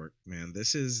Radio Network, man.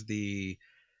 This is the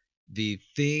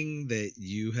thing that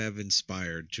you have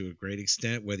inspired to a great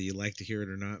extent, whether you like to hear it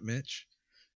or not, Mitch.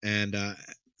 And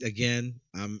again,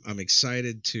 I'm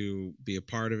excited to be a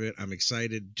part of it. I'm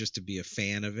excited just to be a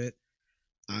fan of it.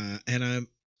 And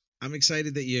I'm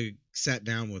excited that you sat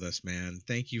down with us, man.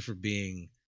 Thank you for being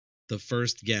the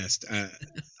first guest.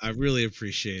 I really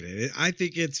appreciate it. I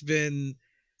think it's been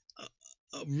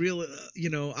a real,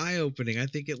 eye-opening. I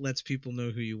think it lets people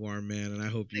know who you are, man, and I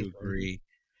hope you agree.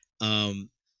 Brando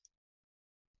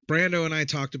and I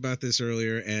talked about this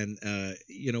earlier, and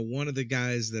one of the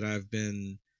guys that I've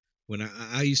been when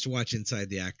I used to watch Inside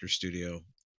the Actor Studio,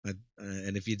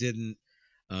 and if you didn't,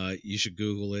 you should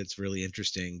Google it. It's really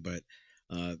interesting. But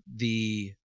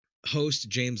the host,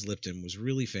 James Lipton, was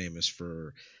really famous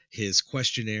for his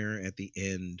questionnaire at the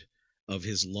end of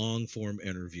his long-form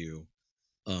interview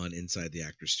on Inside the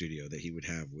Actor Studio that he would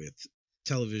have with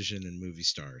television and movie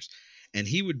stars. And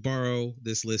he would borrow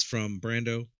this list from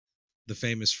Brando, the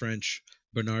famous French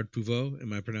Bernard Pivot.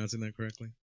 Am I pronouncing that correctly?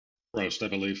 Proust, I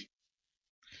believe.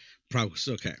 Proust,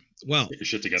 okay. Well, get your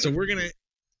shit together. So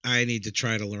I need to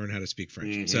try to learn how to speak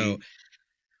French. Mm-hmm. So,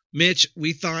 Mitch,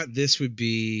 we thought this would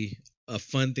be a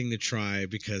fun thing to try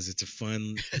because it's a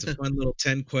fun little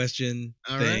 10-question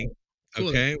thing. Right. Cool.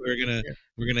 Okay, we're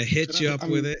gonna hit you up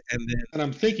with it, and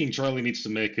I'm thinking Charlie needs to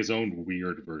make his own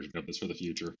weird version of this for the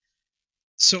future.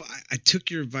 So I took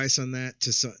your advice on that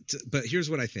but here's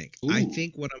what I think. Ooh. I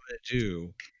think what I'm gonna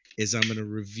do is I'm gonna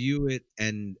review it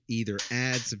and either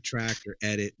add, subtract, or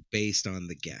edit based on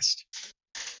the guest.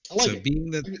 I like so it.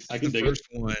 Being the first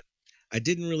one, I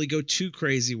didn't really go too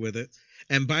crazy with it.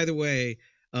 And by the way,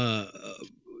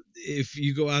 if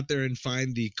you go out there and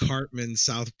find the Cartman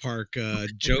South Park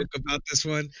joke about this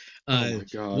one, oh my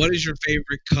God. What is your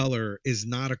favorite color is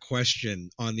not a question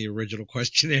on the original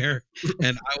questionnaire.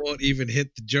 And I won't even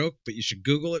hit the joke, but you should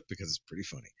Google it because it's pretty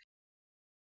funny.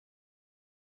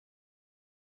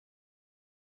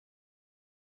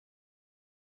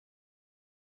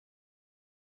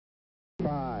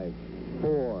 Five,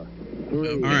 four,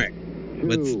 three. All right,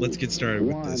 two, let's get started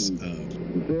with this.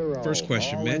 Zero. First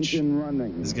question, All Mitch. engine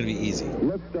running. This is going to be easy.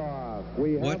 Liftoff.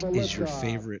 We What have a is your liftoff.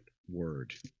 favorite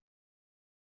word?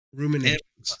 Ruminations.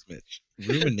 Mitch.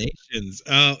 Ruminations.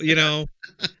 Oh,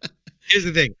 here's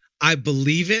the thing. I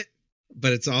believe it,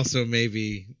 but it's also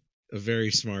maybe a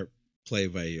very smart play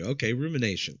by you. Okay,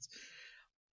 ruminations.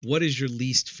 What is your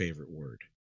least favorite word?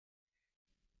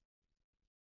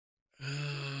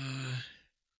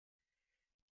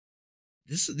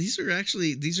 These are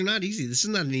not easy. This is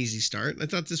not an easy start. I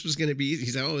thought this was going to be easy.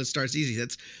 He said, it starts easy.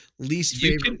 That's least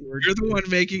favorite word. You're the one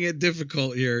making it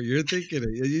difficult here. You're thinking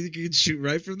it. You can shoot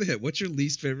right from the hip. What's your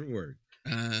least favorite word?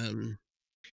 I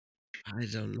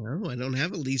don't know. I don't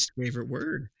have a least favorite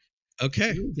word.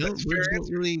 Okay. I'm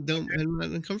not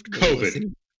uncomfortable COVID. with it.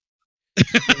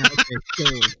 Yeah,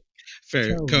 okay,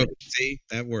 Fair. COVID. COVID. See,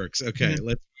 that works. Okay,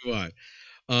 let's move on.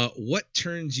 What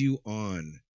turns you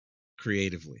on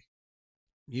creatively?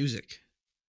 Music.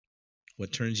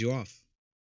 What turns you off?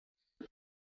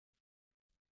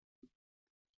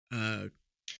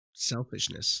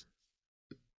 Selfishness.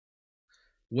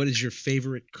 What is your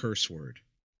favorite curse word?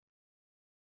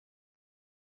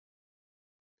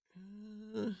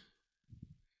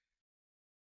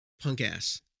 Punk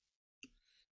ass.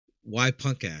 Why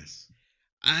punk ass?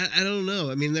 I don't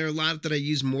know. I mean, there are a lot that I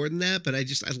use more than that, but I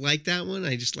like that one.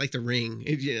 I just like the ring.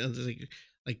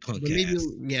 Like punk maybe, ass.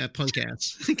 Yeah, punk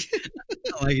ass.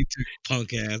 I like it too.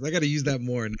 Punk ass. I got to use that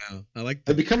more now. I like.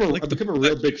 I've become a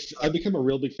real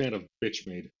big fan of bitch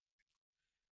made.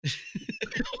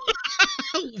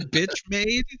 Bitch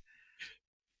made.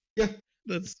 Yeah,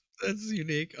 that's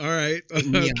unique. All right.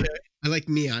 Yeah. Okay. I like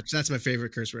miach. That's my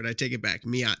favorite curse word. I take it back.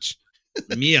 Miach.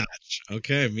 Miach.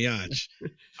 Okay, miach.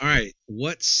 All right.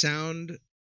 What sound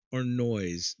or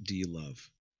noise do you love?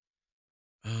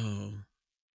 Oh,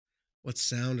 what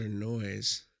sound or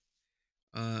noise?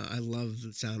 I love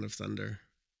the sound of thunder.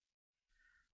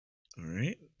 All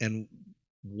right. And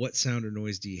what sound or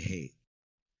noise do you hate?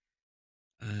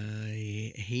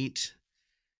 I hate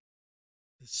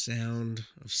the sound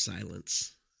of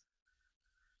silence.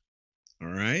 All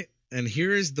right. And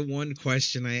here is the one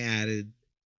question I added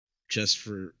just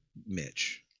for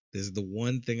Mitch. This is the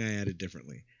one thing I added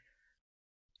differently.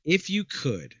 If you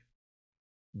could,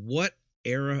 what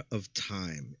era of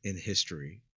time in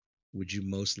history would you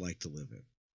most like to live in?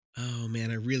 Oh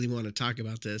man, I really want to talk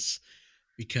about this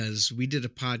because we did a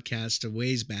podcast a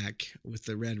ways back with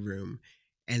the Red Room,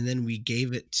 and then we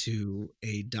gave it to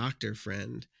a doctor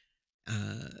friend,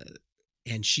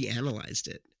 and she analyzed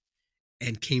it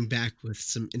and came back with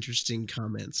some interesting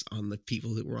comments on the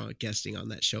people that were guesting on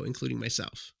that show, including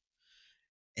myself.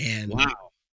 And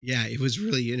wow, yeah, it was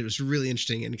really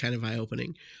interesting and kind of eye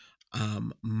opening.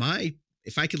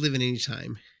 If I could live in any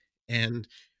time, and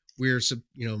we're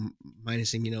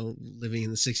minusing living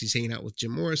in the 60s, hanging out with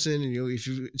Jim Morrison, and if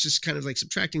you just kind of like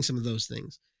subtracting some of those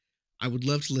things, I would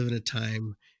love to live in a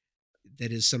time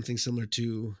that is something similar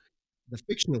to the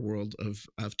fictional world of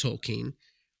Tolkien,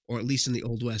 or at least in the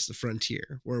Old West, the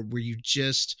frontier, where you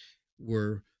just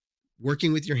were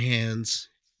working with your hands,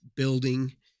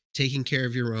 building, taking care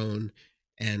of your own,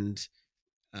 and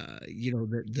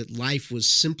that life was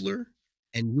simpler,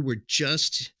 and you were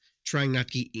just trying not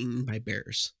to get eaten by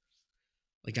bears.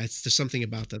 Like, there's something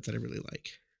about that I really like.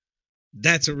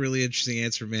 That's a really interesting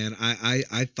answer, man.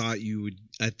 I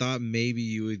thought maybe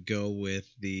you would go with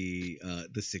the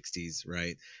 60s,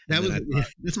 right?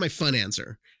 That's my fun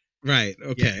answer. Right.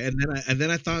 Okay. Yeah. And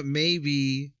then I thought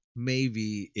maybe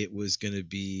it was gonna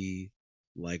be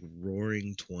like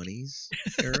Roaring 20s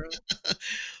era.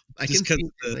 Just because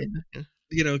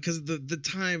because the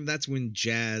time, that's when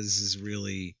jazz is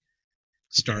really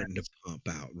starting to pump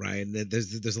out, right? And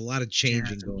there's a lot of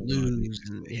changing going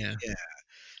on. Yeah.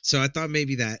 So I thought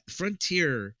maybe that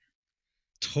frontier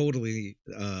totally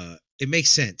it makes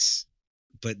sense,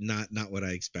 but not what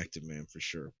I expected, man, for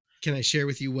sure. Can I share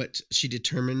with you what she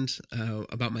determined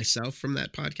about myself from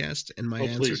that podcast and my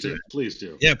answer to it? Please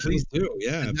do. Yeah, please do.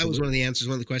 Yeah, that was one of the answers,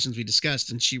 one of the questions we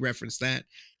discussed, and she referenced that.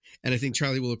 And I think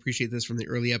Charlie will appreciate this from the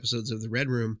early episodes of the Red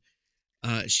Room.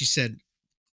 She said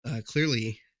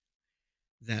clearly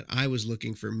that I was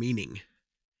looking for meaning.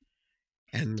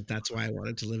 And that's why I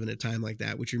wanted to live in a time like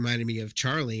that, which reminded me of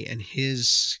Charlie and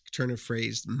his turn of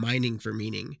phrase, mining for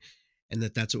meaning. And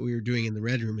that's what we were doing in the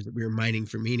Red Room, is that we were mining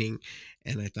for meaning.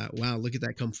 And I thought, wow, look at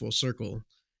that come full circle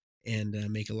and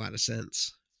make a lot of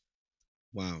sense.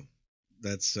 Wow.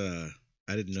 That's, I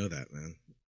didn't know that, man.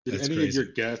 Did That's any crazy. of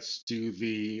your guests do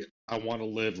the I want to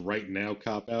live right now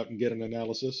cop out and get an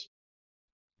analysis?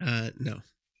 No.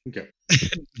 Okay.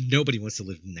 Nobody wants to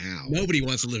live now. Nobody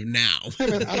wants to live now. Hey,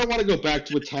 man, I don't want to go back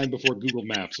to a time before Google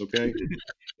Maps, okay?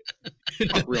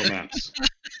 Not real maps.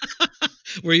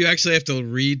 Where you actually have to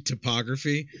read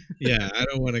topography. Yeah, I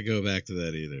don't want to go back to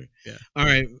that either. Yeah. All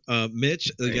right,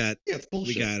 Mitch, we got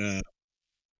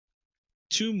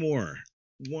two more.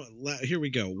 Here we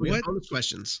go. What bonus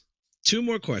questions? Two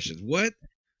more questions. What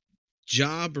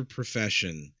job or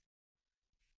profession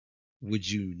would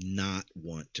you not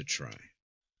want to try?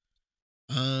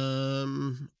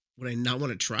 Would I not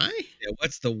want to try? Yeah,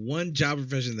 what's the one job or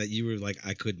profession that you were like,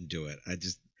 I couldn't do it?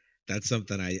 That's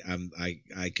something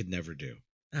I could never do.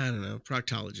 I don't know,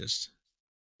 proctologist.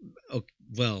 Oh,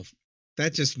 well,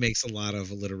 that just makes a lot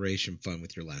of alliteration fun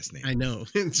with your last name. I know.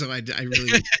 So I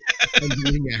really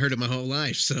I heard it my whole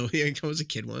life. So yeah, I was a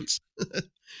kid once.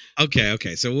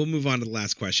 Okay. So we'll move on to the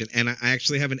last question. And I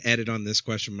actually have an edit on this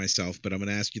question myself, but I'm going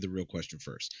to ask you the real question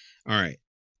first. All right.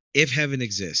 If heaven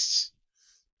exists,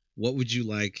 what would you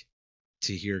like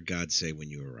to hear God say when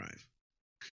you arrive?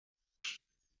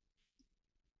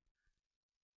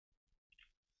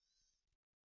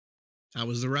 How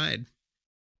was the ride?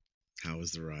 How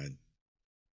was the ride?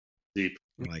 Deep.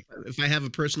 Like, if I have a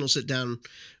personal sit down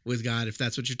with God, if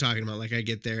that's what you're talking about, like I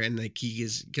get there and like he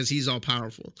is, because he's all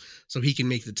powerful, so he can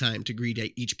make the time to greet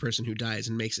each person who dies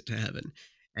and makes it to heaven.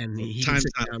 And he time's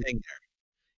not a thing there.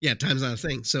 Yeah, time's not a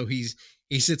thing. So he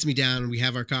sits me down and we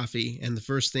have our coffee, and the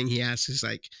first thing he asks is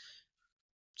like,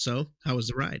 "So, how was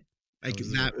the ride?" Like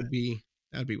that would be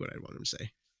what I'd want him to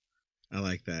say. I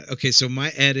like that. Okay, so my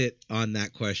edit on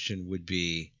that question would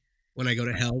be, when I go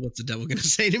to hell, what's the devil going to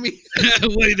say to me? What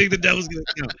do you think the devil's going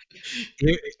to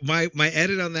say? My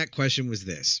edit on that question was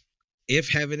this: if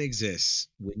heaven exists,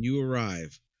 when you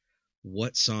arrive,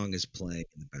 what song is playing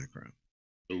in the background?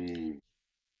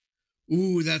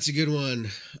 Ooh, that's a good one.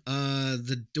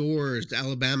 The Doors, the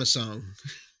Alabama song.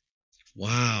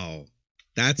 Wow.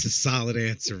 That's a solid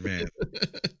answer, man.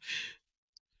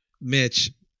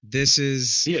 Mitch, this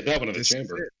is That one in the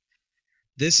chamber.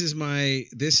 This is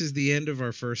the end of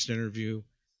our first interview.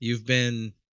 You've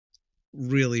been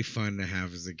really fun to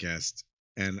have as a guest,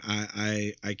 and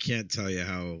I can't tell you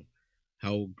how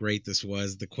great this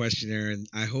was. The questionnaire, and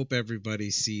I hope everybody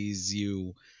sees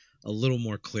you a little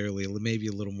more clearly, maybe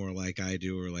a little more like I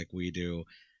do or like we do.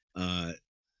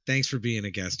 Thanks for being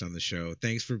a guest on the show.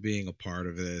 Thanks for being a part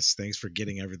of this. Thanks for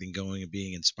getting everything going and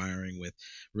being inspiring with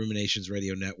Ruminations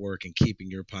Radio Network and keeping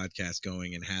your podcast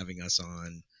going and having us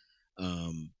on.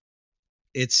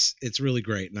 It's really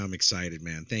great, and I'm excited,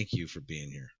 man. Thank you for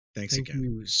being here. Thank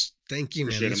again. Thank you,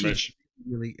 man. Appreciate it, Mitch.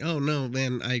 Really, oh no,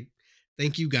 man. I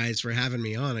thank you guys for having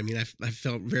me on. I mean, I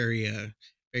felt very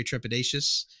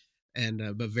trepidatious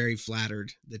and but very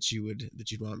flattered that you'd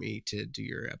want me to do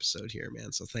your episode here,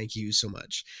 man. So thank you so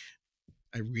much.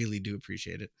 I really do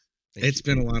appreciate it. It's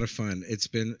been a lot of fun. I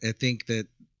think that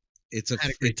it's I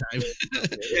had a great time.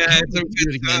 Yeah, it's a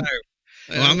good time.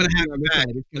 Well, I'm gonna have you back.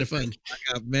 It's kind of fun. I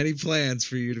got many plans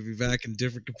for you to be back in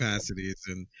different capacities,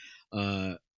 and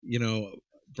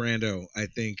Brando, I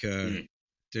think,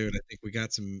 dude, I think we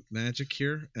got some magic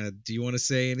here. Do you want to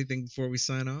say anything before we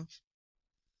sign off?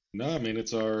 No, I mean,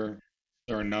 it's our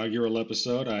inaugural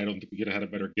episode. I don't think we could have had a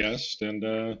better guest, and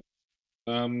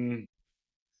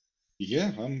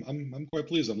yeah, I'm quite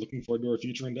pleased. I'm looking forward to our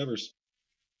future endeavors.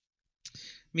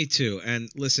 Me too. And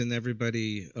listen,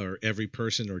 everybody, or every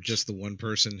person, or just the one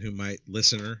person who might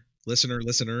listeners,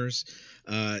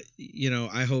 I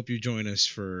hope you join us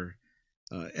for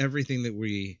everything that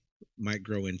we might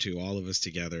grow into, all of us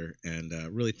together. And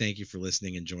really thank you for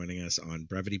listening and joining us on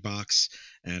Brevity Box.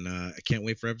 And I can't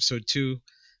wait for episode 2.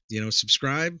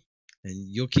 Subscribe, and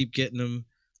you'll keep getting them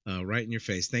right in your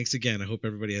face. Thanks again. I hope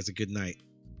everybody has a good night.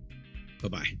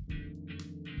 Bye-bye.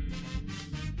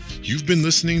 You've been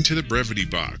listening to the Brevity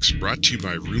Box, brought to you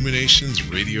by Ruminations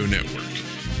Radio Network.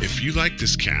 If you like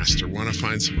this cast or want to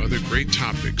find some other great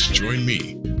topics, join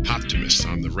me, Optimist,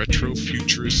 on the Retro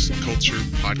Futurist Culture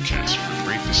podcast for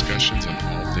great discussions on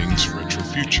all things retro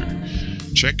future.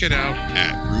 Check it out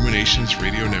at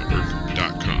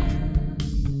ruminationsradionetwork.com.